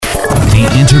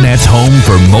The internet's home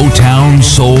for Motown,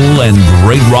 soul, and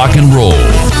great rock and roll.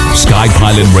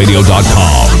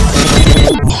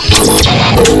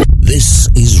 SkyPilotRadio.com. This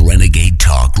is Renegade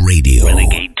Talk Radio.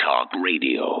 Renegade Talk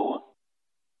Radio.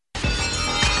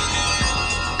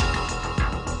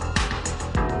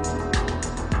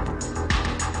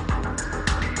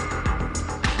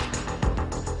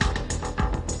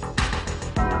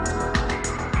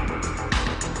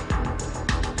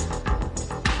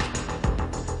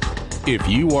 If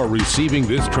you are receiving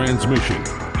this transmission,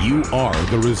 you are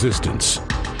the Resistance.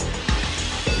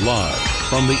 Live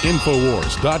from the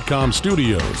Infowars.com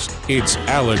studios, it's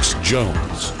Alex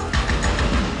Jones.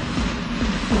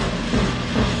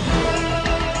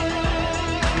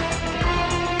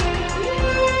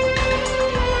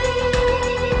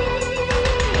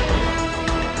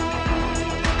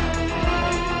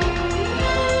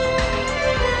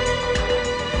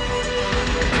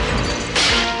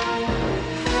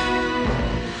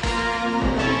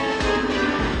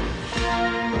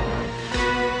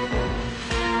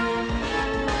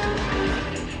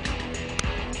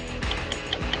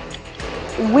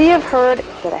 We have heard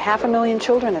that 500,000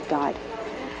 children have died.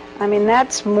 I mean,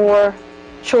 that's more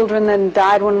children than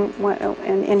died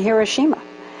in Hiroshima.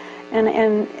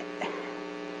 And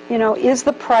you know, is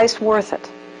the price worth it?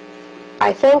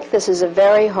 I think this is a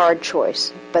very hard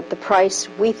choice, but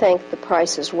we think the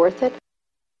price is worth it.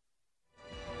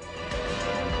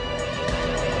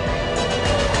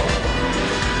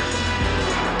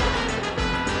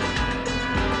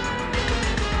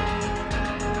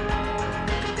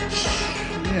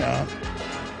 Yeah,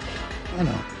 I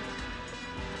know.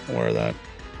 I'm aware of that.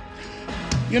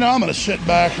 You know, I'm going to sit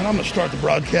back and I'm going to start the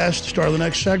broadcast, start the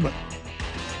next segment.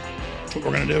 That's what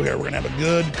we're going to do here. We're going to have a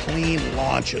good, clean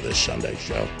launch of this Sunday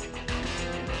show.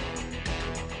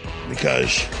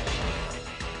 Because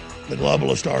the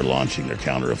globalists are launching their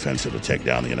counteroffensive to take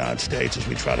down the United States as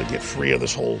we try to get free of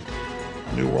this whole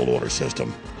New World Order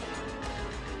system.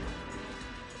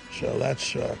 So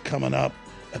that's coming up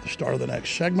at the start of the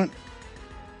next segment.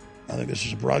 I think this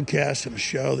is a broadcast and a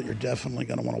show that you're definitely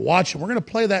going to want to watch. And we're going to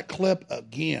play that clip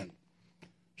again.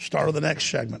 Start of the next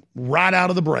segment. Right out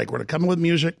of the break. We're going to come in with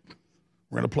music.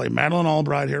 We're going to play Madeleine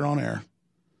Albright here on air,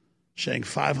 saying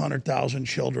 500,000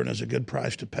 children is a good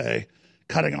price to pay,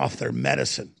 cutting off their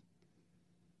medicine.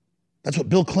 That's what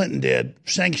Bill Clinton did.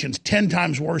 Sanctions 10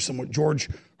 times worse than what George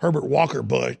Herbert Walker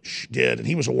Bush did. And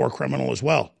he was a war criminal as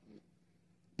well.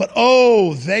 But,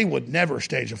 they would never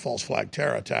stage a false flag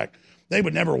terror attack. They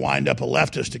would never wind up a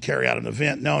leftist to carry out an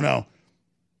event. No.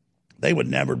 They would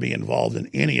never be involved in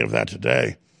any of that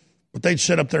today. But they'd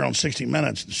sit up there on 60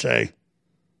 Minutes and say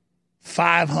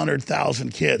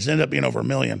 500,000 kids, end up being over 1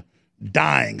 million,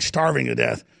 dying, starving to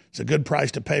death. It's a good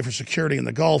price to pay for security in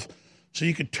the Gulf. So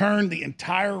you could turn the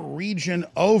entire region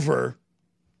over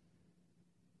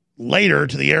later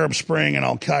to the Arab Spring and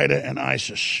Al-Qaeda and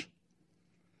ISIS.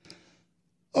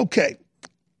 Okay.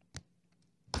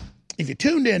 If you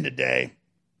tuned in today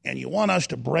and you want us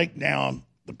to break down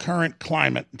the current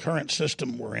climate, current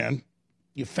system we're in,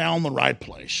 you found the right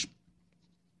place.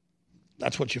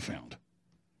 That's what you found.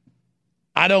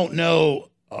 I don't know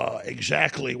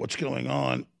exactly what's going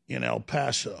on in El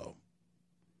Paso,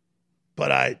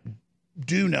 but I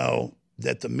do know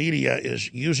that the media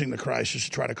is using the crisis to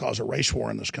try to cause a race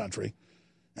war in this country,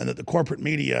 and that the corporate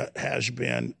media has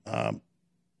been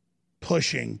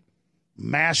pushing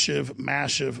massive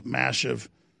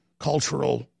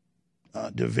cultural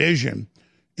division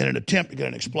in an attempt to get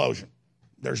an explosion.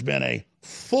 There's been a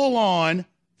full-on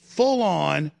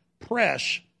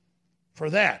press for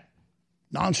that,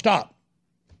 nonstop,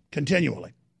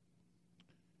 continually.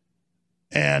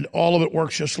 And all of it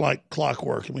works just like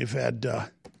clockwork. And we've had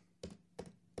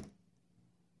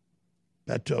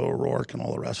Beto O'Rourke and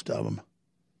all the rest of them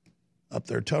up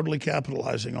there totally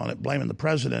capitalizing on it, blaming the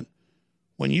president,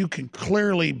 when you can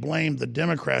clearly blame the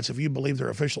Democrats, if you believe their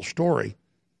official story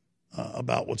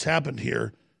about what's happened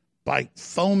here, by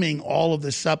foaming all of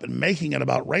this up and making it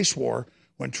about race war,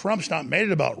 when Trump's not made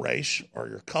it about race or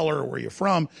your color or where you're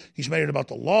from, he's made it about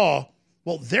the law.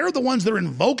 Well, they're the ones that are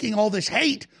invoking all this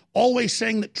hate, always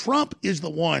saying that Trump is the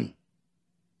one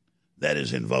that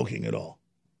is invoking it all.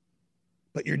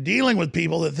 But you're dealing with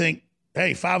people that think,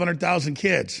 hey, 500,000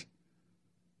 kids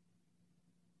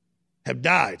have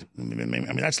died. I mean,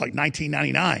 that's like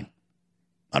 1999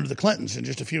 under the Clintons in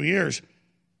just a few years.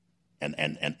 And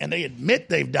they admit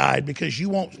they've died because you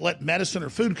won't let medicine or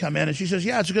food come in. And she says,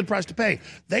 yeah, it's a good price to pay.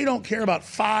 They don't care about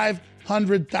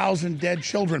 500,000 dead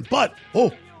children. But,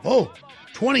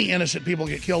 20 innocent people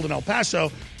get killed in El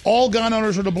Paso. All gun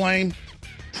owners are to blame.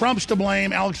 Trump's to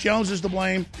blame. Alex Jones is to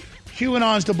blame.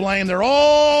 QAnon's to blame. They're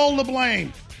all to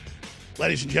blame.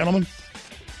 Ladies and gentlemen,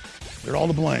 they're all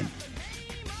to blame.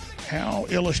 How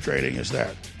illustrating is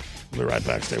that? We'll be right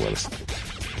back. Stay with us.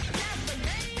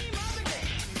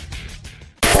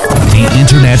 The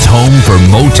Internet's home for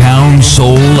Motown,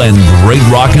 soul, and great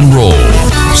rock and roll.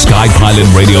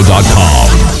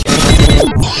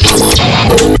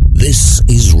 SkyPilotRadio.com. This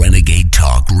is Renegade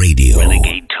Talk Radio.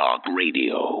 Renegade Talk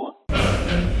Radio.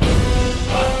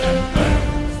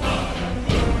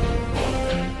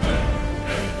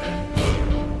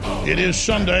 It is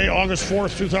Sunday, August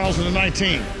 4th,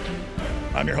 2019.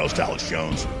 I'm your host, Alex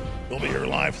Jones. We'll be here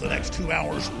live for the next 2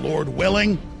 hours, Lord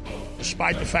willing,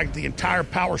 despite the fact that the entire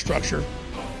power structure,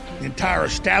 the entire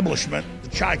establishment, the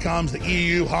Chi-Coms, the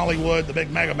EU, Hollywood, the big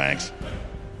mega banks,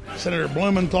 Senator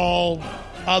Blumenthal,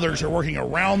 others are working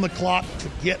around the clock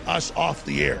to get us off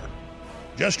the air.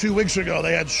 Just 2 weeks ago,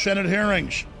 they had Senate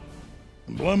hearings.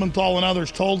 And Blumenthal and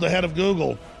others told the head of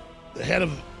Google, the head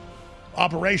of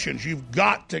operations, you've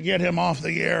got to get him off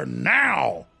the air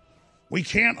now. We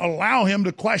can't allow him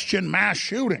to question mass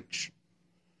shootings.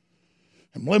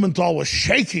 And Blumenthal was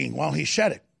shaking while he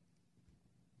said it.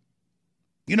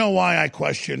 You know why I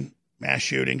question mass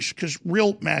shootings? Because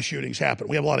real mass shootings happen.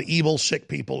 We have a lot of evil, sick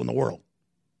people in the world.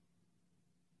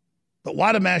 But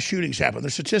why do mass shootings happen? They're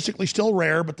statistically still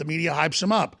rare, but the media hypes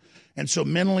them up. And so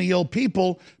mentally ill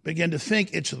people begin to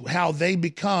think it's how they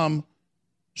become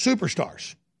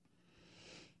superstars.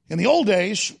 In the old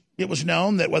days, it was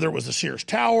known that whether it was the Sears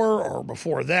Tower or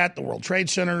before that, the World Trade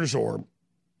Centers or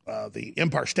the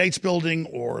Empire State Building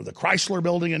or the Chrysler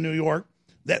Building in New York,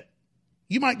 that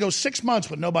you might go 6 months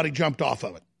when nobody jumped off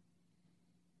of it.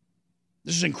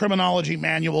 This is in criminology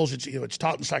manuals. It's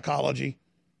taught in psychology.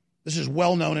 This is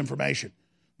well-known information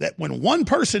that when one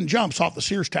person jumps off the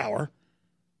Sears Tower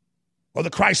or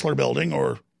the Chrysler Building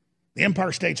or the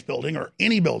Empire State Building or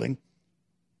any building,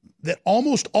 that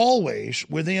almost always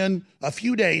within a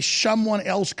few days, someone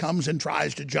else comes and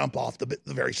tries to jump off the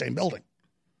very same building.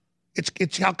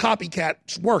 It's how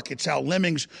copycats work. It's how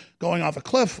lemmings going off a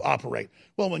cliff operate.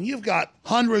 Well, when you've got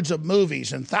hundreds of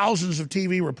movies and thousands of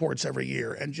TV reports every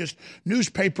year and just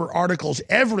newspaper articles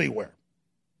everywhere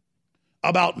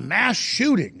about mass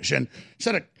shootings, and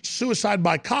instead of suicide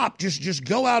by cop, just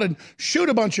go out and shoot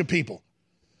a bunch of people.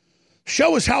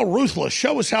 Show us how ruthless,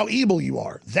 show us how evil you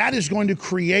are. That is going to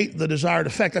create the desired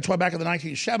effect. That's why back in the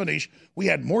 1970s, we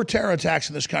had more terror attacks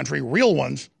in this country, real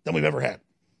ones, than we've ever had.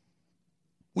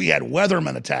 We had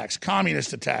Weatherman attacks,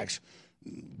 communist attacks,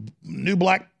 new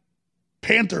Black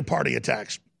Panther Party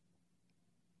attacks.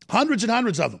 Hundreds and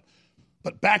hundreds of them.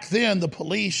 But back then, the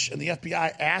police and the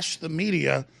FBI asked the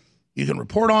media, you can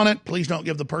report on it, please don't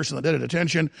give the person that did it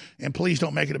attention, and please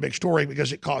don't make it a big story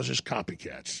because it causes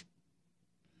copycats.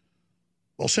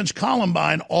 Well, since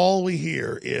Columbine, all we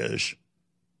hear is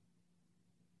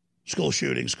school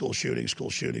shooting, school shooting,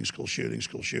 school shooting, school shooting,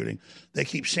 school shooting. They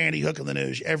keep Sandy Hook in the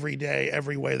news every day,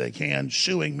 every way they can,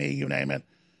 suing me, you name it.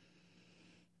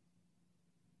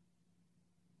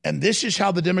 And this is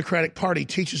how the Democratic Party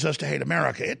teaches us to hate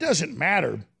America. It doesn't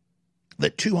matter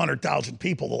that 200,000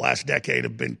 people the last decade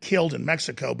have been killed in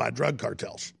Mexico by drug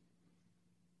cartels.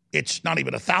 It's not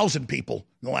even 1,000 people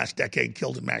in the last decade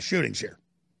killed in mass shootings here.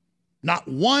 Not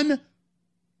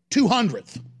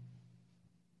 1/200th.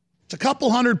 It's a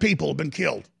couple hundred people have been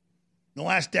killed in the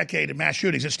last decade in mass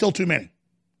shootings. It's still too many.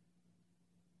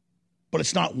 But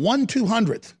it's not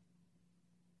 1/200th.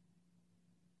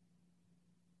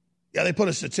 Yeah, they put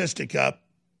a statistic up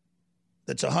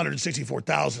that's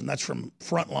 164,000. That's from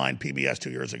Frontline PBS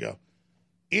 2 years ago.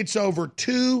 It's over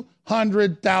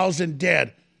 200,000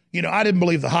 dead. You know, I didn't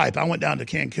believe the hype. I went down to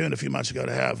Cancun a few months ago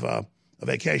to have a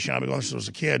vacation. I've been going since I was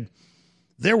a kid.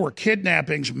 There were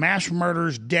kidnappings, mass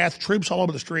murders, death, troops all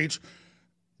over the streets,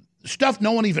 stuff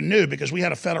no one even knew because we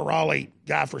had a federale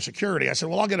guy for security. I said,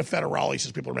 well, I'll get a federale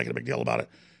since people are making a big deal about it.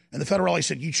 And the federale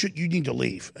said, you need to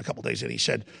leave a couple days in. He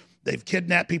said, they've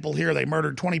kidnapped people here. They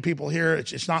murdered 20 people here.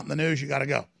 It's not in the news. You got to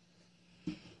go.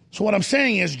 So what I'm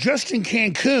saying is just in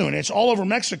Cancun, it's all over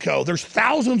Mexico. There's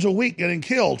thousands a week getting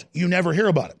killed. You never hear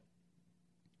about it.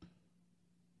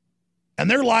 And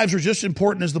their lives are just as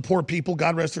important as the poor people,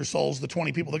 God rest their souls, the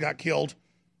 20 people that got killed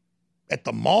at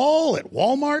the mall, at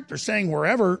Walmart, they're saying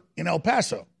wherever in El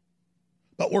Paso.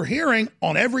 But we're hearing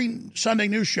on every Sunday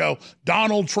news show,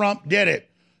 Donald Trump did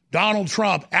it. Donald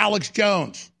Trump, Alex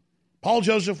Jones, Paul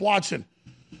Joseph Watson.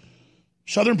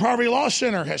 Southern Poverty Law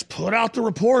Center has put out the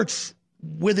reports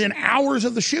within hours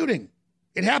of the shooting.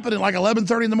 It happened at like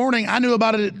 11:30 in the morning. I knew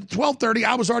about it at 12:30.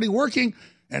 I was already working.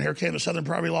 And here came the Southern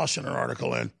Poverty Law Center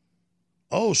article in.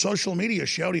 Oh, social media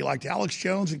showed he liked Alex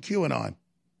Jones and QAnon.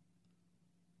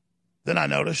 Then I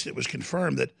noticed it was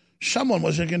confirmed that someone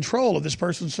was in control of this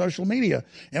person's social media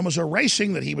and was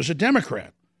erasing that he was a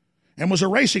Democrat and was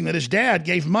erasing that his dad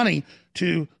gave money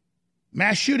to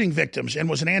mass shooting victims and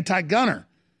was an anti-gunner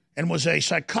and was a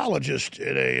psychologist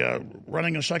at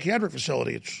running a psychiatric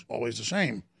facility. It's always the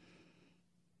same.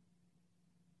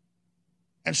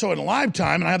 And so in live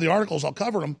time, and I have the articles, I'll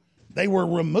cover them, they were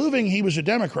removing he was a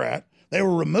Democrat. They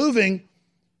were removing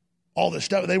all this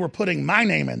stuff. They were putting my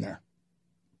name in there.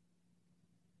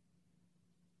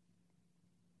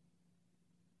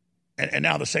 And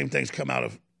now the same things come out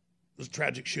of this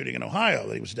tragic shooting in Ohio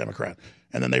that he was a Democrat.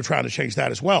 And then they're trying to change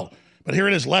that as well. But here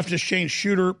it is, leftist change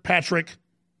shooter Patrick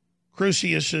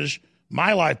Crusius's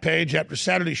My Life page after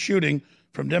Saturday's shooting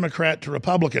from Democrat to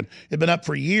Republican. It had been up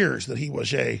for years that he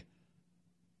was a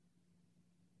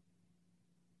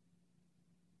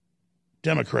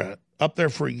Democrat. Up there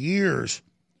for years,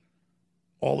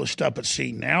 all this stuff. But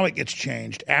see, now it gets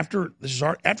changed. After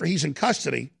he's in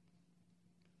custody,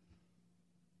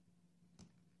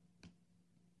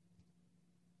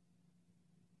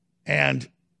 and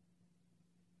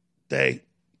they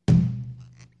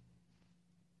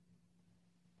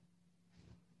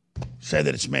say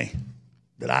that it's me,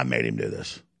 that I made him do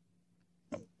this.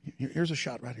 Here's a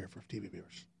shot right here for TV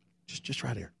viewers. Just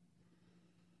right here.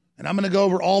 And I'm going to go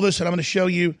over all this, and I'm going to show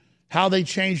you how they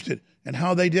changed it and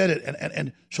how they did it.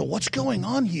 And so what's going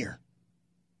on here?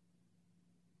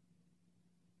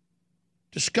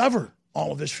 Discover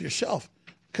all of this for yourself.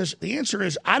 Because the answer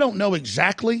is, I don't know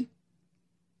exactly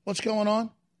what's going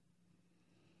on.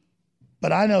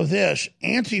 But I know this.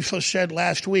 Antifa said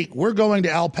last week, we're going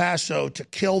to El Paso to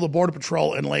kill the Border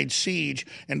Patrol and lay siege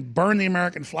and burn the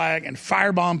American flag and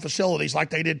firebomb facilities like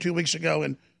they did 2 weeks ago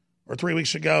or 3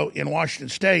 weeks ago in Washington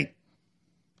State.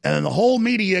 And then the whole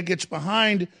media gets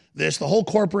behind this, the whole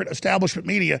corporate establishment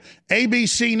media.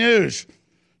 ABC News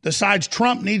decides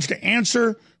Trump needs to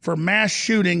answer for mass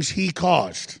shootings he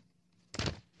caused.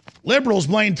 Liberals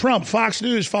blame Trump. Fox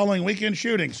News following weekend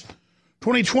shootings.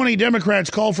 2020 Democrats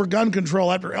call for gun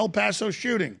control after El Paso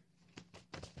shooting.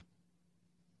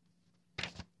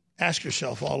 Ask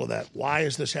yourself all of that. Why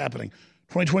is this happening?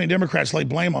 2020 Democrats lay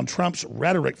blame on Trump's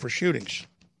rhetoric for shootings.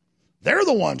 They're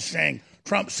the ones saying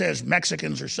Trump says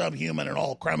Mexicans are subhuman and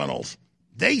all criminals.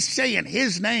 They say in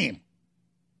his name.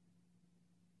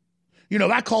 You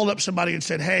know, I called up somebody and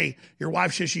said, hey, your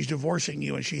wife says she's divorcing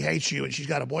you and she hates you and she's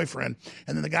got a boyfriend.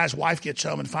 And then the guy's wife gets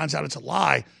home and finds out it's a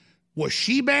lie. Was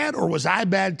she bad or was I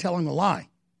bad telling the lie?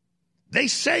 They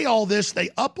say all this, they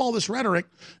up all this rhetoric,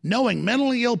 knowing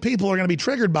mentally ill people are going to be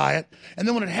triggered by it. And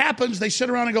then when it happens, they sit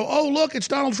around and go, oh, look, it's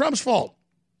Donald Trump's fault.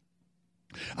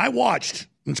 I watched,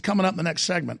 and it's coming up in the next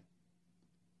segment,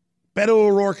 Beto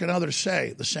O'Rourke and others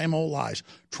say the same old lies.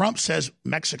 Trump says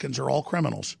Mexicans are all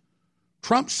criminals.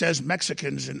 Trump says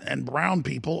Mexicans and brown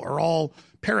people are all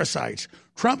parasites.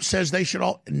 Trump says they should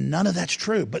all, none of that's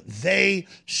true, but they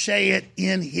say it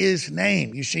in his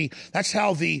name. You see, that's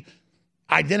how the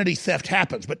identity theft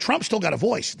happens. But Trump's still got a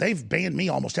voice. They've banned me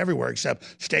almost everywhere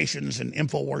except stations and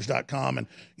Infowars.com and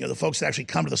the folks that actually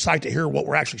come to the site to hear what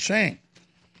we're actually saying.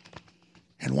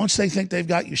 And once they think they've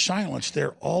got you silenced,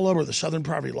 they're all over the Southern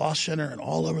Poverty Law Center and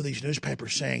all over these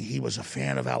newspapers saying he was a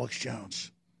fan of Alex Jones.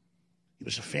 He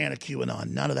was a fan of QAnon.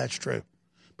 None of that's true.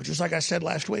 But just like I said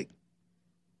last week,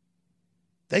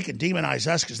 they can demonize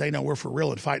us because they know we're for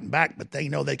real and fighting back, but they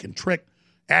know they can trick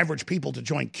average people to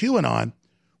join QAnon,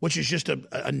 which is just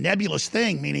a nebulous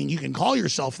thing, meaning you can call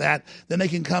yourself that, then they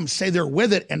can come say they're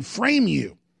with it and frame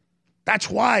you. That's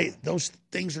why those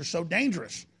things are so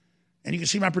dangerous. And you can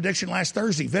see my prediction last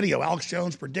Thursday video. Alex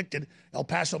Jones predicted El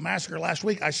Paso massacre last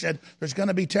week. I said there's going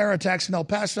to be terror attacks in El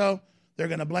Paso. They're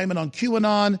going to blame it on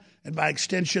QAnon and by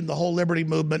extension the whole liberty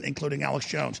movement, including Alex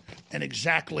Jones. And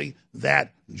exactly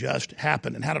that just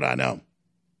happened. And how did I know?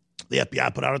 The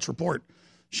FBI put out its report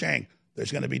saying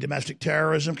there's going to be domestic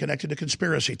terrorism connected to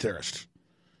conspiracy theorists.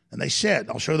 And they said,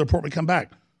 I'll show you the report when we come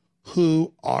back,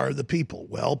 who are the people?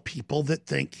 Well, people that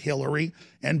think Hillary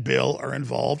and Bill are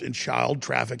involved in child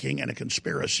trafficking and a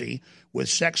conspiracy with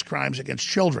sex crimes against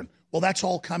children. Well, that's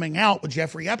all coming out with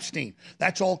Jeffrey Epstein.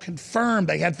 That's all confirmed.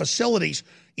 They had facilities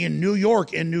in New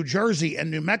York, in New Jersey,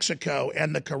 and New Mexico,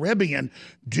 and the Caribbean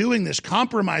doing this,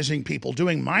 compromising people,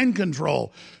 doing mind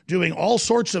control, doing all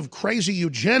sorts of crazy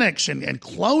eugenics and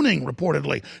cloning,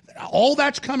 reportedly. All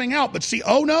that's coming out. But see,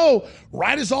 oh no,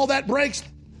 right as all that breaks,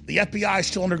 the FBI,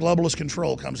 still under globalist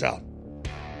control, comes out.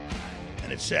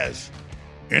 And it says,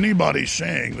 anybody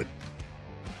saying that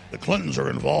the Clintons are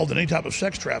involved in any type of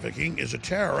sex trafficking is a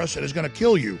terrorist and is going to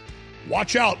kill you.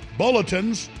 Watch out.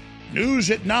 Bulletins, news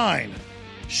at 9.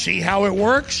 See how it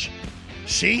works?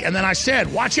 See? And then I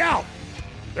said, watch out.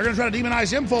 They're going to try to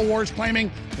demonize InfoWars, claiming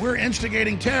we're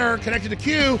instigating terror connected to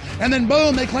Q, and then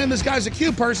boom, they claim this guy's a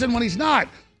Q person when he's not.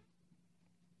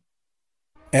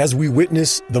 As we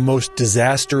witness the most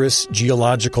disastrous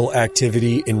geological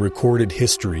activity in recorded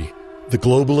history, the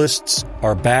globalists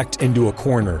are backed into a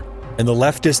corner, and the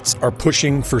leftists are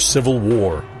pushing for civil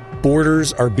war.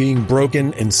 Borders are being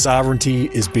broken and sovereignty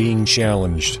is being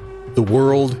challenged. The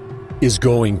world is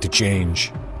going to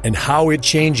change, and how it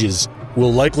changes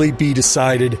will likely be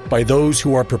decided by those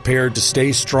who are prepared to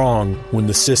stay strong when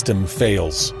the system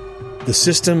fails. The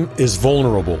system is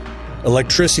vulnerable.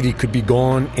 Electricity could be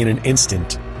gone in an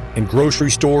instant, and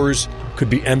grocery stores could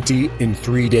be empty in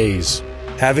 3 days.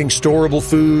 Having storable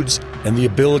foods and the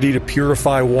ability to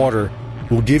purify water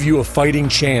will give you a fighting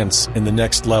chance in the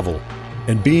next level.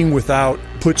 And being without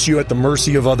puts you at the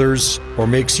mercy of others or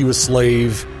makes you a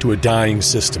slave to a dying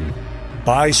system.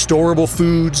 Buy storable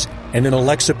foods and an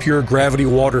Alexa Pure Gravity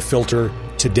water filter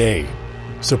today.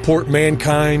 Support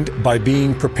mankind by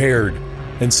being prepared.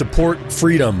 And support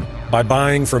freedom by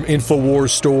buying from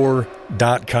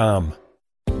InfoWarsStore.com.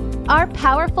 Our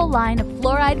powerful line of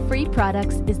fluoride-free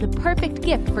products is the perfect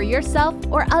gift for yourself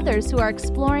or others who are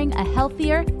exploring a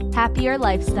healthier, happier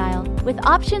lifestyle. With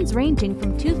options ranging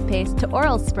from toothpaste to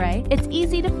oral spray, it's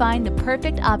easy to find the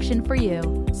perfect option for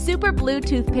you. Super Blue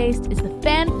Toothpaste is the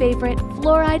fan-favorite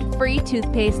fluoride-free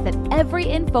toothpaste that every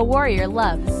InfoWarrior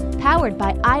loves. Powered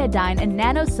by iodine and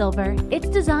nano silver, it's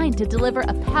designed to deliver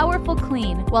a powerful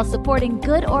clean while supporting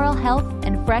good oral health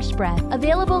and fresh breath.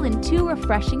 Available in 2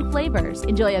 refreshing flavors.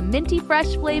 Enjoy a minty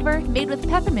fresh flavor made with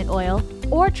peppermint oil,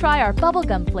 or try our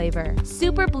bubblegum flavor.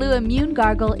 Super Blue Immune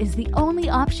Gargle is the only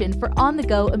option for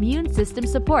on-the-go immune system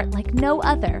support like no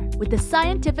other. With the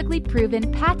scientifically proven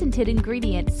patented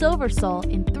ingredient Silver Sol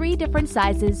in 3 different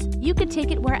sizes, you can take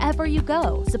it wherever you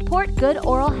go. Support good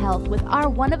oral health with our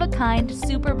one-of-a-kind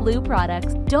Super Blue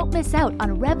products. Don't miss out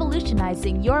on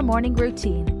revolutionizing your morning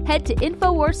routine. Head to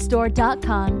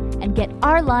InfoWarsStore.com and get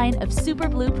our line of Super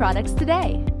Blue products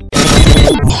today.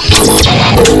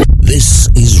 This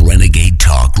is Renegade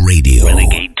Talk Radio.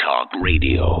 Renegade Talk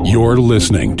Radio. You're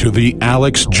listening to The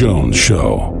Alex Jones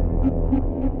Show.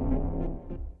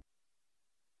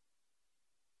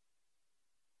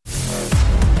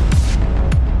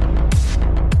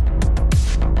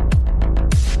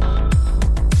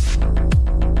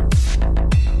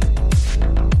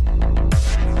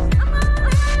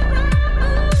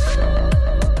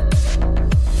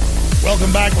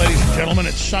 Welcome back, ladies and gentlemen.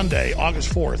 It's Sunday,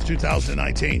 August 4th,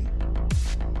 2019.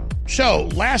 So,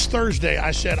 last Thursday,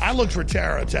 I said I look for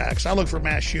terror attacks. I look for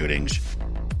mass shootings.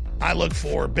 I look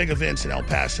for big events in El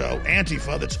Paso.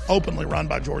 Antifa, that's openly run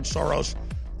by George Soros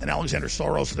and Alexander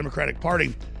Soros, the Democratic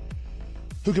Party,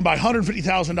 who can buy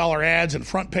 $150,000 ads in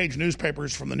front-page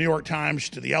newspapers from the New York Times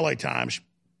to the LA Times,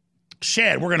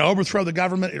 said we're going to overthrow the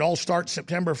government. It all starts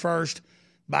September 1st.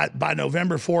 By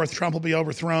November 4th, Trump will be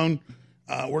overthrown.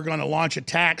 We're going to launch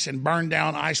attacks and burn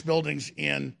down ICE buildings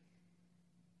in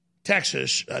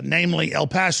Texas, namely El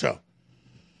Paso.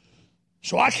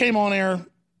 So I came on air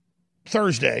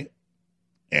Thursday,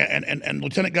 and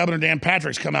Lieutenant Governor Dan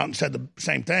Patrick's come out and said the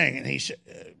same thing. And he said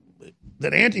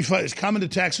that Antifa is coming to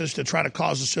Texas to try to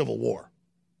cause a civil war.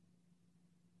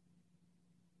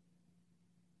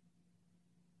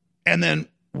 And then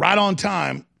right on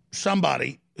time,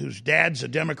 somebody whose dad's a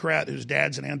Democrat, whose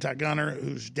dad's an anti-gunner,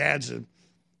 whose dad's a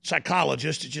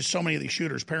psychologist, it's just so many of these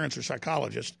shooters' parents are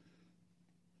psychologists,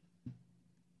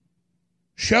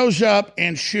 shows up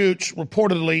and shoots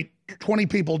reportedly 20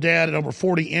 people dead and over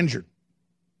 40 injured.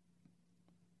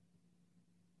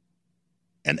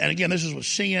 And again, this is with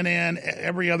CNN,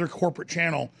 every other corporate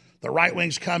channel. The right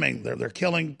wing's coming. They're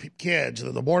killing kids.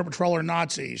 The Border Patrol are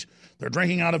Nazis. They're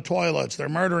drinking out of toilets. They're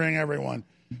murdering everyone.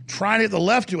 Trying to get the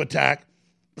left to attack.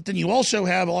 But then you also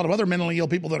have a lot of other mentally ill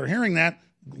people that are hearing that.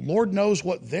 Lord knows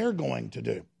what they're going to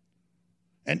do.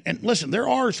 And listen, there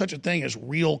are such a thing as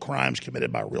real crimes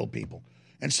committed by real people.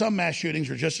 And some mass shootings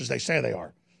are just as they say they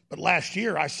are. But last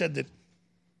year I said that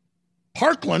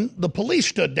Parkland, the police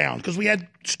stood down because we had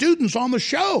students on the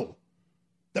show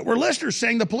that were listeners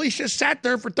saying the police just sat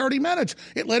there for 30 minutes.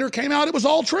 It later came out it was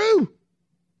all true.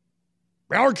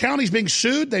 Broward County's being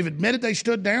sued. They've admitted they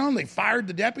stood down. They fired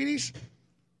the deputies.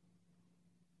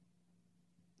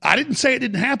 I didn't say it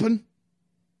didn't happen.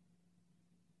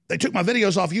 They took my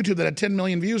videos off YouTube that had 10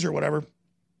 million views or whatever.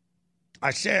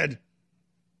 I said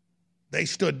they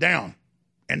stood down.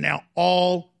 And now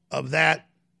all of that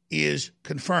is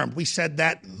confirmed. We said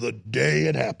that the day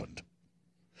it happened.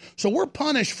 So we're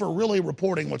punished for really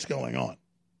reporting what's going on.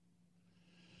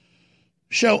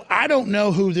 So I don't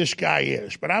know who this guy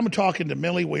is, but I'm talking to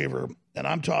Millie Weaver, And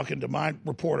I'm talking to my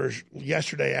reporters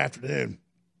yesterday afternoon,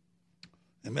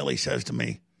 and Millie says to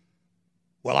me,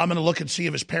 well, I'm going to look and see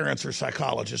if his parents are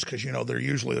psychologists, because, you know, they're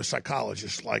usually the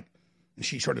psychologists. Like, and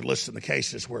she started listing the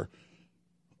cases where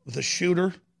the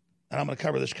shooter, and I'm going to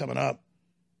cover this coming up,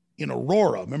 in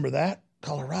Aurora, remember that?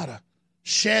 Colorado,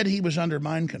 said he was under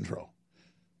mind control,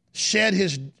 said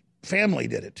his family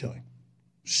did it to him,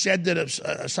 said that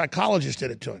a psychologist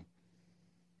did it to him.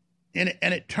 And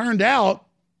it turned out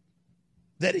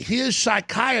that his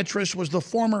psychiatrist was the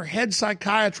former head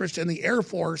psychiatrist in the Air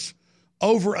Force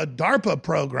over a DARPA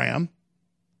program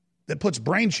that puts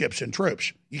brain chips in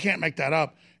troops. You can't make that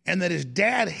up. And that his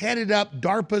dad headed up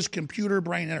DARPA's computer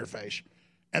brain interface,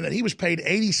 and that he was paid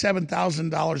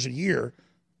 $87,000 a year,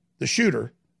 the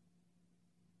shooter,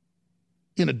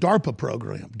 in a DARPA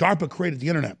program. DARPA created the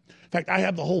internet. In fact, I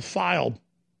have the whole file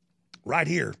right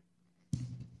here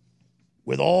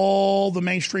with all the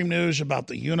mainstream news about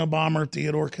the Unabomber,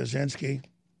 Theodore Kaczynski,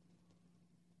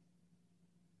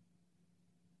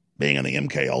 being in the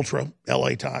MK Ultra, LA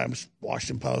Times,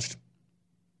 Washington Post.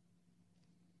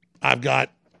 I've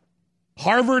got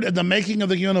Harvard and the making of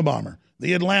the Unabomber,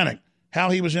 The Atlantic,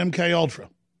 how he was MK Ultra.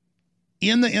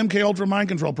 In the MK Ultra mind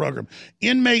control program,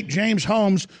 inmate James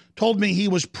Holmes told me he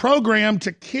was programmed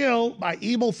to kill by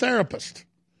evil therapists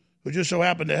who just so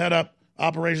happened to head up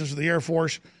operations for the Air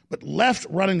Force, but left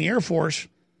running the Air Force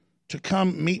to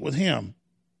come meet with him.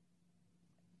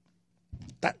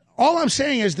 All I'm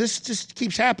saying is this just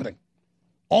keeps happening.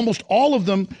 Almost all of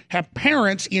them have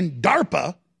parents in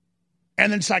DARPA,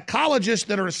 and then psychologists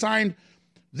that are assigned.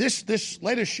 This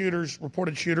latest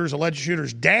reported alleged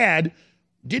shooter's dad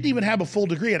didn't even have a full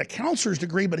degree, had a counselor's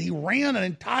degree, but he ran an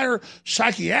entire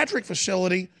psychiatric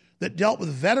facility that dealt with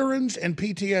veterans and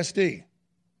PTSD.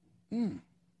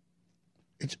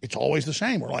 It's always the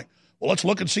same. We're like, well, let's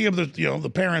look and see if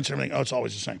the parents and everything. Oh, it's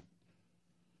always the same.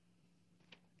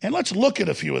 And let's look at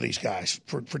a few of these guys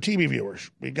for TV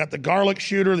viewers. We've got the Garlic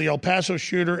shooter, the El Paso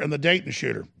shooter, and the Dayton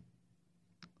shooter.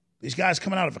 These guys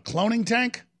coming out of a cloning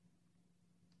tank.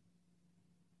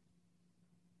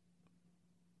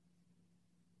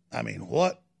 I mean,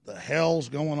 what the hell's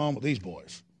going on with these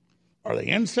boys? Are they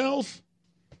incels?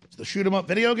 It's the shoot-'em-up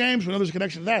video games? We know there's a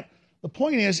connection to that. The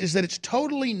point is that it's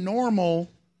totally normal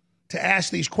to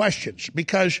ask these questions,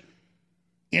 because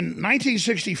in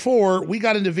 1964, we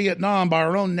got into Vietnam by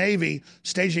our own Navy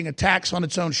staging attacks on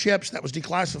its own ships. That was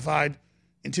declassified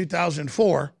in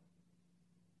 2004.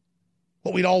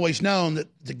 What we'd always known, that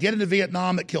to get into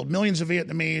Vietnam, that killed millions of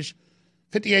Vietnamese,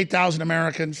 58,000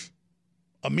 Americans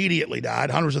immediately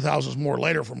died, hundreds of thousands more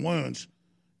later from wounds.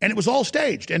 And it was all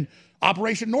staged. And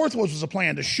Operation Northwoods was a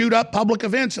plan to shoot up public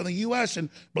events in the U.S. and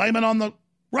blame it on the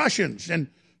Russians, and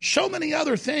so many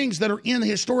other things that are in the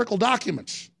historical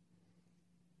documents.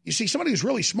 You see, somebody who's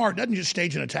really smart doesn't just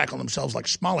stage an attack on themselves like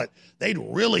Smollett. They'd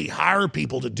really hire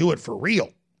people to do it for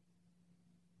real.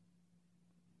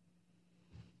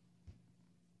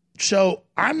 So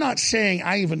I'm not saying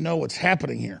I even know what's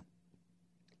happening here.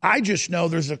 I just know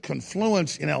there's a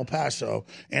confluence in El Paso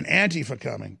and Antifa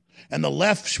coming, and the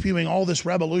left spewing all this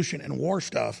revolution and war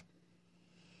stuff.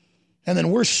 And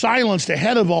then we're silenced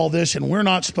ahead of all this, and we're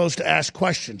not supposed to ask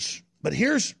questions. But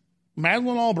here's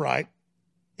Madeleine Albright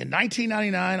in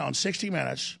 1999 on 60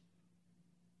 Minutes.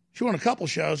 She won a couple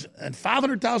shows, and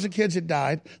 500,000 kids had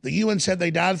died. The UN said they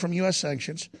died from U.S.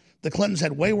 sanctions. The Clintons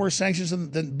had way worse sanctions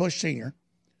than Bush Sr.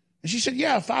 And she said,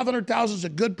 yeah, 500,000 is a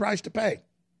good price to pay.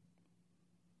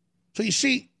 So you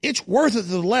see, it's worth it to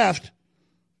the left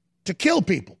to kill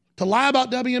people, to lie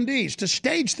about WMDs, to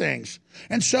stage things.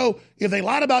 And so if they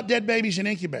lied about dead babies in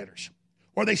incubators,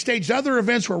 or they staged other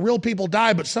events where real people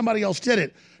died but somebody else did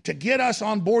it, to get us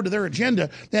on board to their agenda,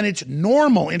 then it's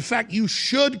normal. In fact, you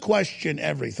should question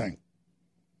everything.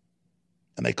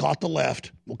 And they caught the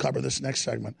left, we'll cover this next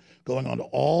segment, going on to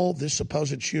all this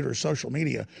supposed shooter's social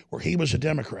media where he was a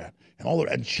Democrat,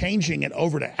 and changing it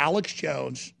over to Alex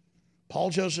Jones, Paul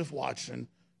Joseph Watson,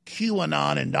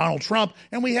 QAnon, and Donald Trump.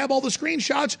 And we have all the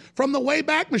screenshots from the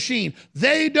Wayback Machine.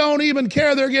 They don't even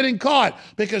care they're getting caught,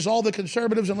 because all the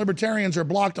conservatives and libertarians are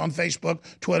blocked on Facebook,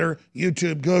 Twitter,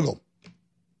 YouTube, Google.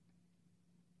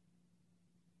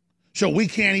 So we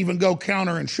can't even go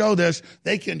counter and show this.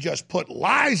 They can just put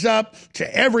lies up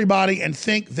to everybody and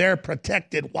think they're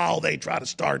protected while they try to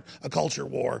start a culture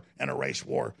war and a race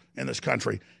war in this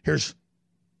country. Here's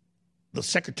the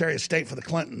Secretary of State for the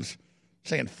Clintons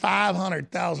saying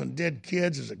 500,000 dead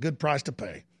kids is a good price to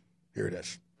pay. Here it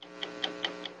is.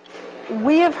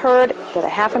 We have heard that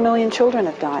 500,000 children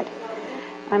have died.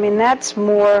 I mean, that's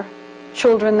more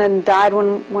children than died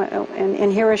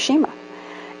in Hiroshima.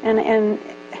 And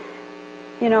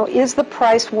is the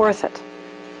price worth it?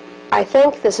 I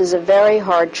think this is a very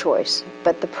hard choice,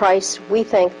 but we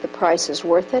think the price is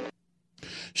worth it.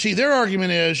 See, their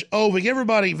argument is, we give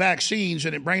everybody vaccines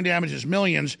and it brain damages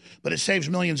millions, but it saves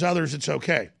millions others, it's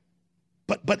okay.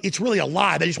 But it's really a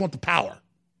lie. They just want the power.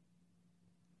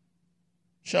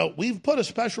 So we've put a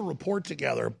special report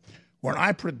together where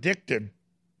I predicted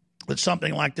that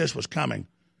something like this was coming.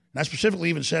 And I specifically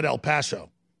even said El Paso.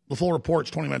 The full report's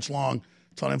 20 minutes long.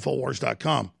 It's on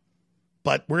Infowars.com.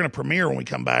 But we're going to premiere when we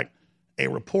come back a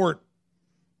report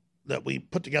that we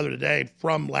put together today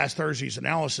from last Thursday's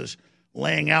analysis,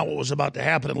 laying out what was about to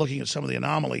happen and looking at some of the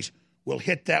anomalies. We'll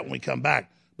hit that when we come back.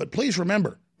 But please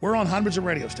remember, we're on hundreds of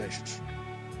radio stations.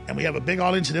 And we have a big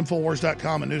audience at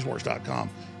Infowars.com and Newswars.com.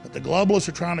 But the globalists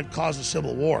are trying to cause a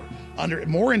civil war. Under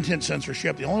more intense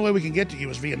censorship, the only way we can get to you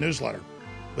is via newsletter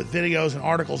with videos and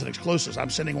articles and exclusives. I'm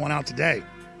sending one out today.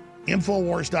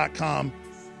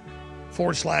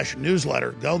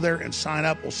 Infowars.com/newsletter. Go there and sign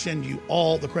up. We'll send you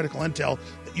all the critical intel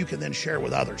that you can then share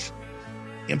with others.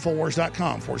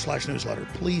 Infowars.com/newsletter.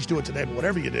 Please do it today. But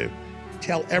whatever you do,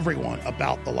 tell everyone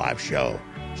about the live show.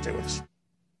 Stay with us.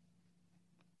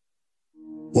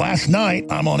 Last night,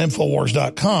 I'm on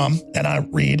Infowars.com, and I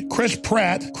read Chris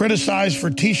Pratt criticized for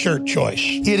T-shirt choice.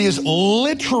 It is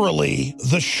literally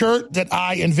the shirt that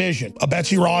I envisioned. A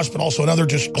Betsy Ross, but also another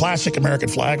just classic American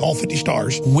flag, all 50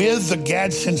 stars, with the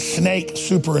Gadsden snake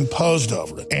superimposed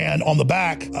over it. And on the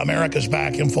back, America's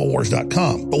Back,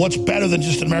 Infowars.com. But what's better than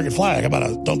just an American flag? How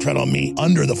about a Don't Tread on Me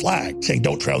under the flag, saying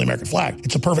Don't Tread on the American flag?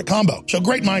 It's a perfect combo. So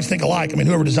great minds think alike. I mean,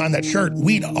 whoever designed that shirt,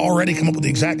 we'd already come up with the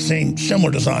exact same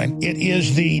similar design. It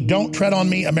is the Don't Tread on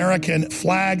Me American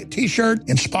flag T-shirt,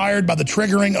 inspired by the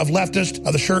triggering of leftists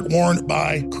of the shirt worn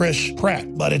by Chris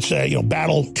Pratt. But it's a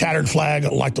battle tattered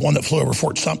flag like the one that flew over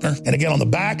Fort Sumter. And again, on the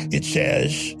back, it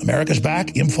says America's Back,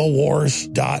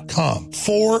 Infowars.com.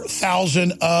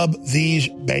 4,000 of these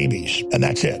babies. And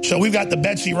that's it. So we've got the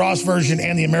Betsy Ross version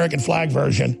and the American flag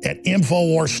version at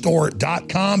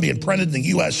InfoWarsStore.com, being printed in the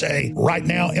USA right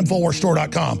now,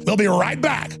 InfoWarsStore.com. We'll be right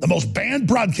back. The most banned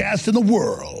broadcast in the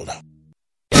world.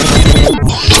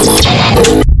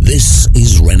 This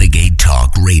is Renegade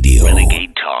Talk Radio.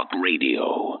 Renegade Talk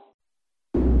Radio.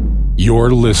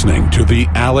 You're listening to The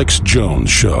Alex Jones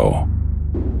Show.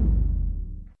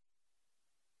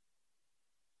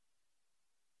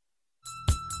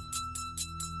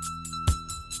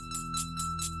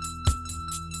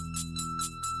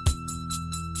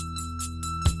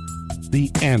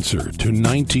 The answer to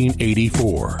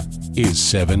 1984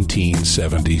 is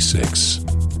 1776.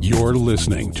 You're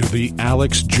listening to The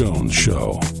Alex Jones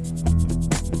Show.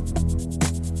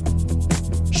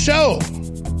 So,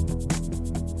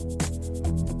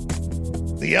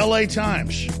 the LA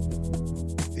Times,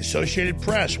 the Associated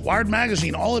Press, Wired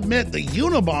Magazine all admit the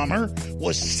Unabomber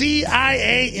was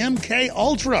CIA MK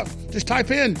Ultra. Just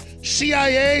type in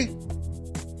CIA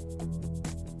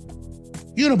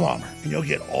Unabomber, and you'll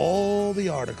get all the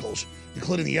articles,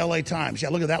 including the LA Times. Yeah,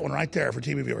 look at that one right there for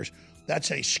TV viewers.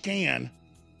 That's a scan.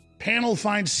 Panel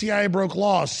finds CIA broke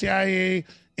laws. CIA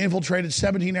infiltrated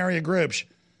 17 area groups.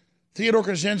 Theodore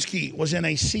Kaczynski was in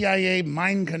a CIA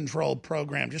mind control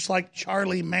program, just like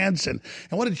Charlie Manson.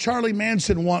 And what did Charlie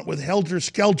Manson want with Helter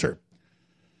Skelter?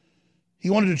 He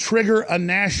wanted to trigger a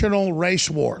national race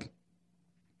war.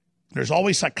 There's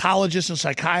always psychologists and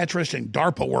psychiatrists and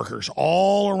DARPA workers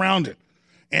all around it.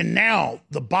 And now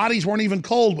the bodies weren't even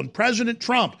cold when President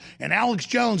Trump and Alex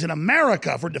Jones in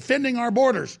America for defending our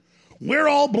borders, we're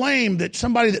all blamed that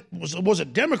somebody that was a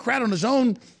Democrat on his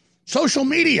own social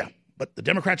media, but the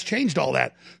Democrats changed all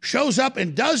that, shows up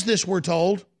and does this, we're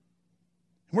told.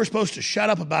 We're supposed to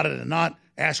shut up about it and not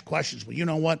ask questions. Well, you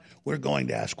know what? We're going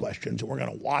to ask questions, and we're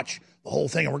going to watch the whole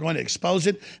thing, and we're going to expose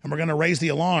it, and we're going to raise the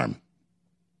alarm.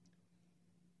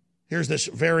 Here's this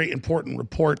very important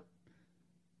report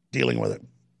dealing with it.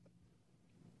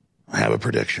 I have a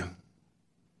prediction.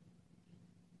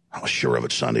 I was sure of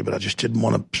it Sunday, but I just didn't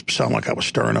want to sound like I was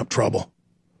stirring up trouble.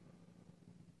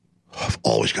 I've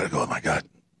always got to go with my gut.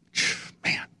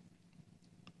 Man.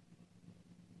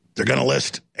 They're going to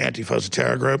list Antifa as a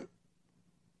terror group,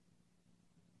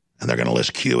 and they're going to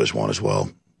list Q as one as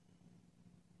well.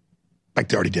 Like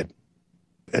they already did.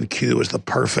 And Q is the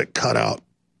perfect cutout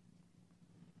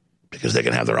because they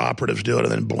can have their operatives do it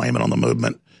and then blame it on the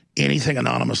movement. Anything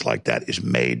anonymous like that is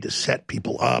made to set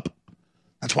people up.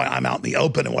 That's why I'm out in the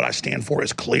open, and what I stand for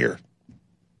is clear.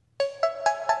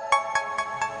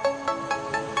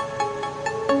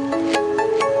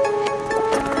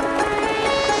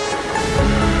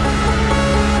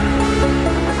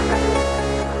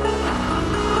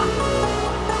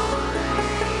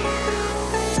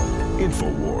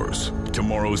 InfoWars,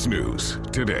 tomorrow Most News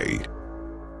Today.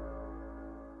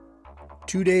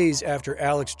 2 days after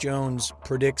Alex Jones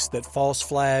predicts that false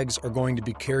flags are going to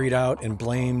be carried out and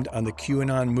blamed on the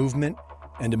QAnon movement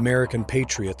and American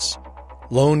patriots,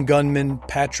 lone gunman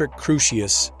Patrick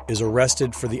Crusius is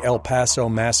arrested for the El Paso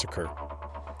massacre.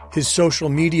 His social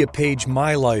media page,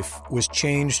 My Life, was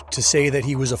changed to say that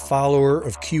he was a follower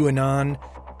of QAnon,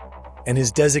 and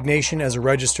his designation as a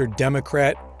registered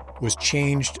Democrat was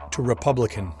changed to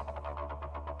Republican.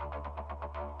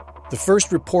 The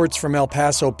first reports from El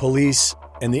Paso police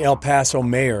and the El Paso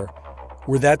mayor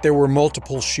were that there were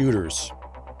multiple shooters.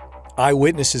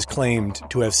 Eyewitnesses claimed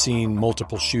to have seen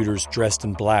multiple shooters dressed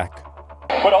in black.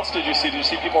 What else did you see? Did you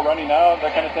see people running out,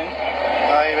 that kind of thing?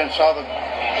 I even saw the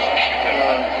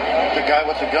guy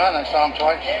with the gun. I saw him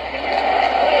twice.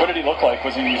 What did he look like?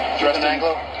 Was he dressed in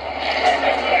Anglo?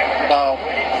 About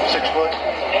 6 foot.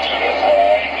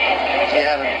 He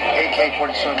had an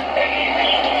AK-47.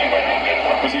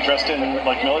 Was he dressed in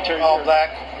like military? All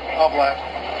black. All black.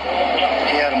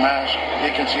 He had a mask.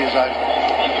 You can see his eyes.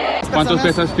 ¿Cuántas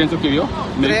veces pienso que vio?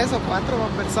 3 o 4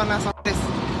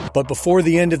 personas. But before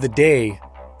the end of the day,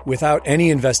 without any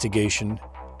investigation,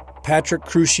 Patrick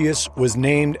Crusius was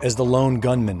named as the lone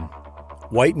gunman,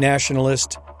 white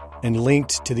nationalist, and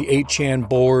linked to the 8chan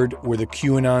board where the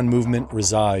QAnon movement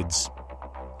resides.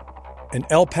 And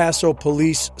El Paso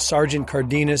Police Sergeant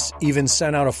Cardenas even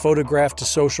sent out a photograph to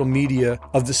social media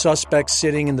of the suspect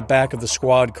sitting in the back of the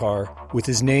squad car with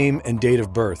his name and date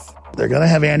of birth. They're going to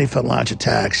have Antifa launch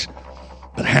attacks,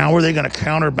 but how are they going to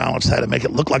counterbalance that and make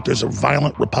it look like there's a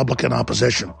violent Republican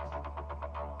opposition?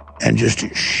 And just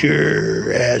as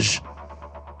sure as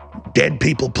dead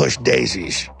people push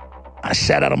daisies, I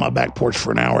sat out on my back porch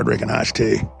for an hour drinking iced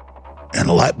tea, and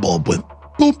a light bulb went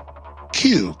boop.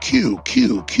 Q, Q,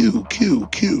 Q, Q, Q,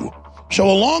 Q.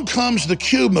 So along comes the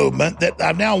Q movement that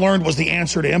I've now learned was the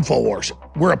answer to InfoWars.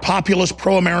 We're a populist,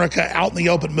 pro-America, out in the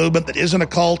open movement that isn't a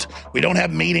cult. We don't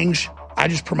have meetings. I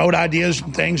just promote ideas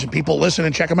and things, and people listen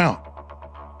and check them out.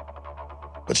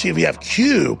 But see, if you have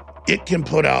Q, it can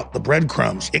put out the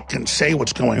breadcrumbs. It can say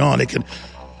what's going on. It can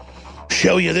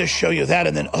show you this, show you that,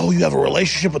 and then, oh, you have a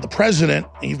relationship with the president,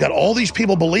 and you've got all these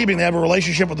people believing they have a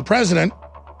relationship with the president,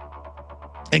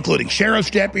 including sheriff's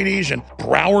deputies and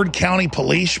Broward County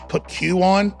Police put Q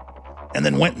on and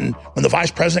then went and when the vice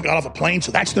president got off a plane,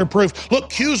 so that's their proof. Look,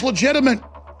 Q's legitimate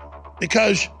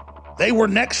because they were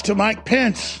next to Mike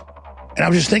Pence. And I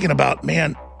was just thinking about,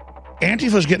 man,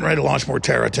 Antifa's getting ready to launch more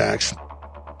terror attacks.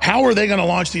 How are they going to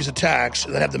launch these attacks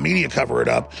that have the media cover it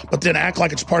up, but then act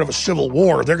like it's part of a civil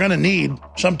war? They're going to need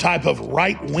some type of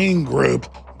right-wing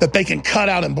group that they can cut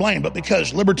out and blame. But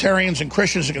because libertarians and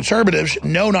Christians and conservatives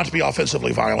know not to be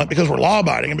offensively violent, because we're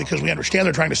law-abiding and because we understand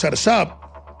they're trying to set us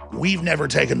up, we've never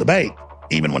taken the bait,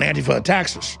 even when Antifa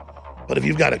attacks us. But if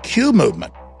you've got a Q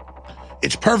movement,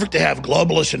 it's perfect to have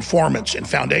globalist informants and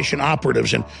foundation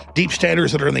operatives and deep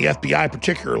staters that are in the FBI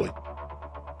particularly.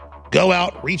 Go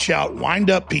out, reach out, wind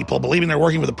up people believing they're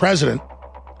working with the president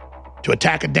to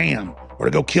attack a dam or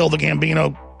to go kill the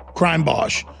Gambino crime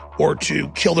boss or to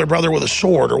kill their brother with a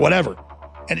sword or whatever.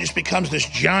 And it just becomes this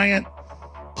giant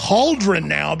cauldron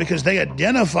now because they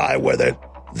identify with it.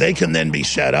 They can then be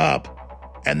set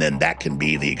up, and then that can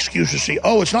be the excuse to see,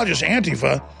 oh, it's not just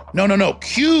Antifa. No,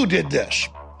 Q did this.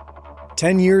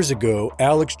 10 years ago,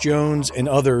 Alex Jones and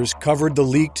others covered the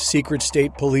leaked secret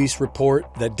state police report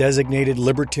that designated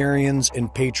libertarians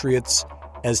and patriots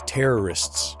as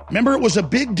terrorists. Remember, it was a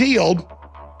big deal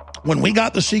when we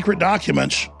got the secret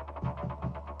documents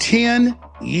 10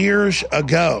 years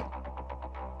ago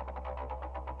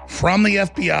from the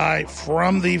FBI,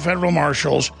 from the federal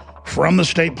marshals, from the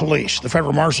state police. The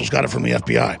federal marshals got it from the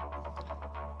FBI.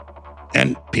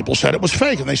 And people said it was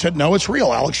fake, and they said, no, it's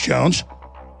real. Alex Jones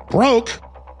broke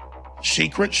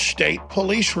secret state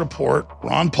police report,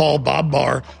 Ron Paul, Bob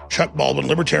Barr, Chuck Baldwin,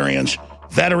 libertarians,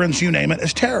 veterans, you name it,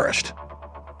 as terrorist.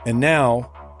 And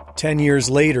now, 10 years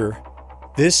later,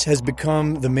 this has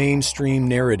become the mainstream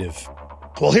narrative.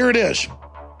 Well, here it is.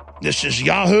 This is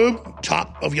Yahoo,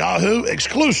 top of Yahoo,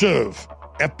 exclusive.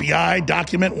 FBI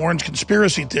document warns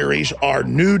conspiracy theories are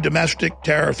new domestic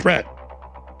terror threat.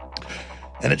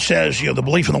 And it says, the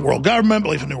belief in the world government,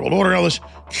 belief in the New World Order, all this,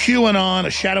 QAnon,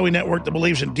 a shadowy network that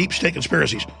believes in deep state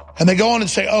conspiracies. And they go on and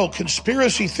say, oh,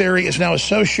 conspiracy theory is now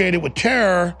associated with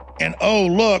terror. And oh,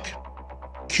 look,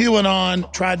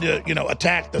 QAnon tried to,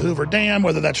 attack the Hoover Dam,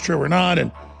 whether that's true or not.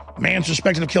 And man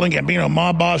suspected of killing Gambino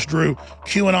mob boss drew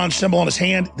QAnon symbol on his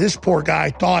hand. This poor guy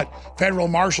thought federal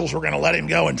marshals were going to let him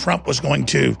go and Trump was going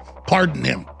to pardon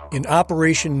him. In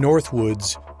Operation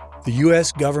Northwoods, the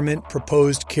U.S. government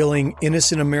proposed killing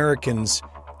innocent Americans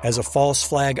as a false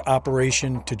flag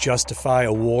operation to justify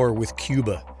a war with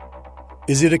Cuba?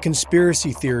 Is it a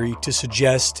conspiracy theory to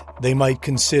suggest they might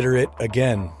consider it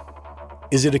again?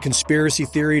 Is it a conspiracy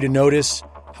theory to notice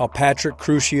how Patrick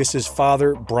Crusius's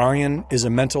father, Brian, is a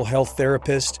mental health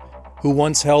therapist who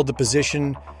once held the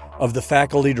position of the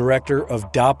faculty director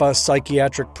of DAPA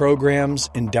psychiatric programs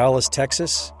in Dallas,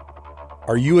 Texas?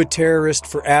 Are you a terrorist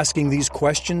for asking these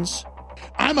questions?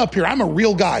 I'm up here. I'm a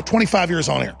real guy, 25 years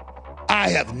on here. I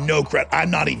have no credit.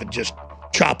 I'm not even just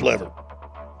chopped liver.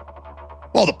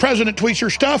 Well, the president tweets your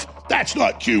stuff. That's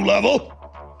not Q level.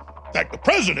 In fact, the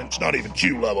president's not even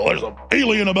Q level. There's an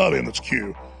alien above him that's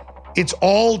Q. It's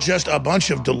all just a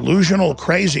bunch of delusional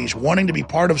crazies wanting to be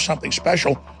part of something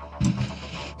special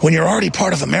when you're already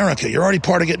part of America. You're already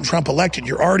part of getting Trump elected.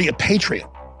 You're already a patriot.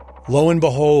 Lo and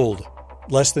behold,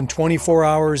 less than 24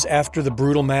 hours after the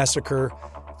brutal massacre,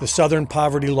 the Southern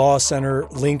Poverty Law Center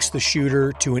links the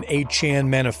shooter to an 8chan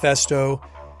manifesto,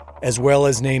 as well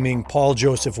as naming Paul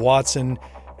Joseph Watson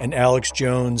and Alex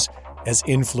Jones as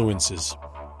influences.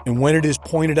 And when it is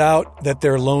pointed out that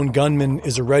their lone gunman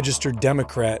is a registered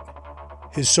Democrat,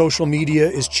 his social media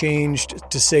is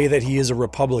changed to say that he is a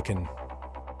Republican.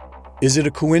 Is it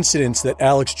a coincidence that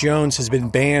Alex Jones has been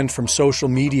banned from social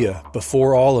media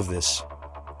before all of this?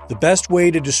 The best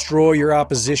way to destroy your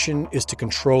opposition is to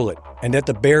control it, and at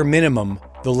the bare minimum,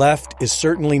 the left is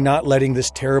certainly not letting this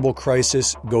terrible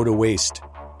crisis go to waste.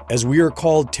 As we are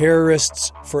called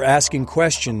terrorists for asking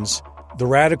questions, the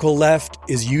radical left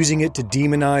is using it to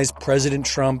demonize President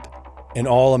Trump and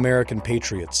all American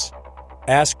patriots.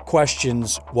 Ask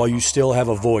questions while you still have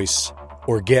a voice,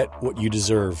 or get what you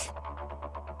deserve.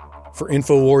 For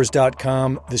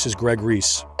Infowars.com, this is Greg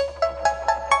Reese.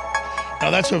 Now,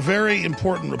 that's a very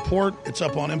important report. It's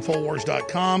up on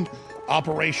Infowars.com.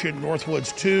 Operation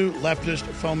Northwoods 2, leftist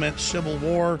foment civil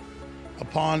war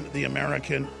upon the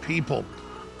American people.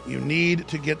 You need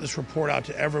to get this report out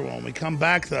to everyone. When we come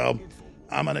back, though,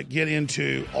 I'm going to get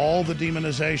into all the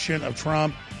demonization of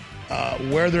Trump,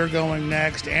 where they're going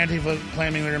next, Antifa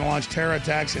claiming they're going to launch terror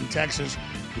attacks in Texas.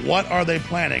 What are they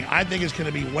planning? I think it's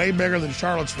going to be way bigger than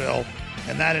Charlottesville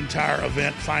and that entire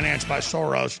event financed by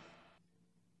Soros.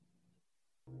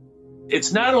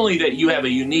 It's not only that you have a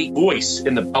unique voice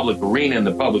in the public arena, in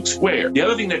the public square. The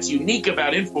other thing that's unique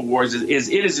about InfoWars is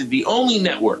it is the only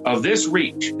network of this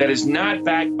reach that is not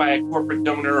backed by a corporate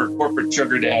donor or corporate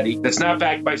sugar daddy, that's not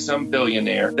backed by some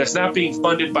billionaire, that's not being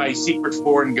funded by a secret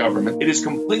foreign government. It is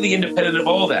completely independent of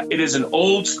all that. It is an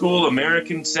old school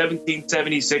American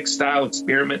 1776 style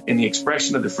experiment in the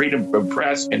expression of the freedom of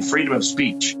press and freedom of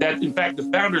speech that, in fact, the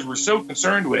founders were so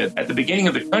concerned with at the beginning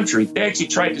of the country, they actually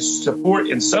tried to support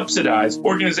and subsidize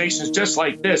organizations just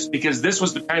like this because this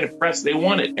was the kind of press they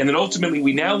wanted. And then ultimately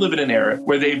we now live in an era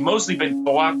where they've mostly been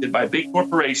co-opted by big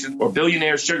corporations or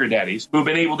billionaire sugar daddies who've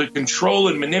been able to control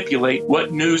and manipulate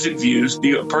what news and views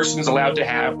the person's allowed to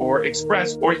have or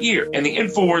express or hear. And the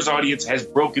InfoWars audience has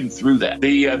broken through that.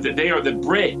 They are the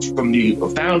bridge from the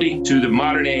founding to the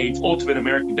modern age, ultimate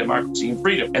American democracy and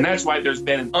freedom. And that's why there's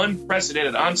been an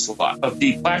unprecedented onslaught of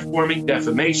deplatforming,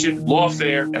 defamation,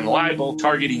 lawfare, and libel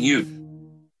targeting you.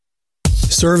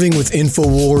 Serving with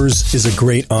InfoWars is a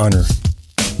great honor,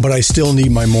 but I still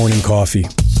need my morning coffee.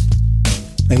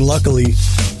 And luckily,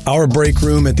 our break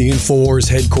room at the InfoWars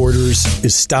headquarters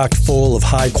is stocked full of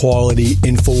high-quality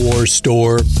InfoWars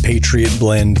Store Patriot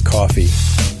Blend coffee.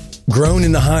 Grown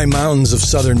in the high mountains of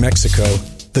southern Mexico,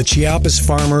 the Chiapas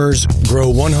farmers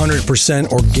grow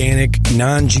 100% organic,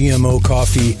 non-GMO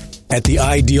coffee at the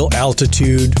ideal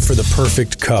altitude for the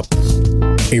perfect cup.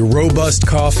 A robust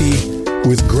coffee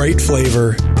with great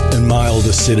flavor and mild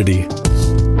acidity.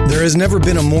 There has never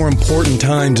been a more important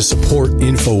time to support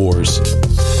InfoWars.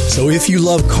 So if you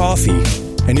love coffee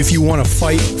and if you want to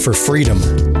fight for freedom,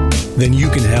 then you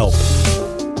can help.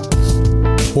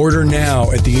 Order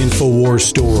now at the InfoWars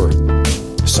store.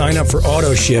 Sign up for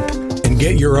AutoShip and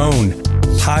get your own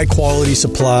high-quality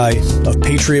supply of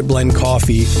Patriot Blend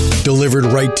coffee delivered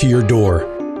right to your door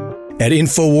at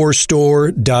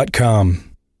InfoWarsStore.com.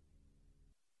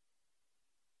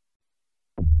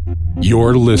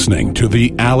 You're listening to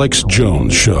The Alex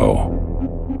Jones Show.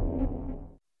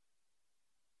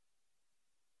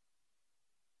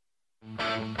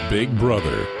 Big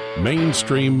Brother,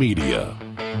 mainstream media,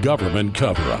 government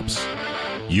cover-ups.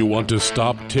 You want to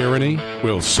stop tyranny?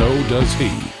 Well, so does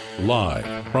he. Live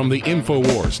from the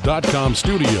Infowars.com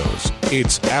studios,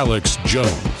 it's Alex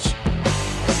Jones.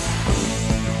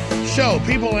 So,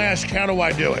 people ask, how do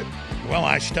I do it? Well,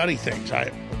 I study things. I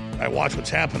watch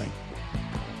what's happening.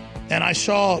 And I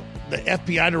saw the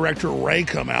FBI director Wray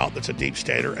come out, that's a deep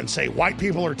stater, and say white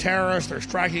people are terrorists, they're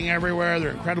striking everywhere,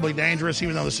 they're incredibly dangerous,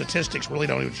 even though the statistics really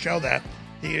don't even show that.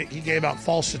 He gave out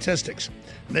false statistics.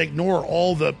 And they ignore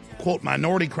all the, quote,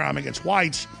 minority crime against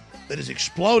whites that is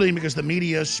exploding because the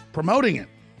media is promoting it.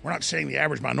 We're not saying the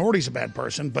average minority is a bad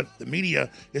person, but the media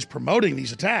is promoting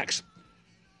these attacks.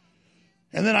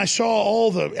 And then I saw all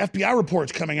the FBI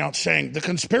reports coming out saying the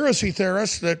conspiracy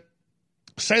theorists that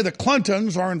say the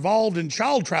Clintons are involved in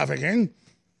child trafficking,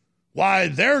 why,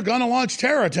 they're going to launch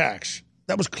terror attacks.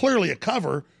 That was clearly a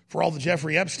cover for all the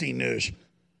Jeffrey Epstein news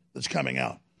that's coming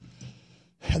out.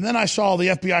 And then I saw the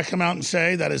FBI come out and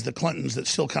say, that is the Clintons that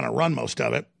still kind of run most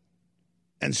of it,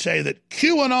 and say that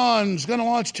QAnon's going to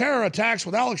launch terror attacks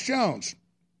with Alex Jones.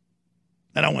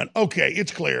 And I went, okay,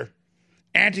 it's clear.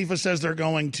 Antifa says they're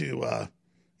going to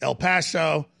El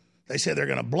Paso. They say they're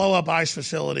going to blow up ICE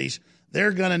facilities.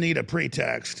 They're going to need a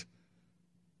pretext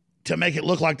to make it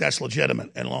look like that's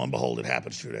legitimate. And lo and behold, it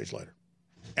happens 2 days later.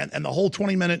 And the whole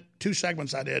 20-minute, 2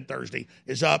 segments I did Thursday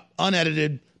is up,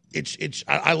 unedited.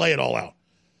 I lay it all out.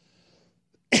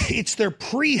 It's their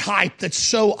pre-hype that's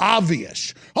so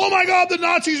obvious. Oh, my God, the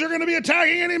Nazis are going to be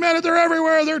attacking any minute. They're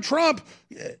everywhere. They're Trump.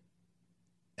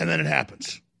 And then it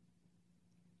happens.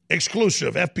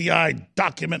 Exclusive. FBI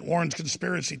document warns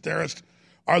conspiracy theorists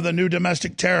are the new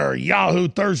domestic terror. Yahoo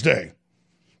Thursday.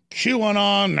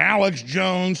 QAnon, Alex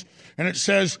Jones. And it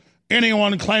says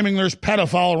anyone claiming there's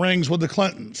pedophile rings with the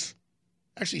Clintons.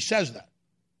 Actually says that.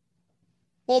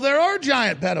 Well, there are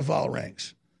giant pedophile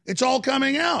rings. It's all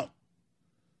coming out.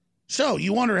 So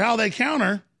you wonder how they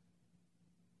counter.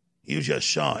 You just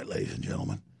saw it, ladies and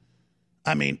gentlemen.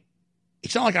 I mean,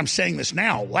 it's not like I'm saying this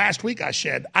now. Last week I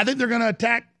said, I think they're going to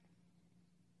attack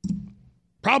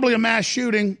probably a mass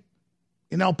shooting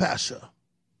in El Paso.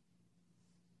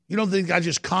 You don't think I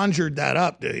just conjured that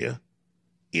up, do you?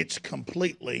 It's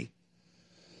completely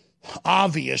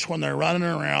obvious when they're running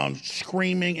around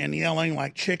screaming and yelling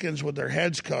like chickens with their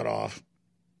heads cut off.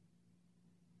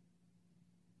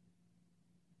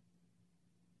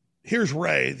 Here's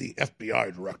Wray, the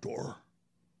FBI director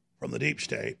from the deep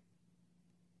state,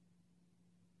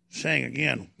 saying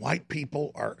again, white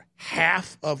people are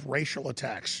half of racial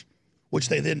attacks, which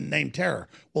they then name terror.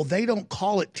 Well, they don't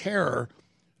call it terror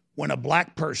when a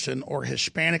black person or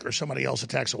Hispanic or somebody else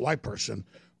attacks a white person,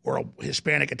 or a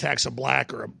Hispanic attacks a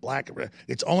black or a black.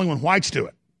 It's only when whites do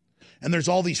it. And there's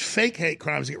all these fake hate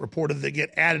crimes that get reported that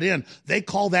get added in. They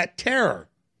call that terror.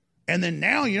 And then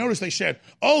now you notice they said,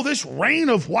 oh, this reign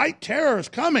of white terror is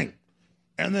coming.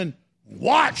 And then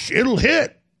watch, it'll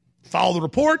hit. Follow the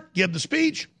report, give the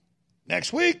speech.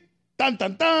 Next week, dun,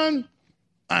 dun, dun.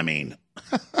 I mean,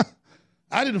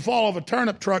 I didn't fall off a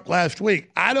turnip truck last week.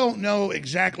 I don't know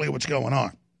exactly what's going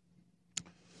on.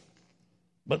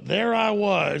 But there I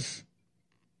was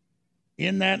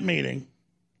in that meeting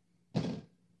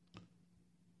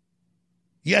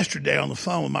yesterday on the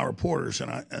phone with my reporters,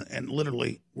 and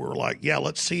literally we're like, yeah,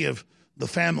 let's see if the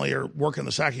family are working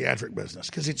the psychiatric business,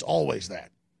 because it's always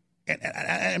that.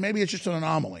 And maybe it's just an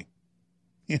anomaly,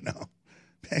 you know.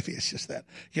 Maybe it's just that.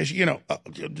 Because, you know,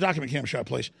 document cam shot,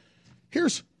 please.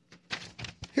 Here's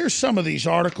some of these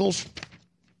articles.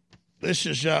 This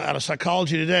is out of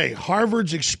Psychology Today.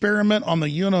 Harvard's experiment on the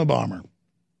Unabomber.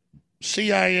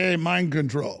 CIA mind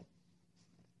control.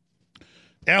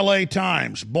 LA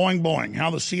Times, boing, boing,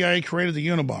 how the CIA created the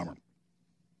Unabomber.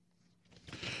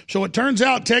 So it turns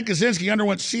out Ted Kaczynski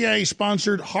underwent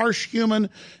CIA-sponsored harsh human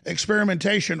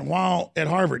experimentation while at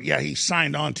Harvard. Yeah, he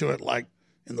signed on to it like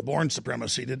in the Bourne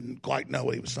Supremacy, didn't quite know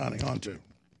what he was signing on to.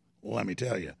 Well, let me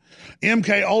tell you.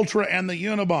 MK Ultra and the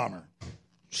Unabomber.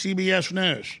 CBS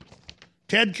News.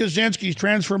 Ted Kaczynski's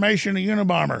transformation to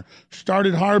Unabomber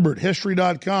started Harvard,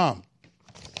 history.com.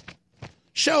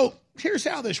 So here's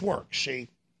how this works, see.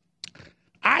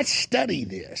 I study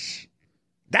this.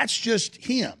 That's just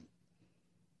him.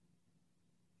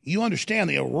 You understand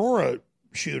the Aurora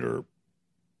shooter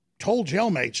told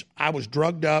jailmates, I was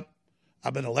drugged up,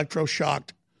 I've been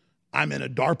electroshocked, I'm in a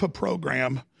DARPA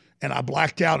program, and I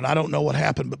blacked out, and I don't know what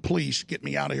happened, but please get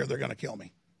me out of here, they're going to kill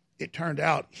me. It turned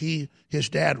out his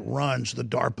dad runs the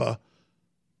DARPA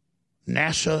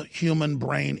NASA human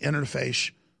brain interface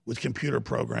with computer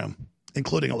program,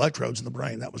 including electrodes in the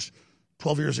brain. That was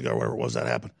 12 years ago, wherever it was that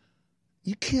happened.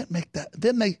 You can't make that.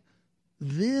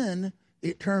 Then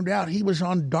it turned out he was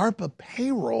on DARPA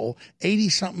payroll,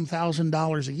 $80-something thousand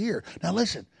a year. Now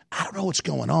listen, I don't know what's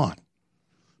going on,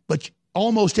 but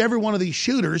almost every one of these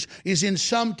shooters is in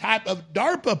some type of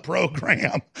DARPA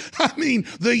program. I mean,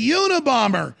 the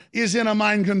Unabomber is in a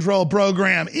mind control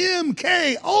program,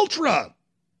 MK Ultra.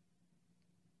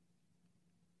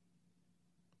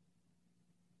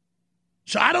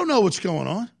 So I don't know what's going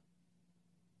on.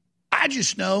 I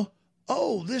just know,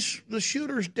 the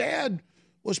shooter's dad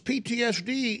was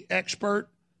PTSD expert,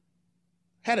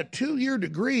 had a 2-year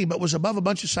degree, but was above a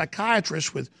bunch of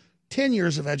psychiatrists with 10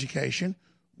 years of education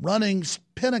running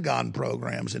Pentagon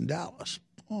programs in Dallas.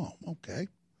 Oh, okay.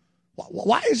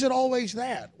 Why is it always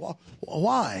that?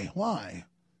 Why?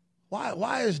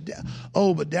 Why is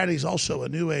but Daddy's also a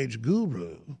New Age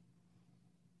guru.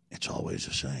 It's always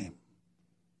the same.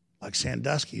 Like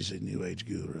Sandusky's a New Age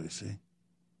guru, see?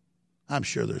 I'm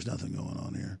sure there's nothing going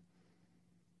on here.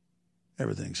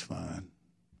 Everything's fine.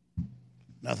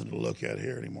 Nothing to look at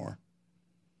here anymore.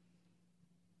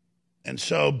 And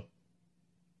so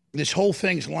this whole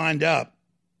thing's lined up.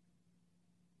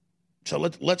 So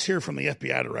let's hear from the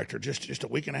FBI director just a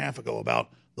week and a half ago about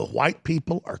the white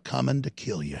people are coming to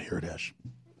kill you. Here it is.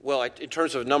 Well, in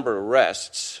terms of number of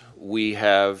arrests, we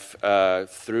have,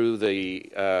 through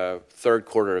the third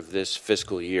quarter of this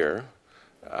fiscal year,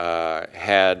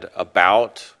 had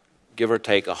about, give or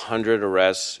take, 100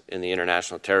 arrests in the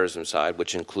international terrorism side,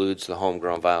 which includes the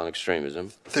homegrown violent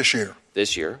extremism.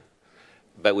 This year.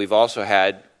 But we've also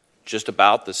had just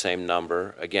about the same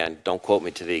number, again, don't quote me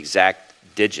to the exact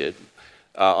digit,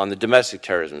 on the domestic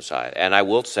terrorism side. And I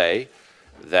will say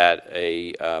that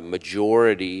a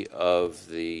majority of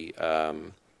the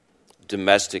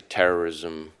domestic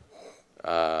terrorism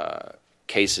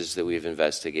cases that we've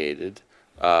investigated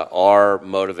are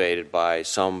motivated by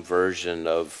some version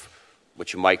of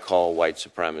what you might call white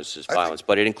supremacist violence,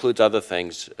 but it includes other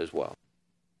things as well.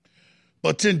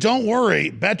 But then don't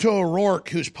worry, Beto O'Rourke,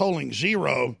 who's polling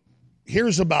 0,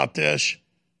 hears about this,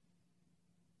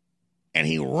 and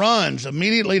he runs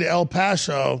immediately to El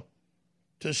Paso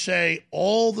to say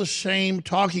all the same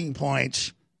talking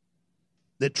points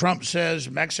that Trump says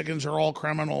Mexicans are all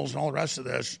criminals and all the rest of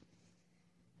this.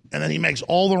 And then he makes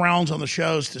all the rounds on the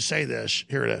shows to say this.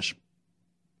 Here it is.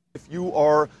 If you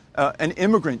are an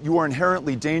immigrant, you are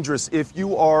inherently dangerous. If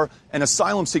you are an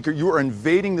asylum seeker, you are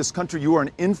invading this country. You are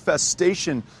an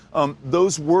infestation.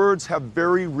 Those words have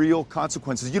very real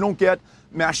consequences. You don't get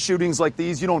mass shootings like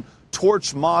these. You don't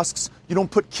torch mosques. You don't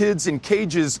put kids in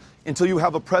cages until you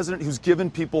have a president who's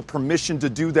given people permission to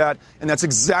do that. And that's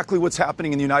exactly what's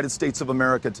happening in the United States of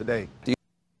America today.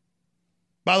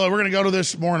 By the way, we're going to go to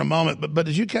this more in a moment, but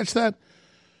did you catch that?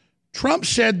 Trump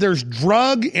said there's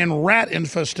drug and rat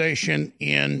infestation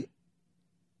in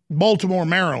Baltimore,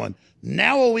 Maryland.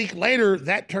 Now, a week later,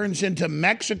 that turns into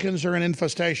Mexicans are an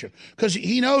infestation. Because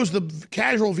he knows the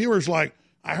casual viewer's like,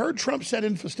 I heard Trump said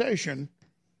infestation.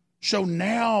 So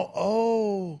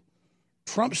now,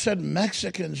 Trump said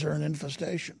Mexicans are an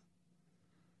infestation.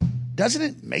 Doesn't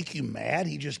it make you mad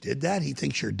he just did that? He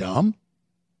thinks you're dumb?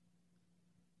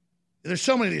 There's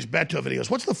so many of these Beto videos.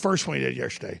 What's the first one he did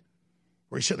yesterday?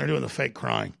 Where he's sitting there doing the fake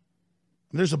crying.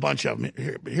 There's a bunch of them.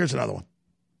 Here's another one.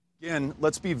 Again,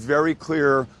 let's be very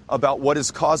clear about what is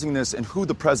causing this and who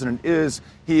the president is.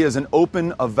 He is an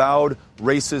open, avowed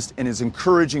racist and is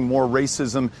encouraging more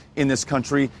racism in this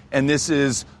country. And this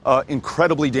is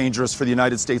incredibly dangerous for the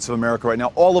United States of America right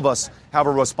now. All of us have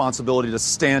a responsibility to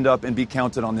stand up and be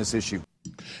counted on this issue.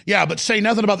 Yeah, but say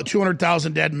nothing about the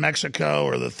 200,000 dead in Mexico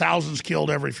or the thousands killed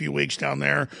every few weeks down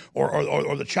there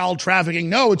or the child trafficking.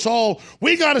 No, it's all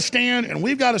we got to stand and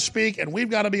we've got to speak and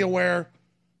we've got to be aware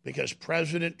because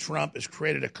President Trump has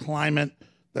created a climate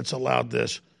that's allowed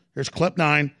this. Here's clip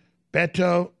 9.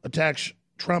 Beto attacks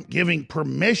Trump giving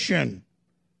permission.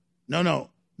 No,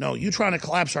 you trying to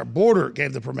collapse our border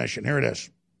gave the permission. Here it is.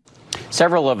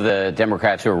 Several of the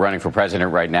Democrats who are running for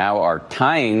president right now are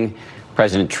tying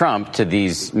President Trump to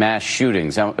these mass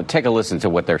shootings. Now, take a listen to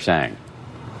what they're saying.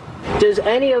 Does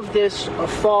any of this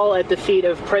fall at the feet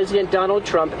of President Donald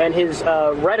Trump and his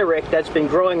rhetoric that's been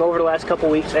growing over the last couple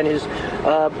weeks and his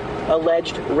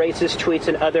alleged racist tweets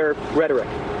and other rhetoric?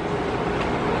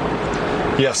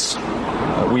 Yes.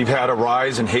 We've had a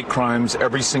rise in hate crimes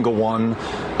every single one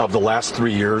of the last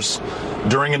 3 years.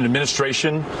 During an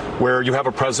administration where you have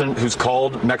a president who's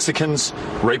called Mexicans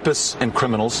rapists and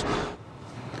criminals.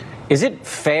 Is it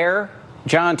fair,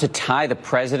 John, to tie the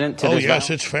president to this? Oh, yes,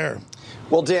 it's fair.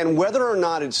 Well, Dan, whether or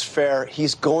not it's fair,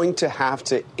 he's going to have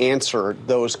to answer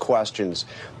those questions.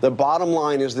 The bottom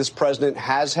line is this president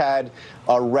has had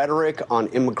a rhetoric on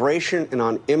immigration and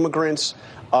on immigrants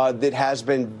that has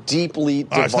been deeply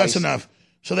divisive. All right, so that's enough.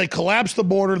 So they collapse the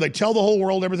border. They tell the whole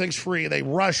world everything's free. They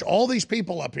rush all these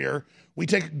people up here. We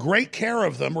take great care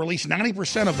of them, or at least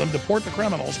 90% of them, deport the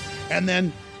criminals, and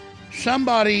then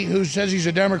somebody who says he's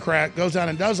a Democrat goes out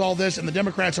and does all this, and the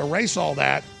Democrats erase all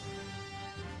that,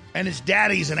 and his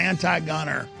daddy's an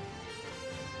anti-gunner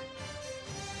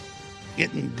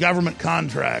getting government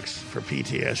contracts for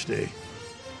PTSD.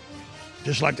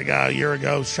 Just like the guy a year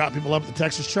ago shot people up at the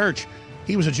Texas church.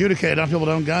 He was adjudicated on people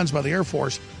that own guns by the Air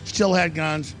Force, still had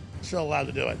guns, still allowed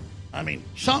to do it. I mean,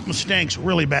 something stinks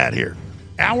really bad here.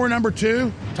 Hour number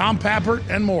 2, Tom Pappert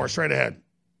and more straight ahead.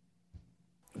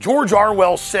 George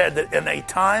Orwell said that in a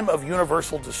time of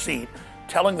universal deceit,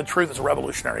 telling the truth is a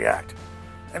revolutionary act.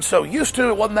 And so used to,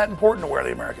 it wasn't that important to wear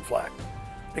the American flag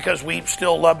because we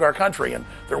still loved our country and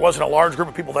there wasn't a large group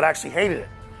of people that actually hated it.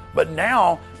 But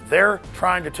now they're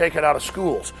trying to take it out of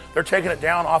schools. They're taking it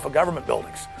down off of government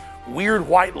buildings. Weird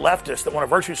white leftists that want a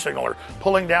virtue signal are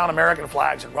pulling down American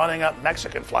flags and running up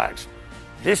Mexican flags.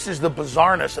 This is the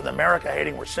bizarreness of the America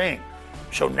hating we're seeing.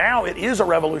 So now it is a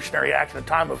revolutionary act in a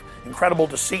time of incredible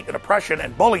deceit and oppression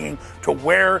and bullying to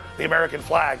wear the American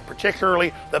flag,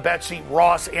 particularly the Betsy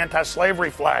Ross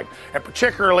anti-slavery flag, and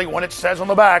particularly when it says on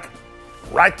the back,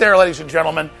 right there, ladies and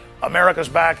gentlemen, America's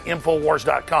back,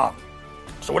 Infowars.com.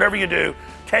 So whatever you do,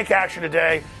 take action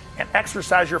today and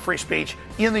exercise your free speech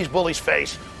in these bullies'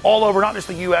 face all over, not just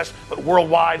the U.S., but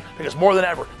worldwide, because more than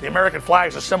ever, the American flag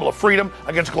is a symbol of freedom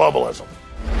against globalism.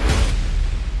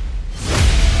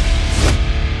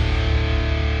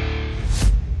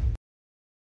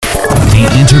 The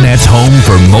Internet's home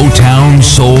for Motown,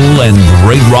 soul, and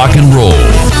great rock and roll.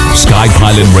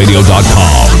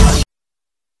 SkyPilotRadio.com.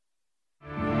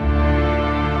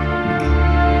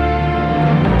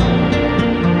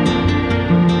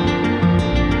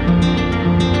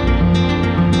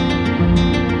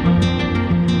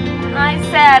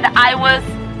 I was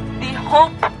the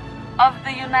hope of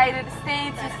the United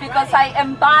States is because I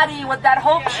embody what that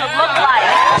hope should look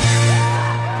like.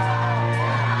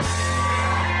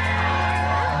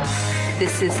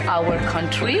 This is our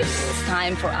country. It's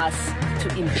time for us to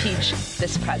impeach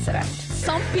this president.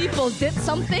 Some people did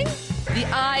something. The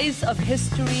eyes of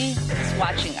history is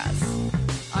watching us.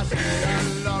 I see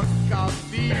the look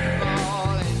of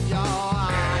evil in your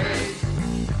eyes.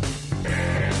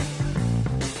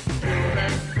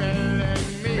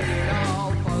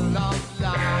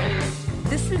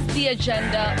 This is the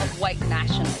agenda of white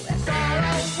nationalists.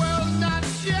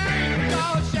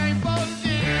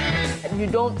 You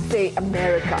don't say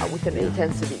America with an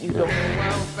intensity. You don't.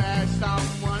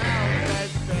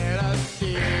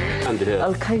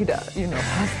 Al Qaeda,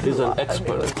 is an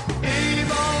expert.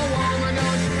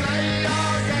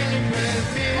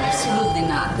 Absolutely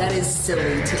not. That is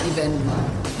silly to even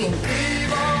think.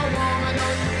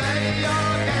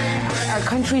 Our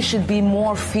country should be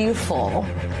more fearful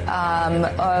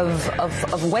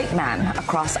of white men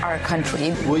across our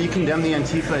country. Will you condemn the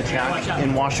Antifa attack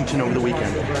in Washington over the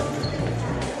weekend?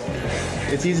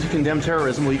 It's easy to condemn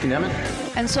terrorism. Will you condemn it?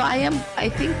 And so I am, I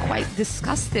think, quite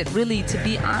disgusted, really, to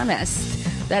be honest,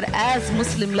 that as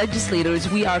Muslim legislators,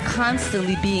 we are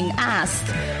constantly being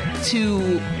asked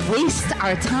to waste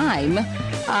our time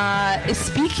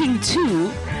speaking to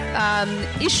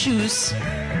issues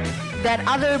that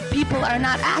other people are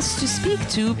not asked to speak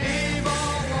to.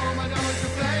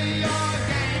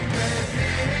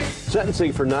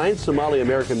 Sentencing for 9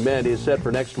 Somali-American men is set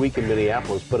for next week in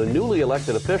Minneapolis, but a newly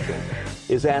elected official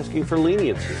is asking for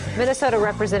leniency. Minnesota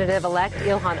Representative-elect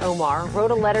Ilhan Omar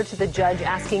wrote a letter to the judge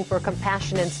asking for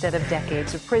compassion instead of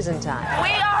decades of prison time.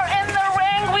 We are in the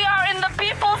ring, we are in the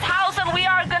people's house, and we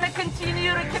are going to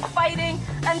continue to keep fighting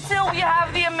until we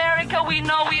have the America we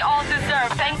know we all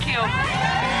deserve. Thank you.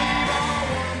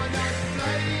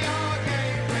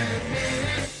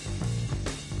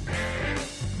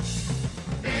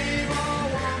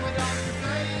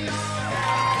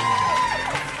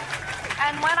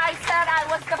 And when I said I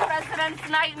was the president's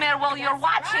nightmare, well, you're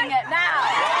watching it now.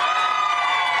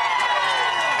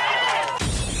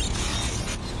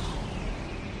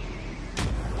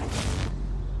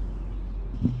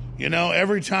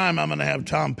 Every time I'm going to have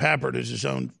Tom Pappert, who's his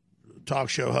own talk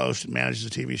show host and manages a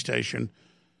TV station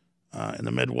in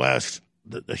the Midwest,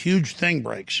 the huge thing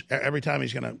breaks every time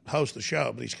he's going to host the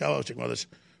show. But he's co-hosting with us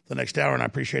the next hour, and I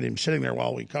appreciate him sitting there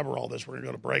while we cover all this. We're going to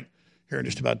go to break here in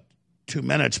just about 2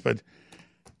 minutes, but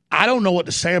I don't know what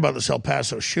to say about this El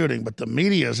Paso shooting, but the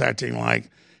media is acting like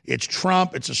it's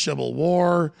Trump, it's a civil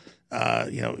war. To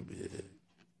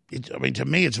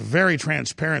me, it's very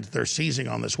transparent that they're seizing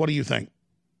on this. What do you think?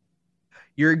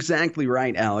 You're exactly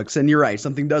right, Alex. And you're right.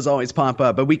 Something does always pop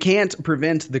up, but we can't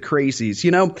prevent the crazies.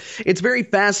 It's very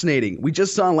fascinating. We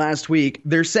just saw last week,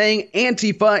 they're saying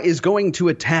Antifa is going to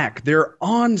attack. They're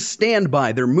on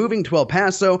standby. They're moving to El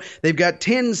Paso. They've got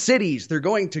 10 cities they're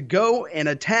going to go and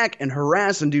attack and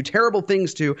harass and do terrible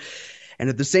things to. And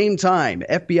at the same time,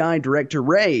 FBI Director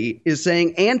Wray is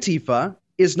saying Antifa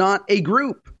is not a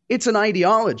group. It's an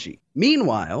ideology.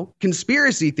 Meanwhile,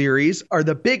 conspiracy theories are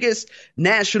the biggest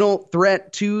national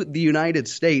threat to the United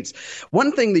States.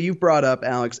 One thing that you've brought up,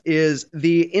 Alex, is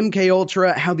the MK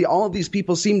Ultra, how all of these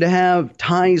people seem to have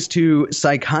ties to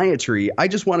psychiatry. I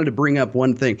just wanted to bring up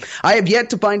one thing. I have yet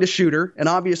to find a shooter, and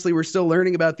obviously we're still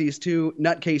learning about these two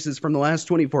nutcases from the last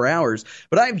 24 hours,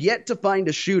 but I have yet to find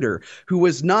a shooter who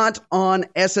was not on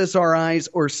SSRIs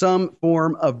or some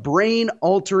form of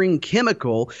brain-altering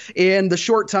chemical in the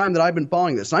short time that I've been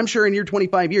following this. I'm sure in your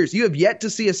 25 years, you have yet to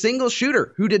see a single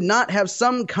shooter who did not have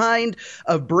some kind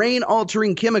of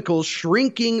brain-altering chemical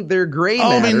shrinking their gray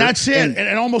matter. I mean, that's it.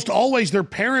 And almost always their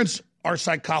parents are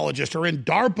psychologists or in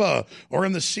DARPA or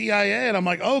in the CIA. And I'm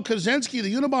like, oh, Kaczynski,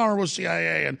 the Unabomber, was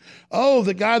CIA. And, oh,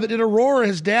 the guy that did Aurora,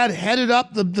 his dad headed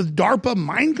up the DARPA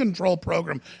mind control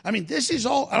program. I mean, this is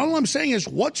all, I don't know what I'm saying is,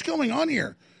 what's going on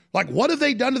here? Like, what have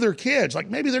they done to their kids? Like,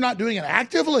 maybe they're not doing it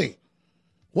actively.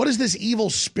 What is this evil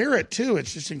spirit, too?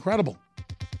 It's just incredible.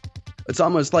 It's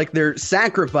almost like they're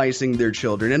sacrificing their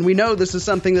children. And we know this is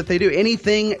something that they do.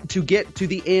 Anything to get to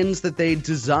the ends that they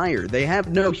desire. They have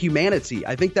no humanity.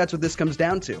 I think that's what this comes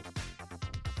down to.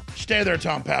 Stay there,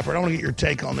 Tom Pappert. I want to get your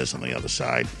take on this on the other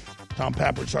side. Tom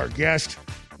Pappert's our guest.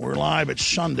 We're live. It's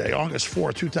Sunday, August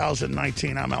 4th,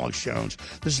 2019. I'm Alex Jones.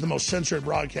 This is the most censored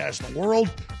broadcast in the world.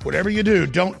 Whatever you do,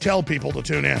 don't tell people to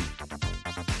tune in.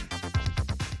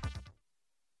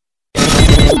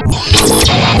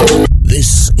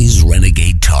 This is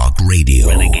Renegade Talk Radio.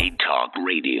 Renegade Talk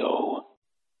Radio.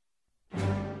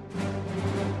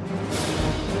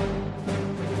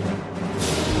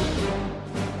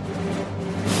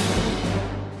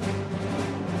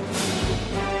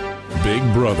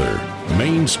 Big Brother,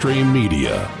 mainstream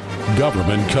media,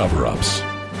 government cover-ups.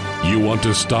 You want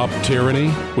to stop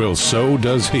tyranny? Well, so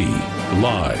does he.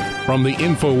 Live from the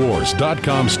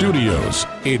Infowars.com studios,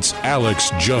 it's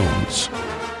Alex Jones.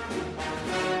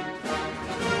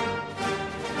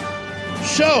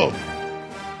 So,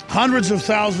 hundreds of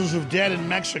thousands of dead in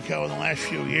Mexico in the last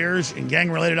few years in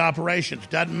gang-related operations.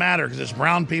 Doesn't matter because it's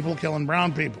brown people killing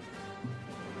brown people.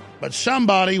 But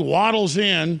somebody waddles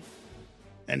in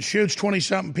and shoots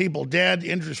 20-something people dead,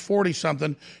 injures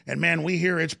 40-something, and man, we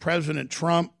hear it's President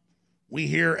Trump. We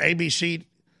hear ABC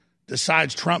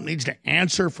decides Trump needs to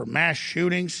answer for mass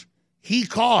shootings he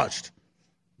caused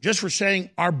just for saying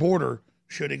our border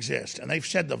should exist. And they've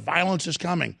said the violence is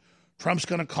coming. Trump's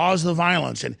going to cause the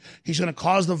violence, and he's going to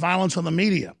cause the violence on the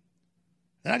media.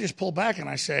 And I just pull back and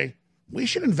I say, we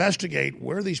should investigate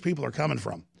where these people are coming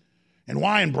from and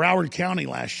why in Broward County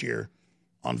last year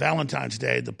on Valentine's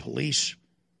Day, the police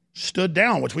stood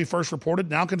down, which we first reported,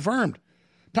 now confirmed.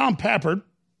 Tom Pappert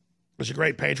is a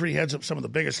great patriot. He heads up some of the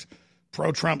biggest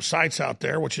pro-Trump sites out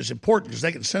there, which is important because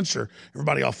they can censor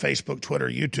everybody off Facebook, Twitter,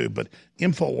 YouTube, but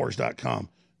Infowars.com,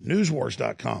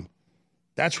 Newswars.com.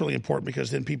 That's really important because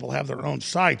then people have their own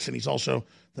sites, and he's also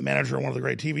the manager of one of the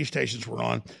great TV stations we're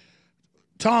on.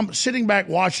 Tom, sitting back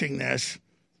watching this,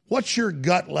 what's your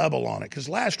gut level on it? Because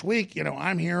last week,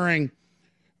 I'm hearing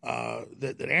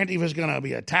that Antifa is going to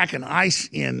be attacking ICE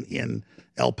in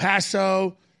El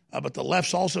Paso, but the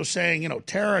left's also saying,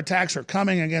 terror attacks are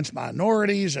coming against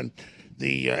minorities, and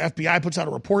the FBI puts out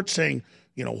a report saying,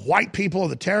 white people are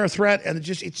the terror threat, and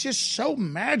it's just so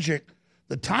magic.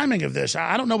 The timing of this,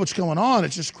 I don't know what's going on.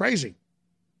 It's just crazy.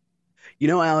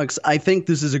 Alex, I think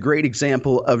this is a great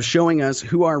example of showing us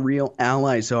who our real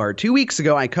allies are. 2 weeks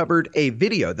ago, I covered a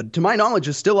video that, to my knowledge,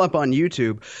 is still up on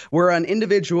YouTube, where an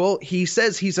individual, he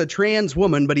says he's a trans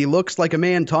woman, but he looks like a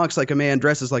man, talks like a man,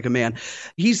 dresses like a man.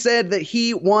 He said that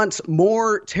he wants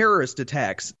more terrorist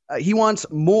attacks. He wants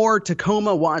more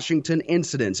Tacoma, Washington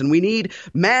incidents, and we need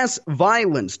mass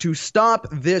violence to stop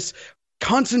this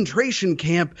concentration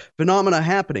camp phenomena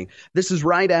happening. This is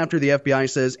right after the FBI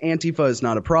says Antifa is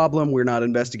not a problem. We're not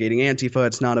investigating Antifa.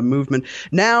 It's not a movement.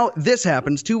 Now this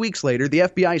happens 2 weeks later. The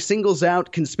FBI singles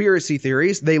out conspiracy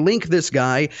theories. They link this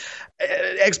guy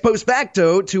ex post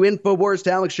facto to Infowars,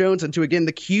 to Alex Jones, and to, again,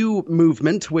 the Q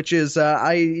movement, which is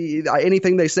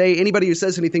anything they say, anybody who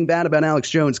says anything bad about Alex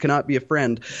Jones cannot be a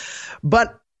friend.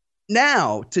 But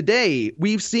now, today,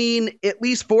 we've seen at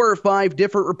least 4 or 5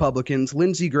 different Republicans,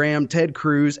 Lindsey Graham, Ted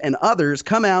Cruz, and others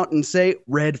come out and say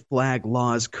red flag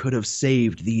laws could have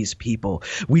saved these people.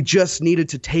 We just needed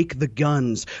to take the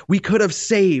guns. We could have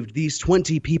saved these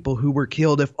 20 people who were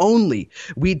killed if only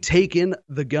we'd taken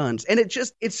the guns. And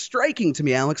it's striking to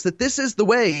me, Alex, that this is the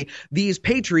way these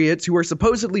patriots who are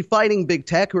supposedly fighting big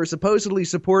tech, who are supposedly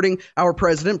supporting our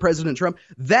president, President Trump,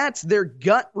 that's their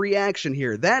gut reaction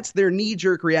here. That's their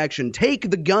knee-jerk reaction. Take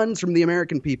the guns from the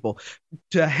American people.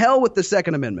 To hell with the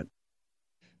Second Amendment.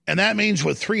 And that means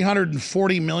with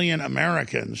 340 million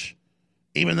Americans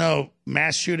even though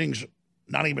mass shootings,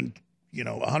 not even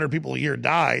 100 people a year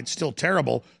die, it's still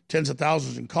terrible. Tens of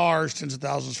thousands in cars, tens of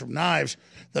thousands from knives.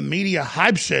 The media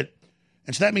hypes it.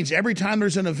 And so that means every time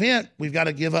there's an event, we've got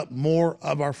to give up more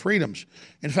of our freedoms.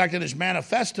 In fact, in his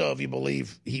manifesto, if you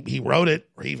believe he wrote it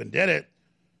or he even did it,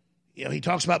 he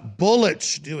talks about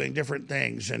bullets doing different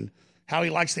things and how he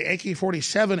likes the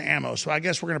AK-47 ammo. So I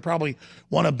guess we're going to probably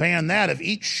want to ban that. If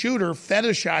each shooter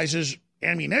fetishizes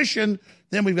ammunition,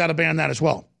 then we've got to ban that as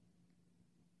well.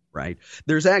 Right.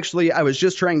 There's actually, I was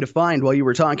just trying to find while you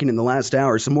were talking in the last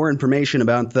hour, some more information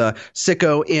about the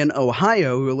sicko in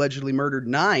Ohio who allegedly murdered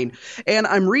 9. And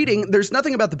I'm reading, there's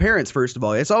nothing about the parents, first of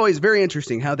all. It's always very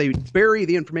interesting how they bury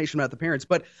the information about the parents.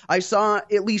 But I saw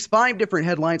at least 5 different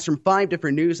headlines from 5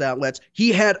 different news outlets.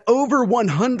 He had over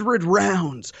 100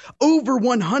 rounds. Over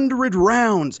 100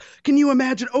 rounds. Can you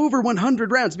imagine over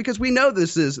 100 rounds? Because we know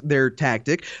this is their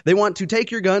tactic. They want to take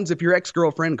your guns if your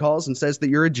ex-girlfriend calls and says that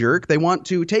you're a jerk. They want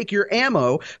to take your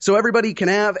ammo so everybody can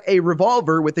have a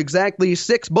revolver with exactly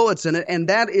 6 bullets in it, and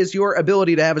that is your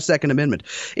ability to have a Second Amendment.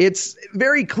 It's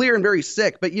very clear and very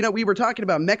sick, but we were talking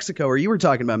about Mexico, or you were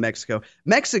talking about Mexico.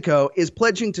 Mexico is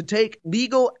pledging to take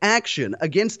legal action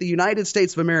against the United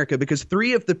States of America because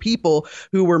 3 of the people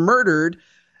who were murdered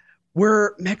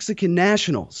were Mexican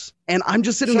nationals. And I'm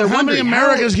just sitting there wondering, how many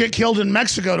Americans get killed in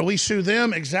Mexico? Do we sue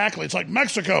them? Exactly. It's like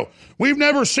Mexico. We've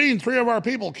never seen 3 of our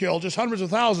people killed, just hundreds of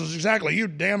thousands. Exactly. You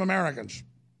damn Americans.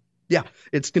 Yeah,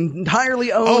 it's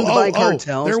entirely owned by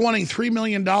cartels. They're wanting $3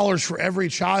 million for every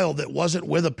child that wasn't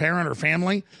with a parent or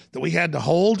family that we had to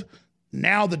hold.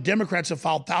 Now the Democrats have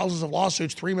filed thousands of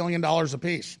lawsuits, $3 million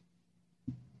apiece.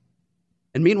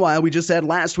 And meanwhile, we just had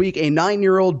last week a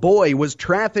 9-year-old boy was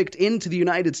trafficked into the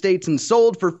United States and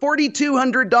sold for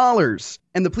 $4,200.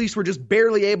 And the police were just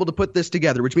barely able to put this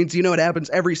together, which means, it happens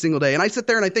every single day. And I sit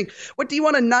there and I think, what do you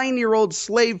want a 9-year-old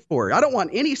slave for? I don't want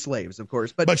any slaves, of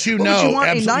course. But it's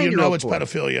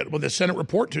pedophilia. Well, the Senate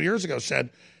report 2 years ago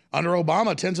said under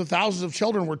Obama, tens of thousands of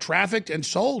children were trafficked and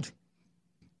sold.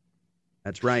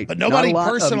 That's right. But nobody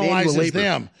personalizes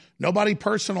them. Nobody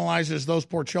personalizes those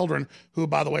poor children who,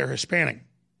 by the way, are Hispanic.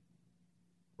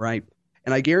 Right.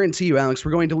 And I guarantee you, Alex,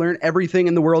 we're going to learn everything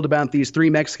in the world about these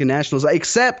 3 Mexican nationals,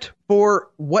 except for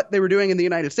what they were doing in the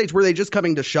United States. Were they just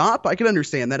coming to shop? I can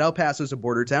understand that. El Paso is a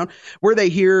border town. Were they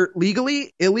here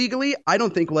legally, illegally? I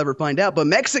don't think we'll ever find out. But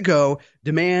Mexico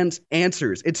demands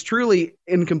answers. It's truly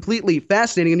and completely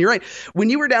fascinating. And you're right. When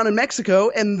you were down in Mexico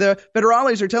and the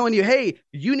federales are telling you, hey,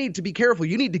 you need to be careful.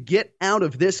 You need to get out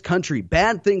of this country.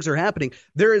 Bad things are happening.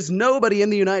 There is nobody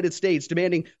in the United States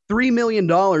demanding $3 million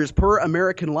per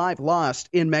American life lost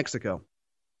in Mexico.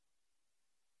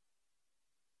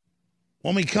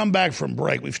 When we come back from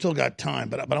break, we've still got time,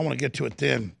 but I want to get to it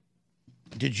then.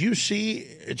 Did you see,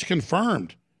 it's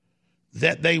confirmed,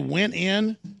 that they went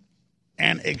in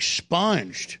and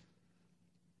expunged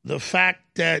the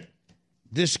fact that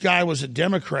this guy was a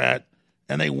Democrat,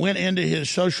 and they went into his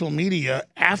social media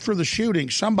after the shooting,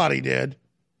 somebody did,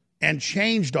 and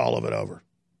changed all of it over.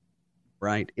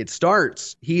 Right. It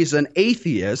starts. He's an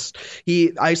atheist.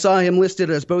 I saw him listed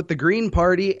as both the Green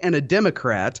Party and a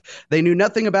Democrat. They knew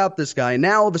nothing about this guy.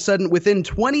 Now, all of a sudden, within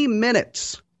 20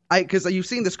 minutes, because you've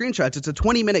seen the screenshots, it's a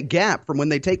 20-minute gap from when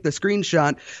they take the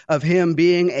screenshot of him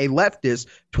being a leftist.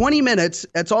 20 minutes,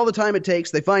 that's all the time it takes.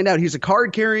 They find out he's a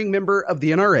card-carrying member of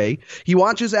the NRA. He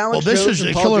watches Alex Jones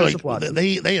and Paul Joseph Watson.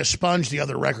 They expunged the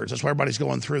other records. That's why everybody's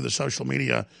going through the social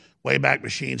media Wayback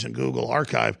Machines and Google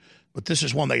Archive. But this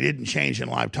is one they didn't change in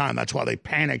live time. That's why they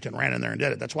panicked and ran in there and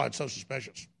did it. That's why it's so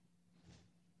suspicious.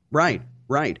 Right.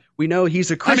 We know he's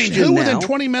a Christian who now. within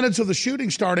 20 minutes of the shooting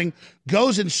starting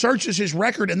goes and searches his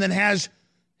record and then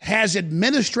has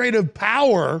administrative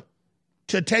power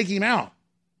to take him out?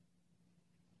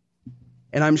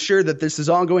 And I'm sure that this is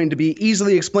all going to be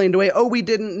easily explained away. Oh, we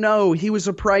didn't know he was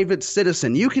a private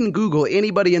citizen. You can Google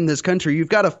anybody in this country. You've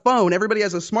got a phone. Everybody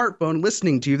has a smartphone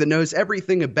listening to you that knows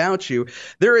everything about you.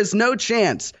 There is no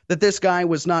chance that this guy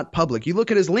was not public. You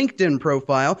look at his LinkedIn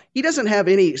profile. He doesn't have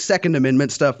any Second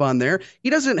Amendment stuff on there. He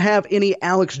doesn't have any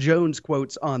Alex Jones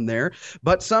quotes on there.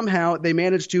 But somehow they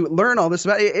managed to learn all this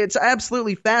about it. It's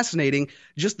absolutely fascinating,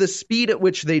 just the speed at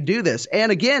which they do this.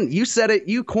 And again, you said it,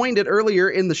 you coined it earlier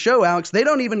in the show, Alex. They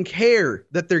don't even care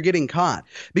that they're getting caught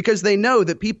because they know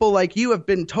that people like you have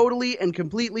been totally and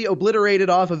completely obliterated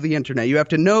off of the internet. You have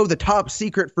to know the top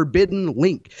secret forbidden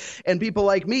link. And people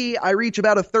like me, I reach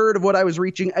about a third of what I was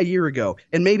reaching a year ago.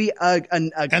 And maybe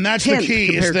and that's the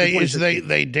key is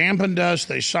they dampened us,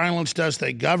 they silenced us,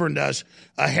 they governed us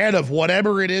ahead of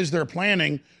whatever it is they're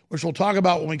planning, which we'll talk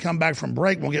about when we come back from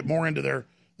break. We'll get more into their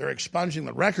they're expunging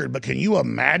the record. But can you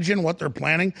imagine what they're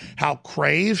planning? How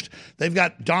crazed? They've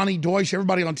got Donnie Deutsch,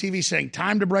 everybody on TV saying,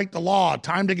 time to break the law,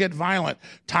 time to get violent,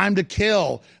 time to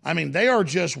kill. I mean, they are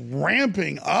just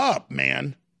ramping up,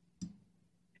 man.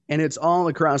 And it's all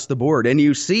across the board. And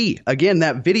you see, again,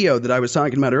 that video that I was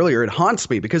talking about earlier, it haunts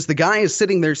me because the guy is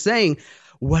sitting there saying,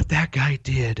 what that guy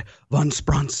did, von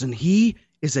Spronson, he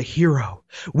is a hero.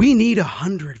 We need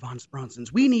 100 von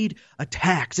Spronsons. We need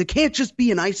attacks. It can't just be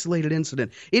an isolated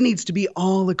incident. It needs to be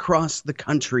all across the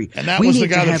country. And that was the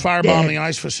guy that firebombed the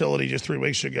ICE facility just 3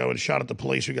 weeks ago and shot at the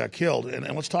police who got killed.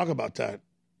 And let's talk about that.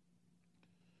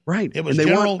 Right. It was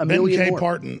General Ben K.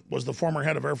 Parton was the former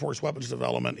head of Air Force Weapons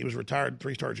Development. He was retired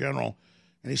 3-star general.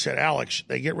 And he said, Alex,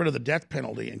 they get rid of the death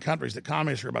penalty in countries that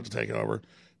communists are about to take over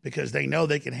because they know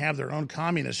they can have their own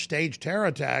communist stage terror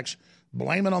attacks,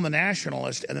 blame it on the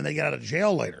nationalists, and then they get out of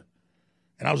jail later.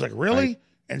 And I was like, really? Right.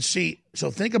 And see,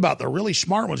 so think about the really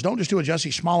smart ones. Don't just do a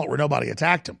Jussie Smollett where nobody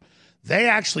attacked him. They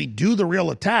actually do the real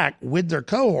attack with their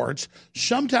cohorts.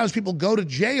 Sometimes people go to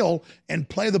jail and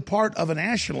play the part of a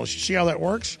nationalist. You see how that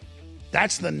works?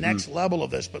 That's the next level of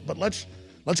this. But let's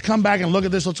come back and look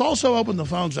at this. Let's also open the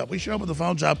phones up. We should open the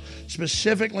phones up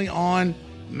specifically on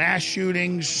mass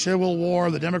shootings, civil war,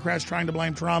 the Democrats trying to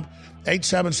blame Trump.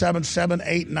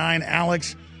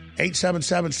 877-789-ALEX,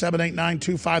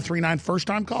 877-789-2539.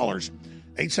 First-time callers,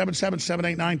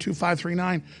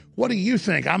 877-789-2539. What do you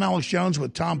think? I'm Alex Jones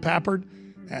with Tom Pappard,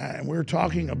 and we're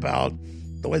talking about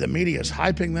the way the media is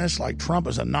hyping this like Trump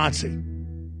is a Nazi.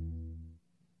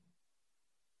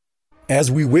 As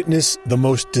we witness the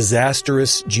most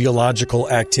disastrous geological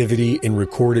activity in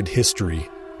recorded history,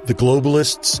 the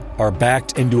globalists are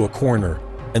backed into a corner,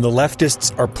 and the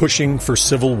leftists are pushing for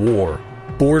civil war.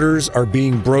 Borders are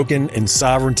being broken and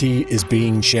sovereignty is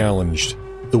being challenged.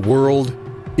 The world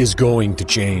is going to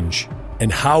change, and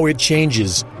how it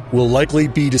changes will likely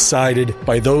be decided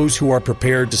by those who are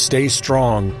prepared to stay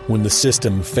strong when the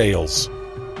system fails.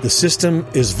 The system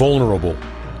is vulnerable.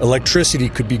 Electricity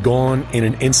could be gone in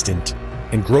an instant,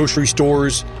 and grocery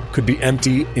stores could be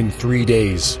empty in 3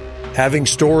 days. Having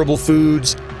storable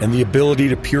foods and the ability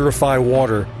to purify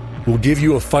water will give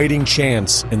you a fighting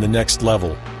chance in the next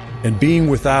level. And being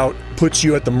without puts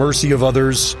you at the mercy of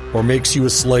others or makes you a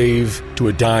slave to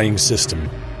a dying system.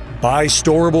 Buy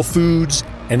storable foods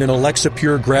and an Alexa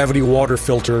Pure Gravity water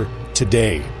filter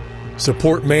today.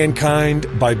 Support mankind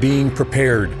by being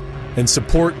prepared, and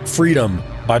support freedom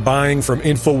by buying from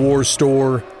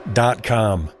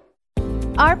InfoWarsStore.com.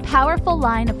 Our powerful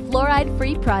line of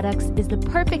fluoride-free products is the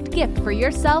perfect gift for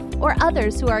yourself or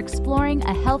others who are exploring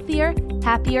a healthier,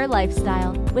 happier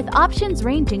lifestyle. With options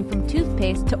ranging from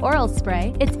toothpaste to oral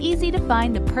spray, it's easy to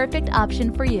find the perfect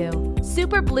option for you.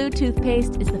 Super Blue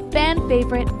Toothpaste is the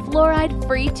fan-favorite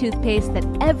fluoride-free toothpaste that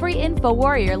every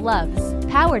InfoWarrior loves.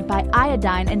 Powered by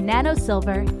iodine and nano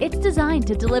silver, it's designed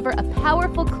to deliver a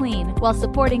powerful clean while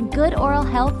supporting good oral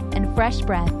health and fresh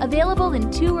breath. Available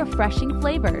in 2 refreshing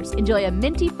flavors. Enjoy a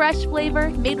minty fresh flavor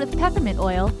made with peppermint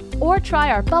oil, or try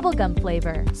our bubblegum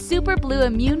flavor. Super Blue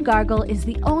Immune Gargle is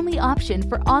the only option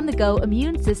for on-the-go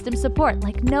immune system support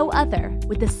like no other.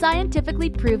 With the scientifically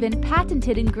proven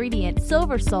patented ingredient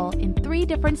Silver Sol in 3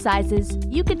 different sizes,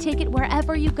 you can take it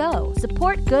wherever you go.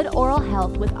 Support good oral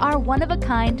health with our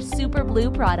one-of-a-kind Super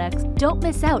Blue products. Don't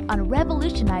miss out on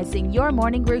revolutionizing your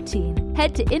morning routine.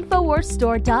 Head to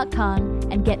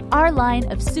InfoWarsStore.com and get our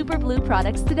line of Super Blue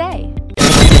products today.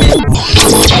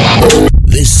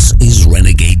 This is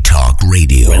Renegade Talk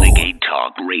Radio. Renegade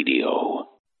Talk Radio.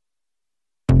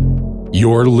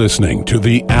 You're listening to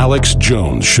The Alex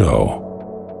Jones Show.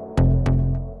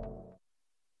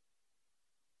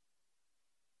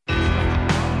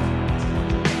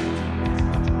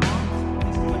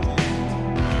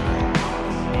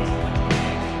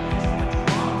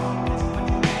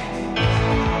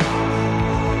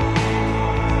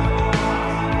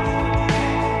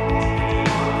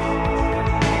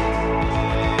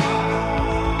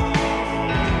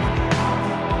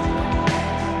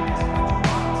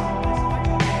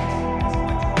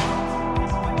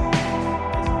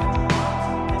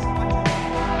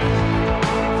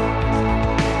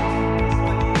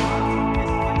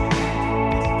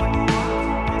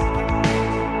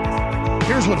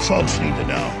 Here's what folks need to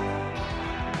know.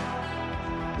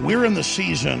 We're in the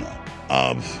season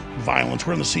of violence.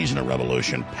 We're in the season of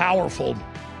revolution. Powerful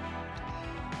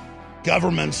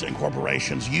governments and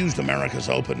corporations used America's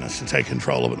openness to take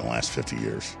control of it in the last 50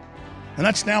 years. And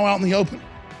that's now out in the open.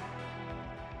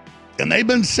 And they've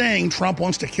been saying Trump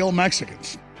wants to kill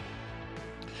Mexicans.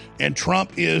 And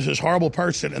Trump is this horrible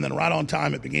person, and then right on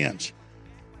time it begins.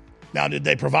 Now, did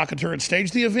they provocateur and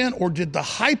stage the event, or did the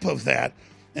hype of that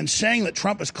And saying that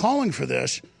Trump is calling for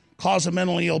this caused a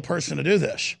mentally ill person to do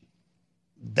this.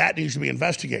 That needs to be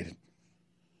investigated.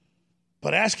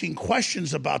 But asking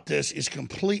questions about this is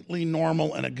completely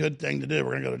normal and a good thing to do.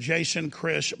 We're going to go to Jason,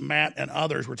 Chris, Matt, and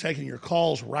others. We're taking your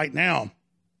calls right now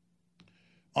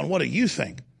on what do you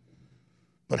think.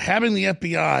 But having the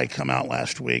FBI come out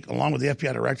last week, along with the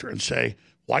FBI director, and say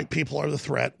white people are the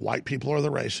threat, white people are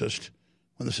the racist,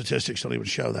 when the statistics don't even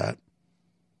show that.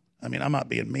 I mean, I'm not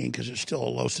being mean because it's still a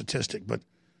low statistic, but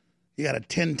you got a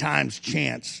 10 times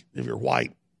chance if you're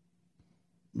white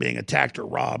being attacked or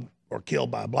robbed or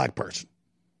killed by a black person.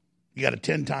 You got a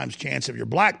 10 times chance if you're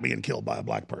black being killed by a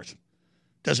black person.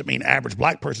 Doesn't mean average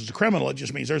black person's a criminal. It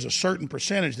just means there's a certain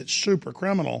percentage that's super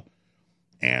criminal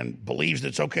and believes that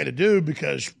it's okay to do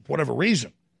because for whatever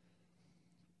reason.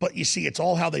 But you see, it's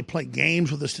all how they play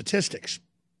games with the statistics.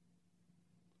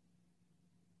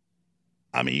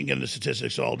 I mean, you can get into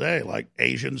statistics all day, like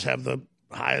Asians have the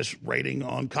highest rating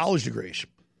on college degrees.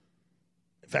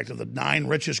 In fact, of the 9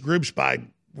 richest groups by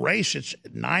race, it's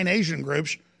 9 Asian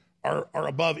groups are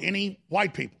above any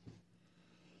white people.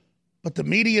 But the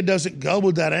media doesn't go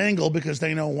with that angle because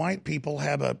they know white people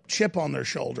have a chip on their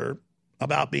shoulder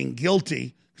about being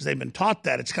guilty because they've been taught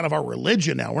that. It's kind of our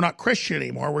religion now. We're not Christian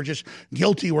anymore. We're just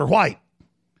guilty. We're white.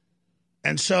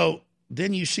 And so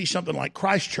then you see something like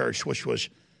Christchurch, which was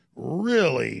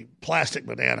really plastic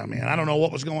banana, man. I don't know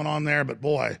what was going on there, but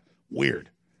boy,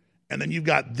 weird. And then you've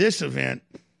got this event.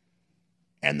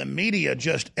 And the media,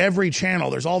 just every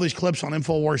channel, there's all these clips on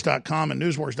Infowars.com and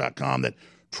Newswars.com that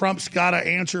Trump's got to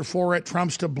answer for it.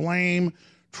 Trump's to blame.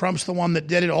 Trump's the one that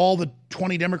did it. All the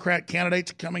 20 Democrat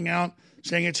candidates coming out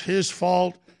saying it's his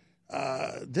fault.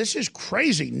 This is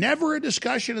crazy. Never a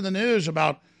discussion in the news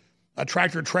about a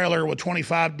tractor trailer with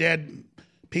 25 dead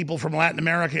people from Latin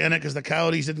America in it because the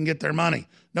coyotes didn't get their money.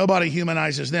 Nobody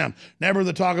humanizes them. Never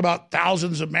the talk about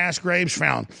thousands of mass graves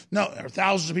found. No, or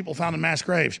thousands of people found in mass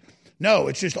graves. No,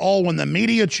 it's just all when the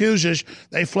media chooses,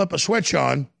 they flip a switch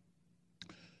on,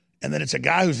 and then it's a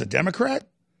guy who's a Democrat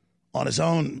on his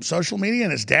own social media,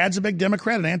 and his dad's a big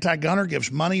Democrat, an anti-gunner,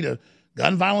 gives money to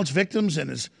gun violence victims,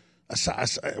 and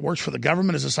works for the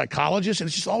government as a psychologist, and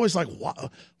it's just always like,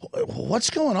 what's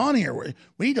going on here? We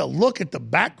need to look at the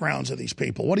backgrounds of these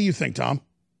people. What do you think, Tom?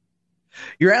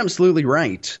 You're absolutely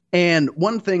right. And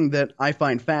one thing that I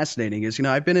find fascinating is,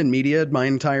 I've been in media my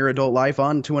entire adult life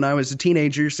on to when I was a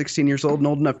teenager, 16 years old and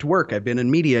old enough to work. I've been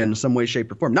in media in some way, shape,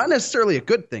 or form. Not necessarily a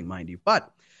good thing, mind you, but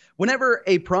whenever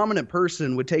a prominent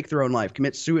person would take their own life,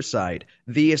 commit suicide,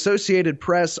 the Associated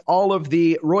Press, all of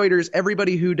the Reuters,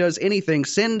 everybody who does anything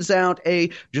sends out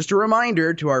just a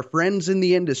reminder to our friends in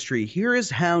the industry. Here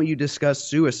is how you discuss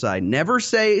suicide. Never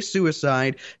say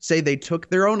suicide. Say they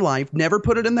took their own life. Never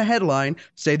put it in the headline.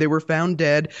 Say they were found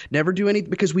dead. Never do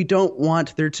anything because we don't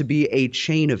want there to be a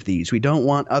chain of these. We don't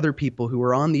want other people who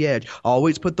are on the edge.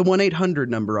 Always put the 1-800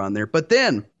 number on there. But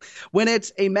then when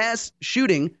it's a mass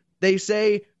shooting, they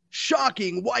say,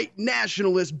 shocking white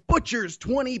nationalist butchers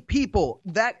 20 people.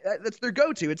 That's their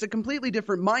go-to. It's a completely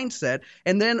different mindset.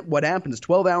 And then what happens?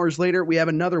 12 hours later, we have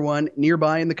another one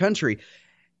nearby in the country.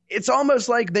 It's almost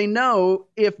like they know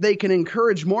if they can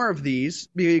encourage more of these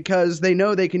because they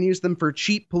know they can use them for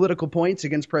cheap political points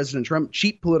against President Trump,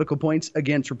 cheap political points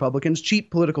against Republicans,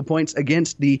 cheap political points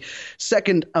against the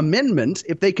Second Amendment.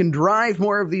 If they can drive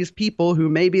more of these people who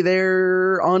maybe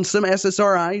they're on some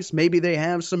SSRIs, maybe they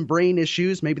have some brain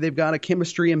issues, maybe they've got a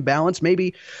chemistry imbalance,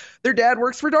 maybe their dad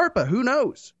works for DARPA. Who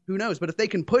knows? Who knows? But if they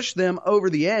can push them over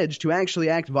the edge to actually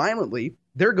act violently,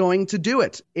 they're going to do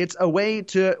it. It's a way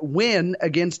to win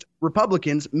against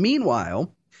Republicans.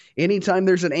 Meanwhile, anytime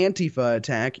there's an Antifa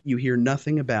attack, you hear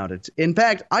nothing about it. In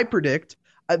fact, I predict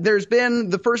there's been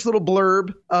the first little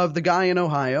blurb of the guy in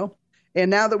Ohio. And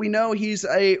now that we know he's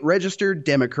a registered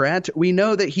Democrat, we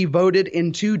know that he voted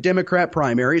in 2 Democrat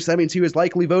primaries. That means he was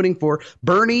likely voting for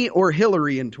Bernie or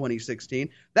Hillary in 2016.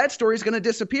 That story's going to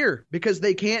disappear because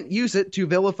they can't use it to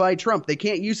vilify Trump. They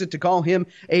can't use it to call him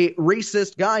a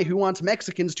racist guy who wants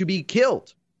Mexicans to be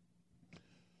killed.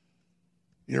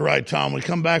 You're right, Tom. When we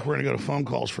come back, we're going to go to phone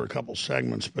calls for a couple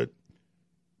segments. But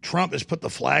Trump has put the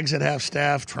flags at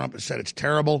half-staff. Trump has said it's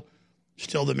terrible.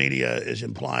 Still, the media is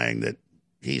implying that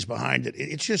he's behind it.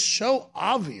 It's just so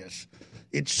obvious.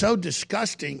 It's so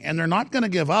disgusting, and they're not going to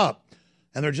give up,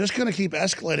 and they're just going to keep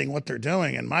escalating what they're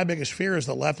doing. And my biggest fear is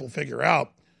the left will figure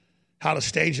out how to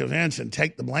stage events and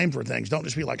take the blame for things. Don't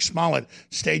just be like Smollett,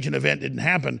 stage an event, didn't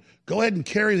happen. Go ahead and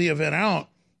carry the event out,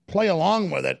 play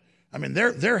along with it. I mean,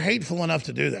 they're hateful enough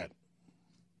to do that.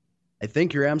 I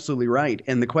think you're absolutely right.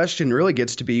 And the question really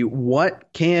gets to be,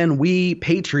 what can we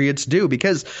patriots do?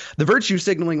 Because the virtue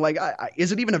signaling, like,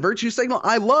 is it even a virtue signal?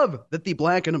 I love that the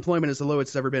black unemployment is the lowest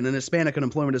it's ever been, and Hispanic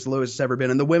unemployment is the lowest it's ever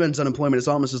been, and the women's unemployment is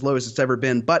almost as low as it's ever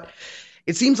been. But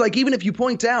it seems like even if you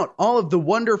point out all of the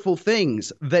wonderful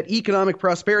things that economic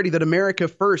prosperity, that America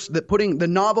first, that putting the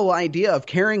novel idea of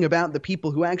caring about the people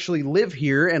who actually live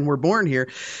here and were born here,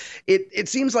 it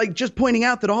seems like just pointing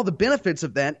out that all the benefits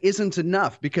of that isn't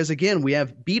enough. Because again, we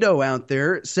have Beto out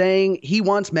there saying he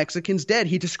wants Mexicans dead.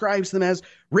 He describes them as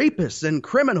rapists and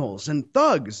criminals and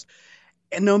thugs.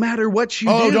 And no matter what you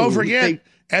do. Oh, don't forget,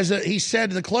 he said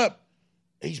in the clip,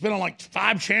 he's been on like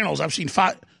 5 channels. I've seen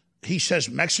 5. He says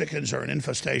Mexicans are an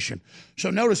infestation. So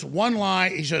notice one lie.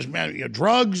 He says, man,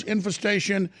 drugs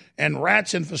infestation and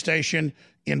rats infestation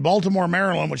in Baltimore,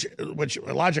 Maryland, which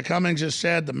Elijah Cummings has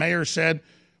said, the mayor said.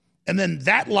 And then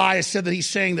that lie is said that he's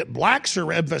saying that blacks are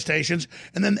infestations.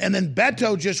 And then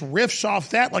Beto just riffs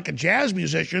off that like a jazz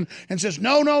musician and says,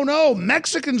 no,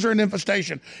 Mexicans are an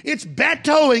infestation. It's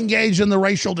Beto engaged in the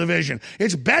racial division.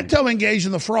 It's Beto engaged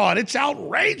in the fraud. It's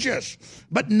outrageous.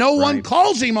 But no one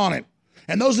calls him on it.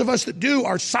 And those of us that do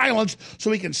are silenced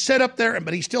so he can sit up there,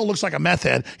 but he still looks like a meth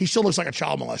head. He still looks like a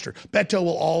child molester. Beto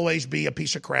will always be a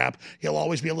piece of crap. He'll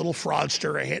always be a little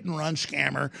fraudster, a hit-and-run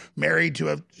scammer, married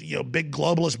to a big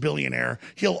globalist billionaire.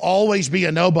 He'll always be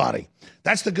a nobody.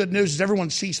 That's the good news, is everyone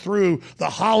sees through the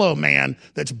hollow man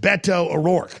that's Beto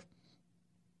O'Rourke.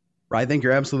 I think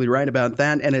you're absolutely right about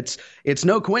that, and it's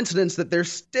no coincidence that they're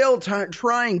still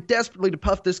trying desperately to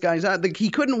puff this guy's out. He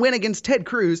couldn't win against Ted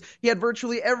Cruz. He had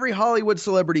virtually every Hollywood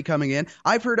celebrity coming in.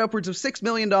 I've heard upwards of $6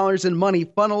 million in money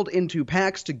funneled into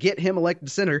PACs to get him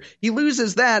elected senator. He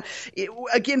loses that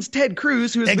against Ted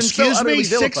Cruz, who has been so utterly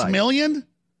vilified. $6 million?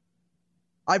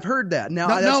 I've heard that. Now,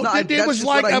 it was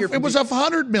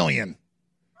 $100 million.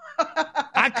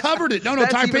 I covered it. No,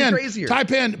 type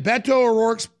in Beto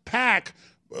O'Rourke's PAC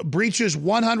breaches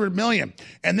 $100 million.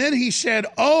 And then he said,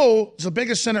 it's the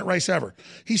biggest Senate race ever.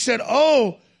 He said,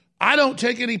 I don't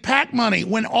take any PAC money,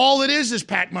 when all it is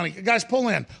PAC money. Guys, pull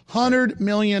in. $100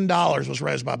 million was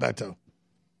raised by Beto.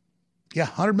 Yeah,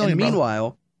 $100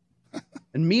 million.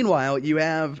 And meanwhile, you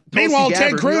have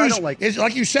Ted Cruz, like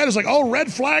you said, it's like,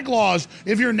 red flag laws.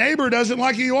 If your neighbor doesn't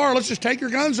like who you are, let's just take your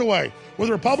guns away. With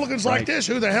Republicans like this,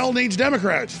 who the hell needs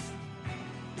Democrats?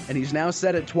 And he's now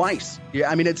said it twice. Yeah,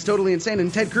 I mean, it's totally insane.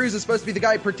 And Ted Cruz is supposed to be the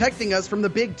guy protecting us from the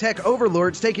big tech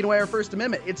overlords taking away our First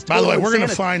Amendment. It's totally By the way, we're going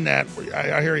to find that.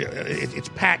 I hear you. It's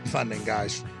PAC funding,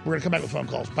 guys. We're going to come back with phone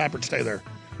calls. Piper, stay there.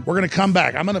 We're going to come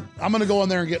back. I'm going to go in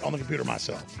there and get on the computer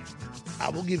myself.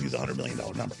 I will give you the $100 million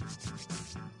number.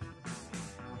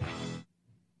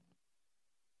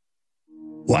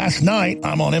 Last night,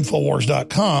 I'm on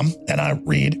Infowars.com, and I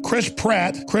read Chris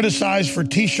Pratt criticized for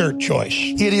T-shirt choice.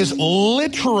 It is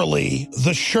literally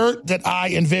the shirt that I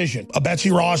envisioned. A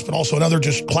Betsy Ross, but also another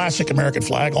just classic American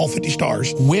flag, all 50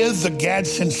 stars, with the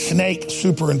Gadsden snake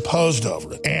superimposed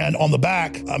over it. And on the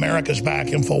back, America's Back,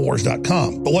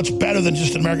 Infowars.com. But what's better than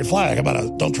just an American flag? How about a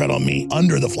Don't Tread on Me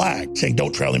under the flag, saying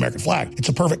Don't Tread on the American flag? It's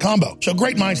a perfect combo. So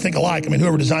great minds think alike. I mean,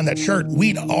 whoever designed that shirt,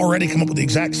 we'd already come up with the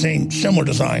exact same similar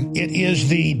design. It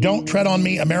is the Don't Tread on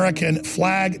Me American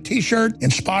flag T-shirt,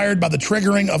 inspired by the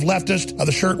triggering of leftists of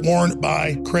the shirt worn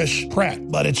by Chris Pratt.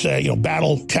 But it's a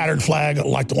battle tattered flag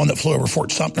like the one that flew over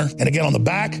Fort Sumter. And again, on the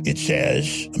back, it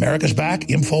says America's Back,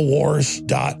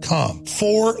 Infowars.com.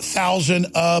 4,000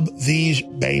 of these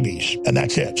babies. And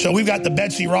that's it. So we've got the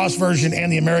Betsy Ross version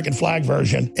and the American flag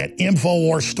version at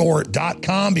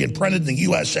InfoWarsStore.com, being printed in the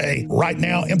USA right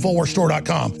now,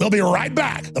 InfoWarsStore.com. We'll be right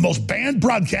back. The most banned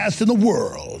broadcast in the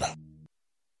world.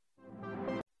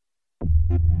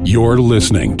 You're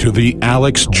listening to The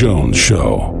Alex Jones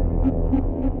Show.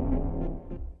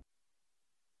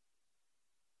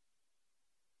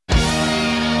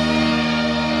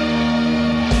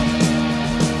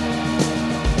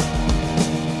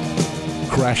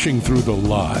 Crashing through the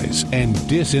lies and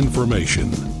disinformation,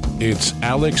 it's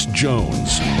Alex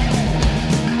Jones.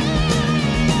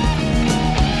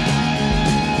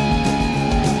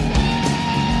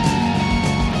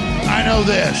 I know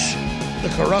this. The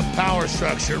corrupt power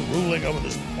structure ruling over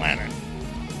this planet,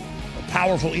 the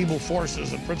powerful evil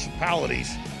forces and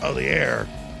principalities of the air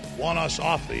want us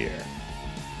off the air,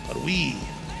 but we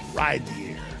ride the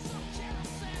air.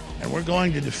 And we're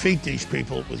going to defeat these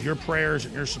people with your prayers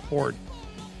and your support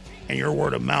and your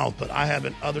word of mouth. But I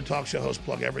have other talk show hosts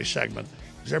plug every segment,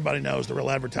 because everybody knows the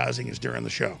real advertising is during the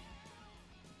show.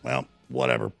 Well,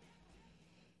 whatever.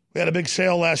 We had a big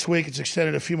sale last week. It's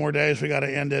extended a few more days. We got to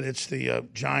end it. It's the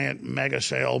giant mega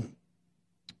sale,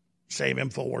 Save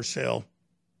InfoWars sale.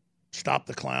 Stop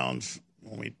the clowns.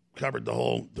 When we covered the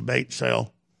whole debate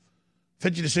sale.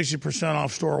 50 to 60%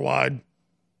 off store-wide,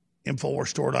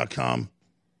 InfoWarsStore.com.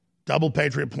 Double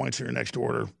Patriot points on your next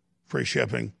order, free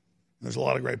shipping. And there's a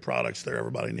lot of great products there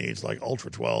everybody needs, like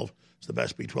Ultra 12. It's the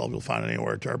best B12 you'll find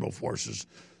anywhere. Turbo Force is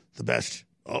the best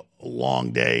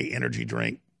long day energy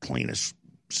drink, cleanest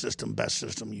system, best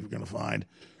system you're going to find.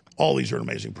 All these are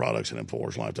amazing products at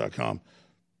InfoWarsLife.com.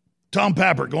 Tom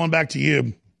Pappert, going back to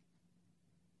you.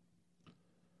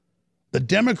 The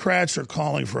Democrats are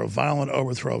calling for a violent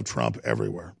overthrow of Trump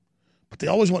everywhere, but they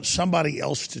always want somebody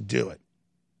else to do it.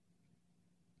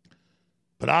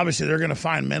 But obviously they're going to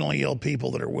find mentally ill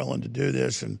people that are willing to do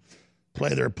this and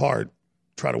play their part,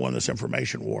 try to win this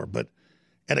information war. But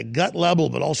at a gut level,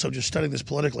 but also just studying this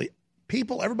politically,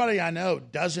 everybody I know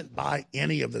doesn't buy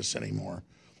any of this anymore.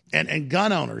 And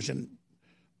gun owners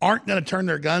aren't going to turn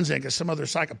their guns in because some other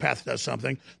psychopath does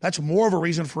something. That's more of a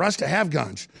reason for us to have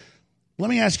guns. Let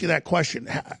me ask you that question.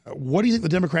 What do you think the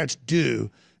Democrats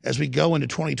do as we go into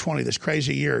 2020, this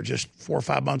crazy year, just 4 or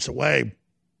 5 months away?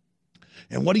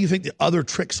 And what do you think the other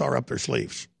tricks are up their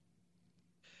sleeves?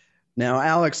 Now,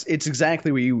 Alex, it's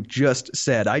exactly what you just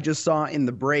said. I just saw in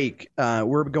the break,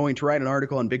 we're going to write an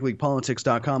article on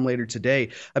bigleaguepolitics.com later today.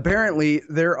 Apparently,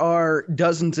 there are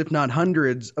dozens, if not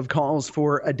hundreds, of calls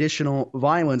for additional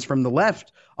violence from the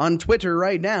left on Twitter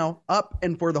right now, up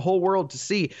and for the whole world to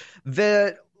see.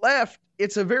 The left,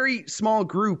 it's a very small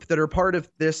group that are part of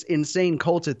this insane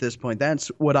cult at this point. That's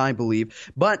what I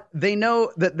believe. But they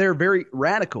know that they're very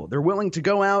radical. They're willing to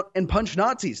go out and punch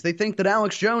Nazis. They think that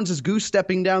Alex Jones is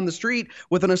goose-stepping down the street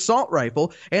with an assault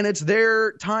rifle, and it's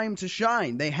their time to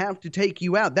shine. They have to take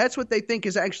you out. That's what they think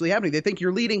is actually happening. They think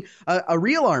you're leading a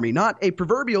real army, not a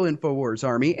proverbial InfoWars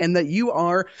army, and that you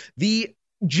are the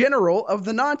general of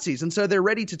the Nazis, and so they're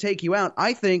ready to take you out.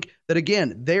 I think that,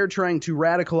 again, they're trying to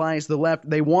radicalize the left.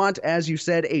 They want, as you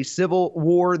said, a civil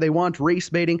war. They want race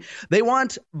baiting. They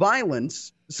want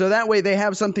violence, so that way they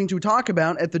have something to talk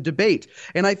about at the debate.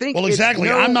 And I think, well, exactly.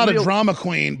 I'm not a drama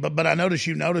queen, but I noticed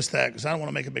you noticed that because I don't want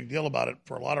to make a big deal about it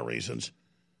for a lot of reasons.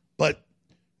 But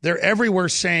they're everywhere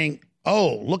saying,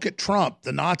 "Oh, look at Trump,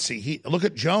 the Nazi. Look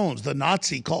at Jones, the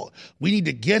Nazi. We need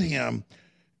to get him."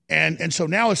 And so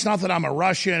now it's not that I'm a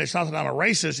Russian, it's not that I'm a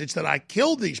racist, it's that I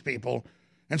killed these people.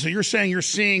 And so you're saying you're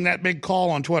seeing that big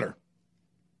call on Twitter.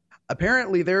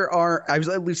 Apparently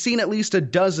I've seen at least a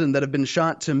dozen that have been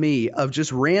shot to me of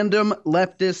just random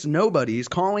leftist nobodies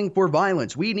calling for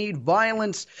violence. We need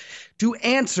violence to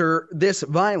answer this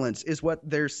violence is what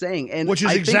they're saying. And which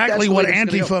is exactly what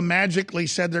Antifa magically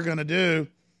said they're going to do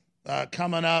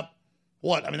coming up.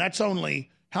 What? I mean, that's only,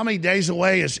 how many days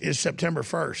away is September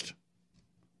 1st?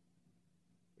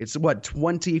 It's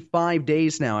 25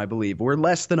 days now, I believe. We're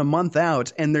less than a month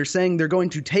out, and they're saying they're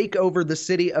going to take over the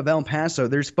city of El Paso.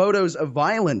 There's photos of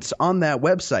violence on that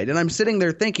website, and I'm sitting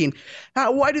there thinking,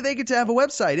 why do they get to have a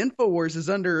website? InfoWars is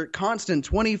under constant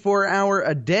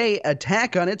 24-hour-a-day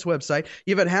attack on its website.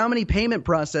 You've had how many payment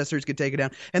processors could take it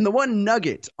down? And the one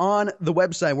nugget on the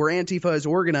website where Antifa is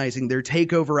organizing their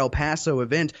Takeover El Paso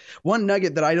event, one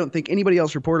nugget that I don't think anybody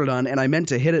else reported on, and I meant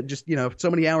to hit it just, so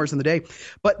many hours in the day,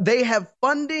 but they have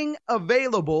funding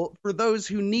available for those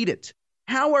who need it.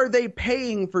 How are they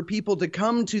paying for people to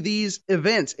come to these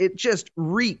events? It just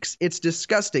reeks. It's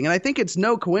disgusting. And I think it's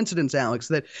no coincidence, Alex,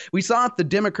 that we saw at the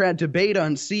Democrat debate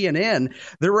on CNN,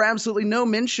 there were absolutely no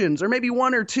mentions, or maybe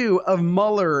one or two, of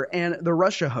Mueller and the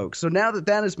Russia hoax. So now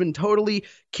that has been totally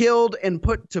killed and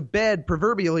put to bed,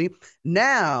 proverbially,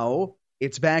 now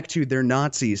it's back to they're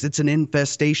Nazis. It's an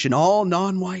infestation. All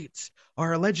non-whites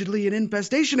are allegedly an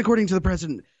infestation, according to the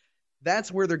president.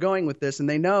 That's where they're going with this, and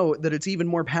they know that it's even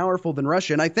more powerful than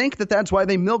Russia. And I think that that's why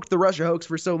they milked the Russia hoax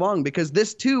for so long, because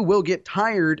this too will get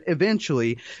tired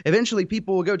eventually. Eventually,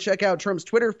 people will go check out Trump's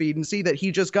Twitter feed and see that he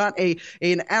just got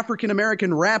an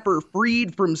African-American rapper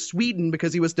freed from Sweden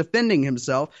because he was defending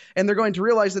himself, and they're going to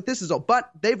realize that this is all.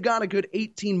 But they've got a good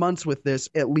 18 months with this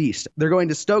at least. They're going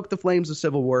to stoke the flames of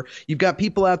civil war. You've got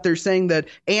people out there saying that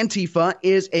Antifa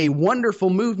is a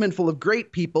wonderful movement full of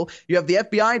great people. You have the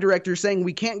FBI director saying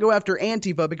we can't go after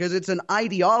Antifa because it's an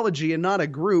ideology and not a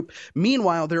group.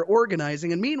 Meanwhile, they're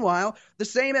organizing, and meanwhile, the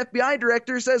same FBI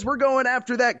director says we're going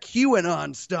after that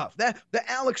QAnon stuff, the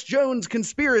Alex Jones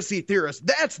conspiracy theorist.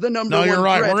 That's the number one threat. No, you're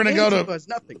right. We're going to go to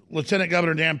nothing. Lieutenant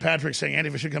Governor Dan Patrick saying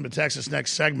Antifa should come to Texas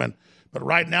next segment. But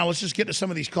right now, let's just get to some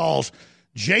of these calls.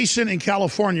 Jason in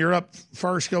California, you're up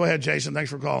first. Go ahead, Jason.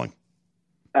 Thanks for calling.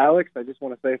 Alex, I just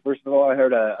want to say, first of all, I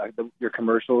heard your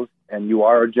commercials, and you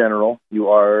are a general. You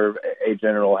are a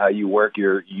general. How you work,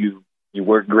 you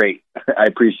work great. I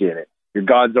appreciate it. You're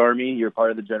God's army. You're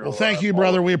part of the general. Well, thank you,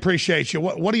 brother. We appreciate you.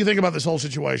 What do you think about this whole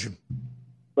situation?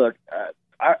 Look,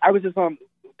 I was just on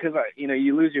because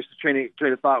you lose your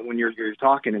train of thought when you're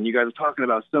talking, and you guys are talking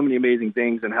about so many amazing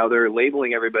things and how they're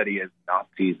labeling everybody as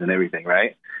Nazis and everything,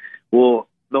 right? Well,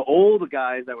 the old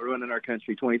guys that were running our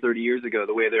country 20, 30 years ago,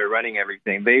 the way they were running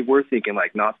everything, they were thinking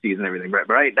like Nazis and everything. But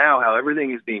right now, how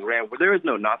everything is being ran, there is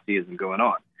no Nazism going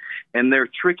on. And they're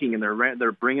tricking and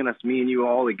they're bringing us, me and you,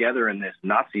 all together in this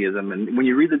Nazism. And when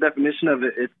you read the definition of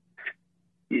it,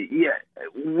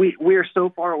 we are so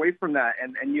far away from that.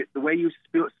 And the way you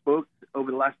spoke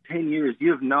over the last 10 years,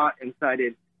 you have not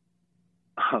incited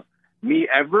me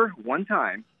ever one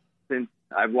time since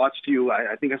I've watched you.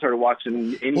 I think I started watching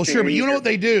anything. Well, sure, but you know what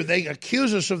they do? They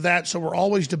accuse us of that, so we're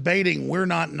always debating we're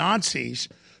not Nazis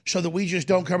so that we just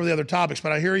don't cover the other topics.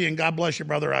 But I hear you, and God bless you,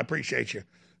 brother. I appreciate you.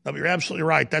 No, but you're absolutely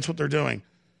right. That's what they're doing.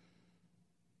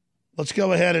 Let's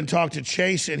go ahead and talk to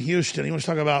Chase in Houston. He wants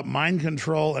to talk about mind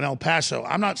control in El Paso.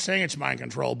 I'm not saying it's mind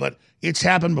control, but it's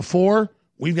happened before.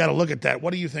 We've got to look at that.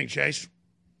 What do you think, Chase?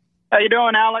 How you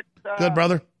doing, Alex? Good,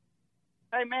 brother.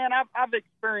 Hey, man, I've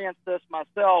experienced this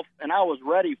myself, and I was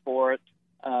ready for it.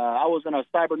 I was in a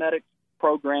cybernetics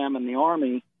program in the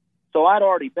Army, so I'd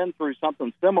already been through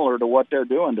something similar to what they're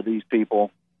doing to these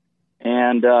people.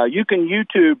 And you can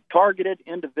YouTube targeted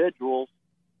individuals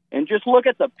and just look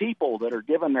at the people that are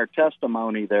giving their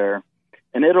testimony there,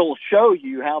 and it'll show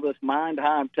you how this Mind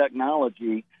Hive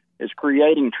technology is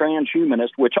creating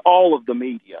transhumanists, which all of the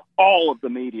media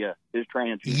is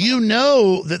transhumanist. You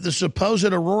know that the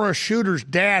supposed Aurora shooter's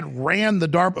dad ran the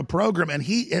DARPA program, and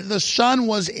the son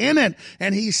was in it,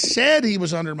 and he said he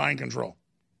was under mind control.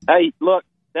 Hey, look,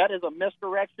 that is a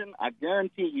misdirection. I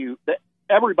guarantee you that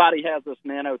everybody has this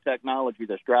nanotechnology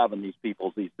that's driving these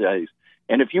people these days.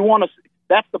 And if you want to,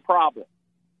 that's the problem.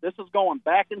 This is going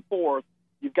back and forth.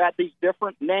 You've got these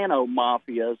different nano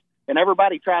mafias, and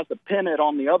everybody tries to pin it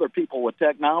on the other people with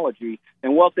technology.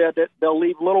 And what they'll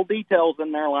leave little details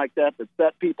in there like that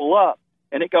set people up.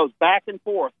 And it goes back and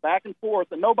forth,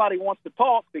 and nobody wants to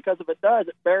talk because if it does,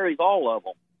 it buries all of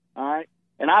them. All right?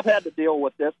 And I've had to deal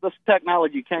with this. This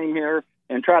technology came here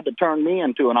and tried to turn me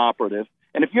into an operative.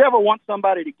 And if you ever want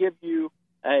somebody to give you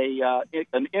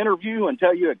an interview and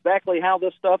tell you exactly how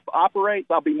this stuff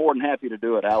operates, I'll be more than happy to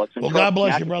do it, Alex. And well, God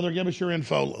bless you, brother. Give us your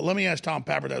info. Let me ask Tom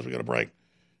Pappert as we go to break,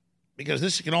 because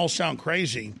this can all sound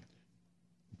crazy,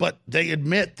 but they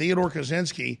admit Theodore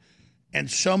Kaczynski and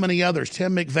so many others.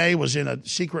 Tim McVeigh was in a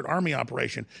secret army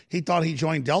operation. He thought he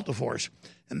joined Delta Force.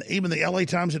 And even the LA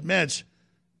Times admits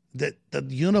that the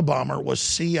Unabomber was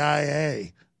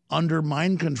CIA under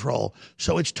mind control.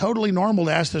 So it's totally normal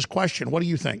to ask this question. What do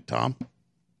you think, Tom?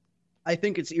 I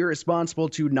think it's irresponsible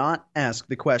to not ask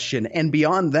the question. And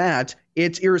beyond that,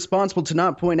 it's irresponsible to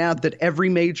not point out that every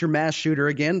major mass shooter,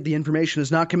 again, the information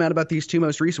has not come out about these two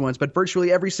most recent ones, but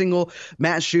virtually every single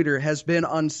mass shooter has been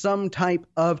on some type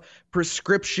of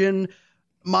prescription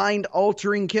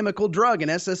mind-altering chemical drug, an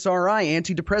SSRI,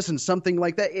 antidepressant, something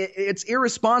like that. It's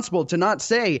irresponsible to not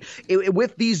say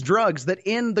with these drugs that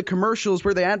in the commercials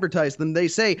where they advertise them, they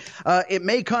say it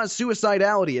may cause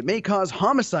suicidality, it may cause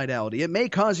homicidality, it may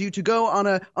cause you to go on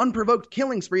an unprovoked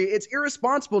killing spree. It's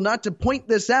irresponsible not to point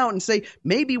this out and say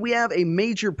maybe we have a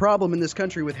major problem in this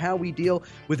country with how we deal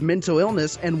with mental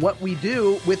illness and what we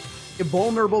do with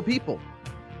vulnerable people.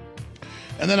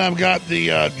 And then I've got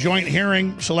the Joint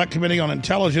Hearing Select Committee on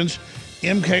Intelligence,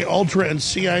 MK Ultra and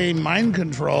CIA mind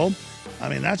control. I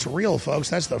mean, that's real,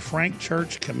 folks. That's the Frank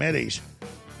Church committees.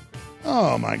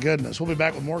 Oh, my goodness. We'll be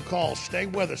back with more calls. Stay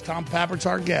with us. Tom Pappert's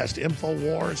our guest.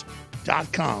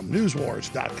 Infowars.com,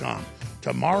 newswars.com.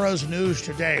 Tomorrow's news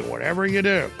today. Whatever you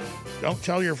do, don't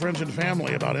tell your friends and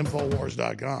family about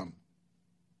Infowars.com.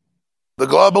 The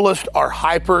globalists are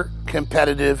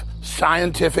hyper-competitive,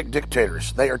 scientific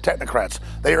dictators. They are technocrats.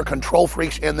 They are control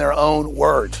freaks in their own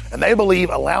words. And they believe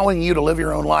allowing you to live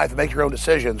your own life and make your own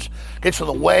decisions gets in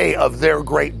the way of their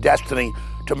great destiny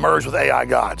to merge with AI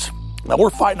gods. Now,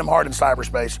 we're fighting them hard in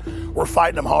cyberspace. We're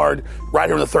fighting them hard right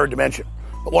here in the third dimension.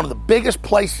 But one of the biggest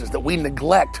places that we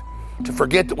neglect to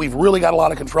forget that we've really got a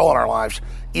lot of control in our lives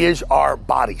is our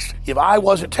bodies. If I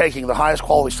wasn't taking the highest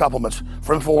quality supplements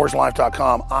from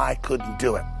InfoWarsLife.com, I couldn't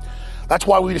do it. That's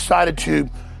why we decided to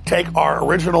take our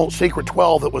original Secret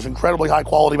 12 that was incredibly high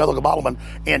quality methylcobalamin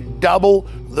and double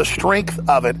the strength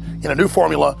of it in a new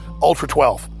formula, Ultra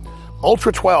 12.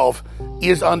 Ultra 12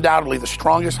 is undoubtedly the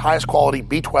strongest, highest quality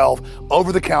B12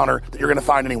 over the counter that you're going to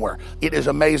find anywhere. It is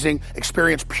amazing.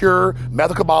 Experience pure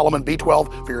methylcobalamin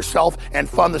B12 for yourself and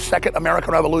fund the second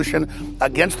American Revolution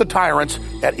against the tyrants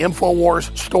at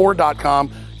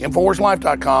InfoWarsStore.com,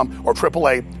 InfoWarsLife.com, or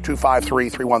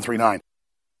 888-253-3139.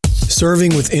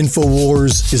 Serving with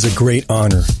InfoWars is a great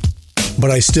honor, but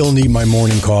I still need my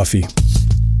morning coffee.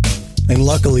 And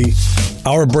luckily,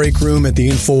 our break room at the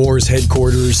InfoWars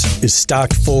headquarters is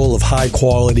stocked full of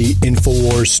high-quality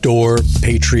InfoWars Store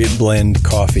Patriot Blend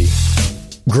coffee.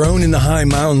 Grown in the high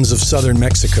mountains of southern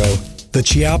Mexico, the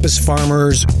Chiapas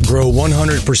farmers grow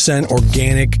 100%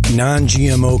 organic,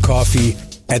 non-GMO coffee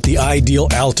at the ideal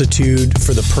altitude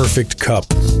for the perfect cup.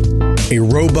 A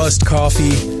robust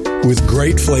coffee with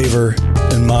great flavor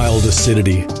and mild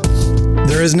acidity.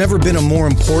 There has never been a more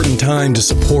important time to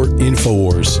support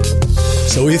InfoWars.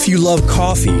 So if you love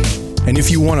coffee and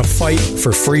if you want to fight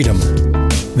for freedom,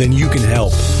 then you can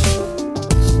help.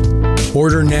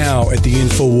 Order now at the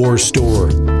InfoWars store.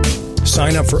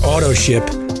 Sign up for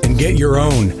AutoShip and get your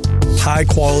own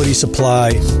high-quality supply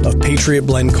of Patriot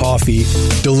Blend coffee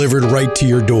delivered right to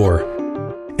your door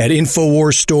at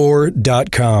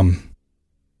InfoWarsStore.com.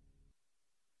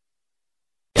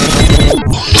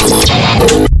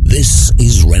 This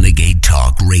is Renegade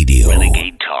Talk Radio.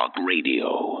 Renegade Talk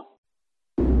Radio.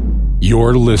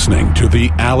 You're listening to The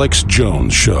Alex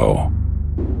Jones Show.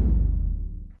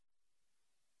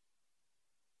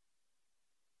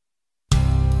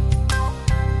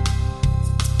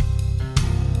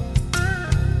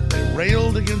 They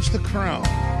railed against the crown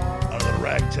under the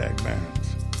ragtag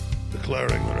bands,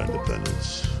 declaring their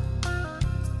independence.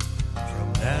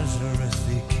 From Nazareth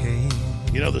they came.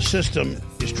 You know, the system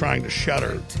is trying to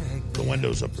shutter the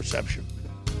windows of perception,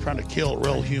 trying to kill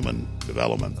real human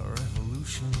development.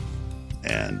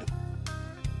 And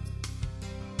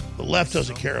the left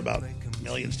doesn't care about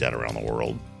millions dead around the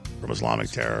world from Islamic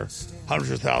terror,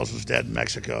 hundreds of thousands dead in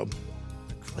Mexico.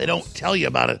 They don't tell you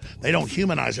about it. They don't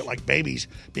humanize it like babies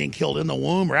being killed in the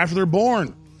womb or after they're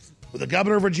born. With the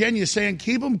governor of Virginia saying,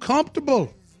 keep them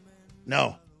comfortable.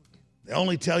 No, they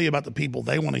only tell you about the people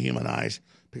they want to humanize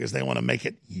because they want to make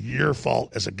it your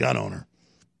fault as a gun owner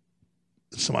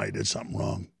that somebody did something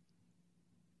wrong.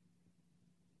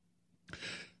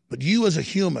 But you as a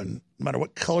human, no matter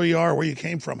what color you are, where you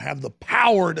came from, have the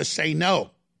power to say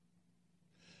no.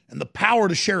 And the power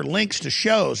to share links to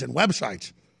shows and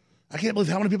websites. I can't believe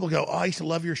how many people go, oh, I used to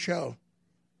love your show.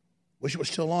 Wish it was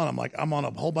still on. I'm like, I'm on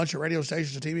a whole bunch of radio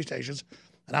stations and TV stations,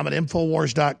 and I'm at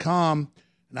Infowars.com,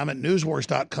 and I'm at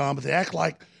Newswars.com, but they act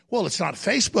like, well, it's not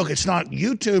Facebook, it's not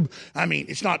YouTube, I mean,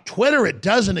 it's not Twitter, it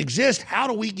doesn't exist. How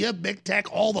do we give big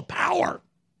tech all the power?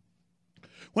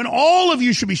 When all of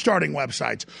you should be starting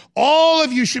websites, all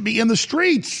of you should be in the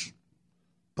streets.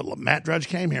 But Matt Drudge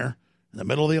came here in the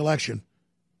middle of the election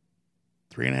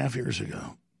 3.5 years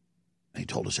ago. And he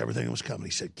told us everything that was coming.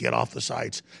 He said, get off the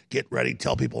sites, get ready,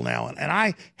 tell people now. And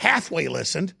I halfway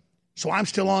listened, so I'm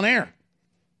still on air.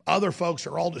 Other folks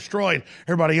are all destroyed.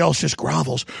 Everybody else just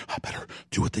grovels. I better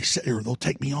do what they say or they'll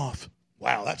take me off.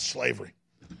 Wow, that's slavery.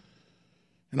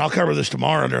 And I'll cover this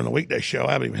tomorrow during the weekday show.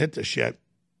 I haven't even hit this yet.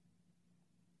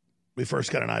 We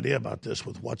first got an idea about this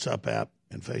with WhatsApp app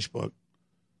and Facebook.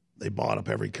 They bought up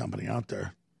every company out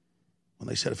there. When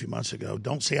they said a few months ago,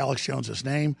 don't say Alex Jones'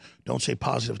 name, don't say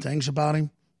positive things about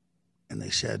him. And they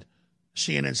said,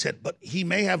 CNN said, but he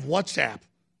may have WhatsApp.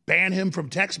 Ban him from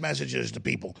text messages to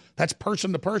people. That's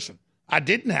person to person. I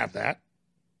didn't have that.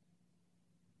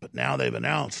 But now they've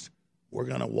announced, we're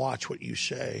going to watch what you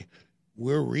say.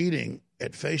 We're reading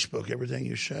at Facebook everything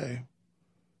you say.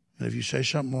 And if you say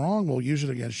something wrong, we'll use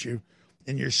it against you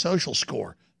in your social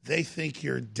score. They think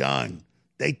you're done.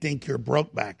 They think you're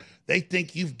broke back. They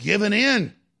think you've given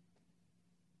in.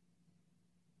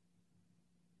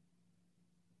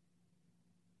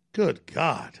 Good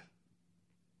God.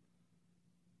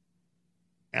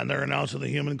 And they're announcing the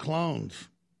human clones.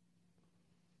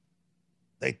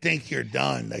 They think you're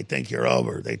done. They think you're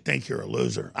over. They think you're a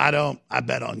loser. I don't. I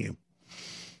bet on you.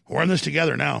 We're in this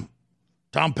together now.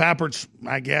 Tom Pappert's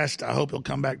my guest. I hope he'll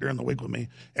come back during the week with me.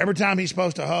 Every time he's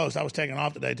supposed to host, I was taking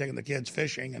off today, taking the kids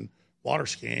fishing and water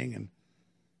skiing and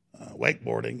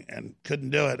wakeboarding, and couldn't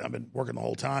do it. I've been working the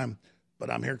whole time, but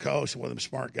I'm here co-hosting with him,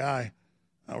 smart guy.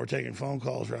 We're taking phone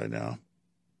calls right now.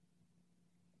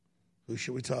 Who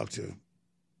should we talk to?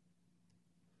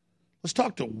 Let's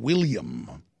talk to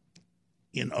William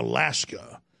in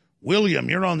Alaska. William,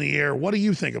 you're on the air. What do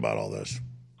you think about all this?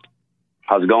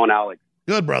 How's it going, Alex?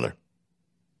 Good, brother.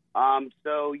 I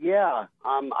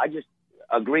just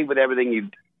agree with everything you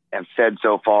have said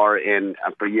so far, and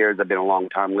for years I've been a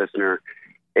long-time listener.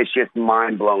 It's just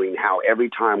mind-blowing how every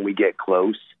time we get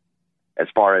close, as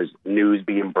far as news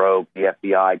being broke, the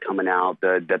FBI coming out,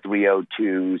 the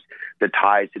 302s, the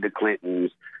ties to the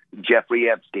Clintons, Jeffrey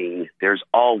Epstein, there's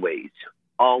always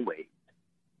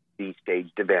these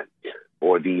staged events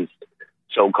or these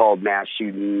so-called mass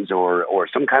shootings or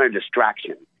some kind of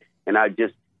distraction. And I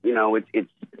just,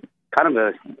 it's kind of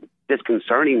a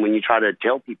disconcerting when you try to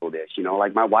tell people this. You know,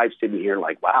 like my wife's sitting here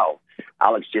like, wow,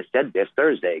 Alex just said this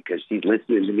Thursday because she's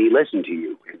listening to me listen to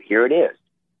you. And here it is.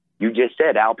 You just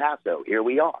said El Paso. Here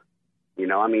we are. You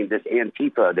know, I mean, this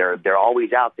Antifa, they're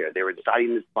always out there. They're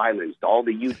inciting this violence. All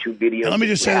the YouTube videos. And let me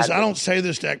just say this. I don't say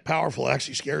this to act powerful. It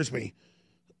actually scares me.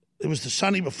 It was the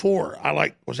Sunday before.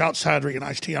 I was outside drinking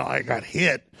iced tea. And I got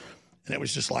hit. And it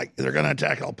was just like, they're going to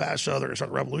attack El Paso. They're going to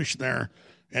start a revolution there.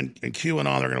 And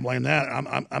QAnon, they're going to blame that.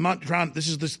 I'm not trying.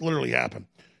 This literally happened.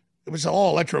 It was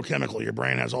all electrochemical. Your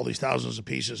brain has all these thousands of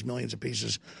pieces, millions of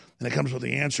pieces, and it comes with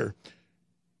the answer.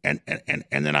 And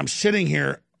then I'm sitting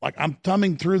here, like I'm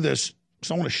thumbing through this.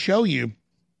 So I want to show you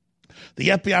the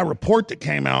FBI report that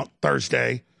came out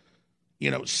Thursday,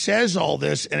 says all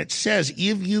this. And it says,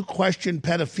 if you question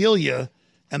pedophilia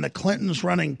and the Clintons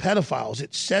running pedophiles,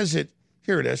 it says it,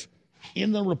 here it is,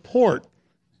 in the report.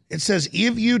 It says,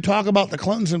 if you talk about the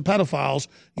Clintons and pedophiles,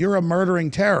 you're a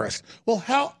murdering terrorist. Well,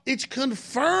 how? It's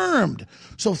confirmed.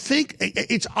 So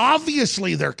it's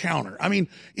obviously their counter. I mean,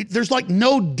 there's like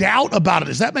no doubt about it.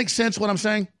 Does that make sense what I'm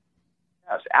saying?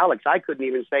 Yes, Alex, I couldn't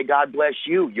even say God bless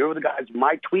you. You're the guys.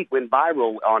 My tweet went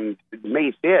viral on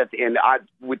May 5th, and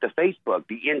with the Facebook,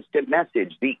 the instant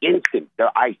message,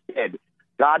 I said,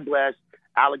 God bless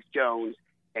Alex Jones,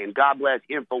 and God bless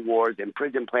InfoWars and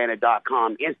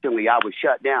PrisonPlanet.com. Instantly, I was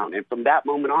shut down. And from that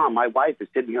moment on, my wife is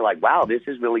sitting here like, wow, this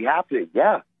is really happening.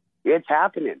 Yeah, it's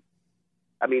happening.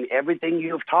 I mean, everything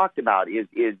you've talked about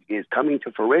is coming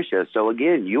to fruition. So,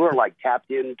 again, you are like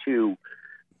tapped into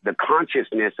the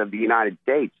consciousness of the United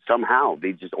States somehow.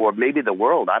 Or maybe the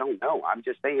world. I don't know. I'm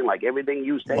just saying, like, everything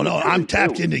you say. Well, no, I'm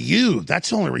tapped into you. That's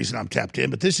the only reason I'm tapped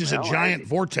in. But this is a giant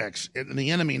vortex, and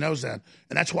the enemy knows that.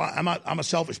 And that's why I'm a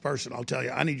selfish person. I'll tell you,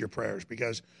 I need your prayers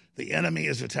because the enemy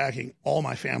is attacking all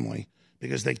my family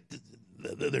because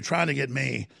they're trying to get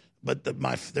me, but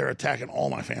they're attacking all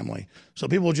my family. So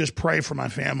people just pray for my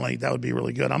family. That would be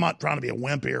really good. I'm not trying to be a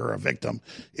wimp here or a victim.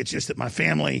 It's just that my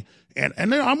family and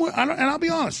I'll be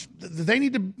honest, they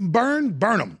need to burn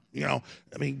them. I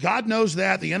mean, God knows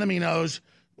that. The enemy knows.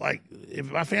 Like, if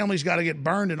my family's got to get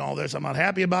burned in all this, I'm not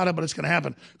happy about it, but it's going to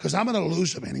happen because I'm going to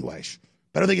lose them anyways.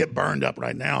 Better they get burned up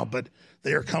right now, but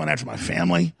they are coming after my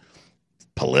family.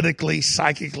 Politically,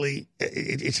 psychically,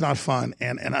 it's not fun,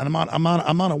 and I'm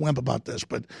not a wimp about this.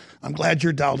 But I'm glad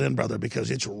you're dialed in, brother, because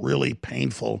it's really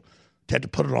painful to have to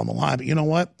put it on the line. But you know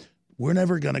what? We're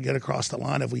never going to get across the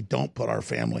line if we don't put our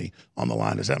family on the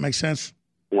line. Does that make sense?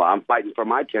 Well, I'm fighting for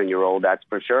my 10-year-old. That's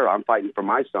for sure. I'm fighting for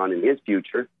my son and his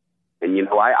future. And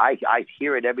I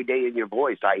hear it every day in your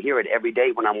voice. I hear it every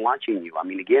day when I'm watching you. I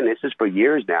mean, again, this is for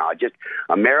years now.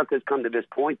 America's come to this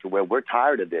point to where we're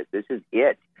tired of this. This is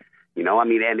it. I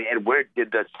mean, and we're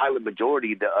the silent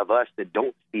majority of us that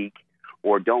don't speak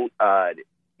or don't,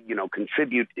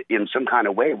 contribute in some kind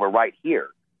of way. We're right here,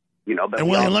 But and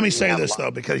William, let me say this,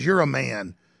 though, because you're a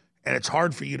man, and it's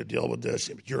hard for you to deal with this.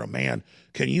 If you're a man,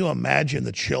 can you imagine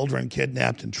the children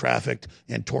kidnapped and trafficked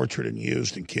and tortured and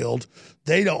used and killed?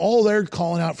 They're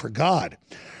calling out for God.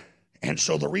 And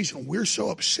so the reason we're so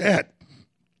upset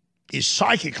is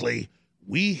psychically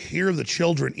we hear the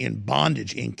children in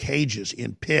bondage, in cages,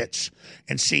 in pits.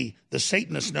 And see, the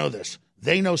Satanists know this.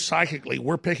 They know psychically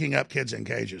we're picking up kids in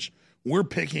cages. We're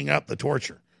picking up the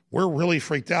torture. We're really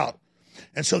freaked out.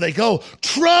 And so they go,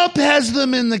 Trump has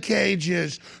them in the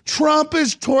cages. Trump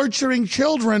is torturing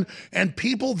children. And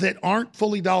people that aren't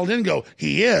fully dialed in go,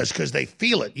 he is, because they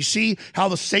feel it. You see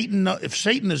how if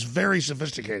Satan is very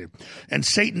sophisticated and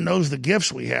Satan knows the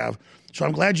gifts we have. So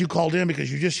I'm glad you called in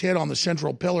because you just hit on the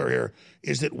central pillar here,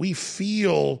 is that we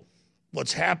feel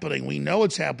what's happening. We know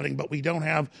it's happening, but we don't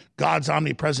have God's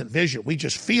omnipresent vision. We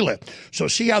just feel it. So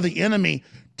see how the enemy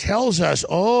tells us,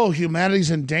 oh,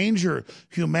 humanity's in danger.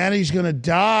 Humanity's going to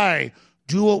die.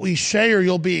 Do what we say or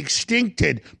you'll be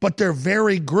extincted. But their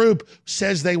very group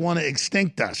says they want to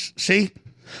extinct us. See?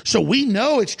 So we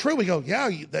know it's true. We go, yeah,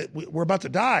 we're about to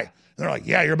die. They're like,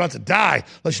 yeah, you're about to die.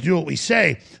 Let's do what we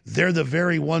say. They're the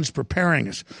very ones preparing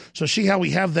us. So see how we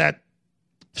have that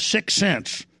sixth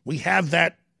sense. We have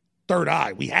that third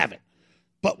eye. We have it.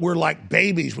 But we're like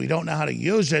babies. We don't know how to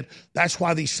use it. That's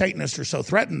why these Satanists are so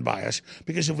threatened by us,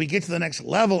 because if we get to the next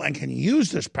level and can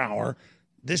use this power,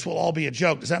 this will all be a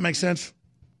joke. Does that make sense?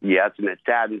 Yes, and it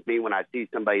saddens me when I see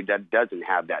somebody that doesn't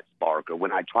have that spark, or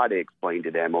when I try to explain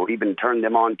to them, or even turn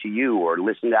them on to you, or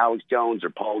listen to Alex Jones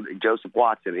or Joseph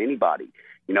Watson, anybody.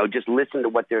 Just listen to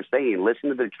what they're saying. Listen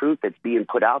to the truth that's being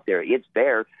put out there. It's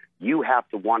there. You have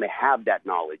to want to have that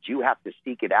knowledge. You have to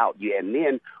seek it out. And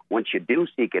then once you do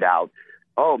seek it out,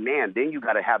 oh, man, then you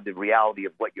got to have the reality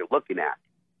of what you're looking at.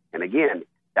 And again,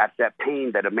 That's that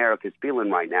pain that America's feeling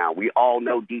right now. We all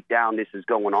know deep down this is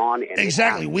going on. And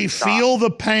exactly. We feel the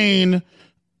pain,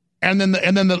 and then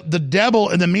the devil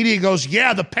and the media goes,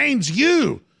 yeah, the pain's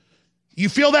you. You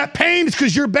feel that pain? It's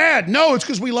because you're bad. No, it's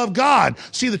because we love God.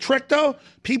 See the trick, though?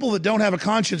 People that don't have a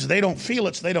conscience, they don't feel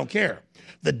it, so they don't care.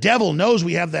 The devil knows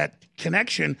we have that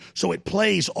connection, so it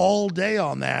plays all day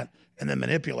on that and then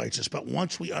manipulates us. But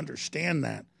once we understand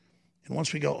that, and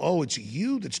once we go, oh, it's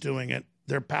you that's doing it,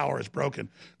 their power is broken.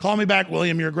 Call me back,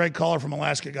 William. You're a great caller from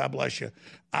Alaska. God bless you.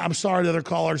 I'm sorry to other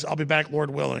callers. I'll be back,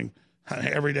 Lord willing.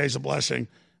 Every day's a blessing.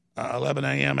 11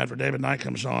 a.m. after David Knight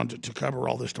comes on to cover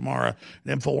all this tomorrow at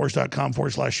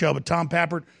Infowars.com/show. But Tom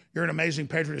Pappert, you're an amazing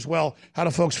patriot as well. How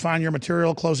do folks find your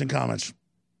material? Closing comments.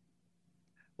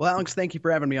 Well, Alex, thank you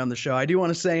for having me on the show. I do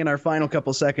want to say in our final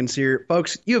couple seconds here,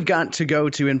 folks, you've got to go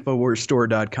to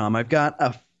InfoWarsStore.com. I've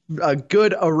got a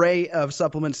good array of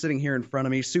supplements sitting here in front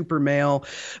of me. Super Male,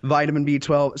 vitamin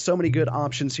B12, so many good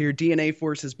options here. DNA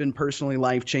Force has been personally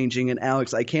life-changing. And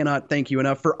Alex, I cannot thank you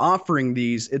enough for offering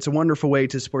these. It's a wonderful way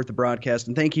to support the broadcast.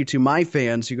 And thank you to my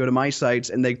fans who go to my sites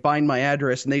and they find my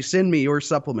address and they send me your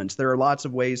supplements. There are lots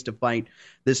of ways to fight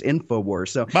this InfoWar.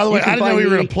 So, by the way, I didn't know you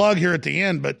were going to plug here at the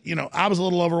end, but I was a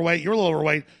little overweight. You're a little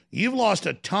overweight. You've lost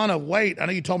a ton of weight. I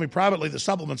know you told me privately the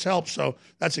supplements help, so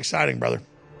that's exciting, brother.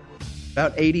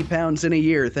 About 80 pounds in a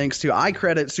year, thanks to, I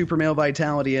credit Super Male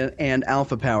Vitality and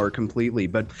Alpha Power completely.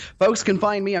 But folks can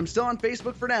find me. I'm still on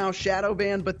Facebook for now, shadow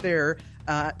banned, but there,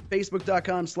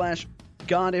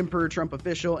 Facebook.com/God Emperor Trump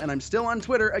Official. And I'm still on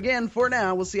Twitter, again, for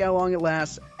now. We'll see how long it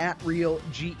lasts,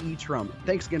 @RealGETrump.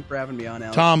 Thanks again for having me on,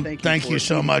 Alex. Tom, thank you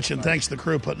so much. And thanks to the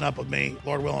crew putting up with me.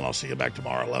 Lord willing, I'll see you back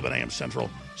tomorrow, 11 a.m. Central.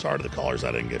 Sorry to the callers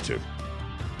I didn't get to.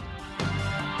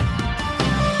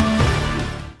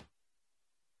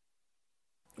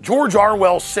 George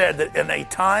Orwell said that in a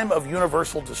time of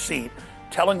universal deceit,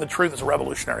 telling the truth is a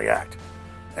revolutionary act.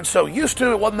 And so used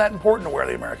to, it wasn't that important to wear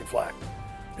the American flag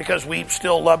because we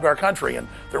still loved our country and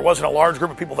there wasn't a large group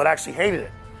of people that actually hated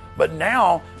it. But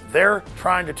now they're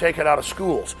trying to take it out of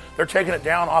schools. They're taking it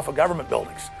down off of government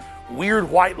buildings.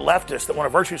 Weird white leftists that want a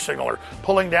virtue signal are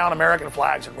pulling down American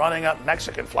flags and running up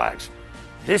Mexican flags.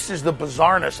 This is the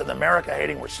bizarreness and the America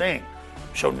hating we're seeing.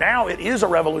 So now it is a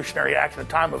revolutionary act in a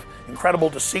time of incredible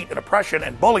deceit and oppression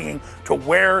and bullying to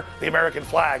wear the American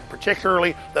flag,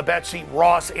 particularly the Betsy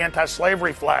Ross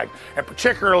anti-slavery flag, and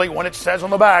particularly when it says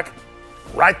on the back,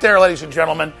 right there, ladies and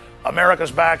gentlemen,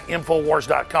 America's back,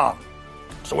 Infowars.com.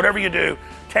 So whatever you do,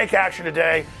 take action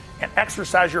today and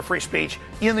exercise your free speech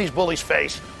in these bullies'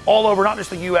 face all over, not just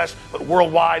the U.S., but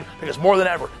worldwide, because more than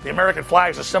ever, the American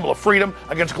flag is a symbol of freedom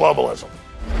against globalism.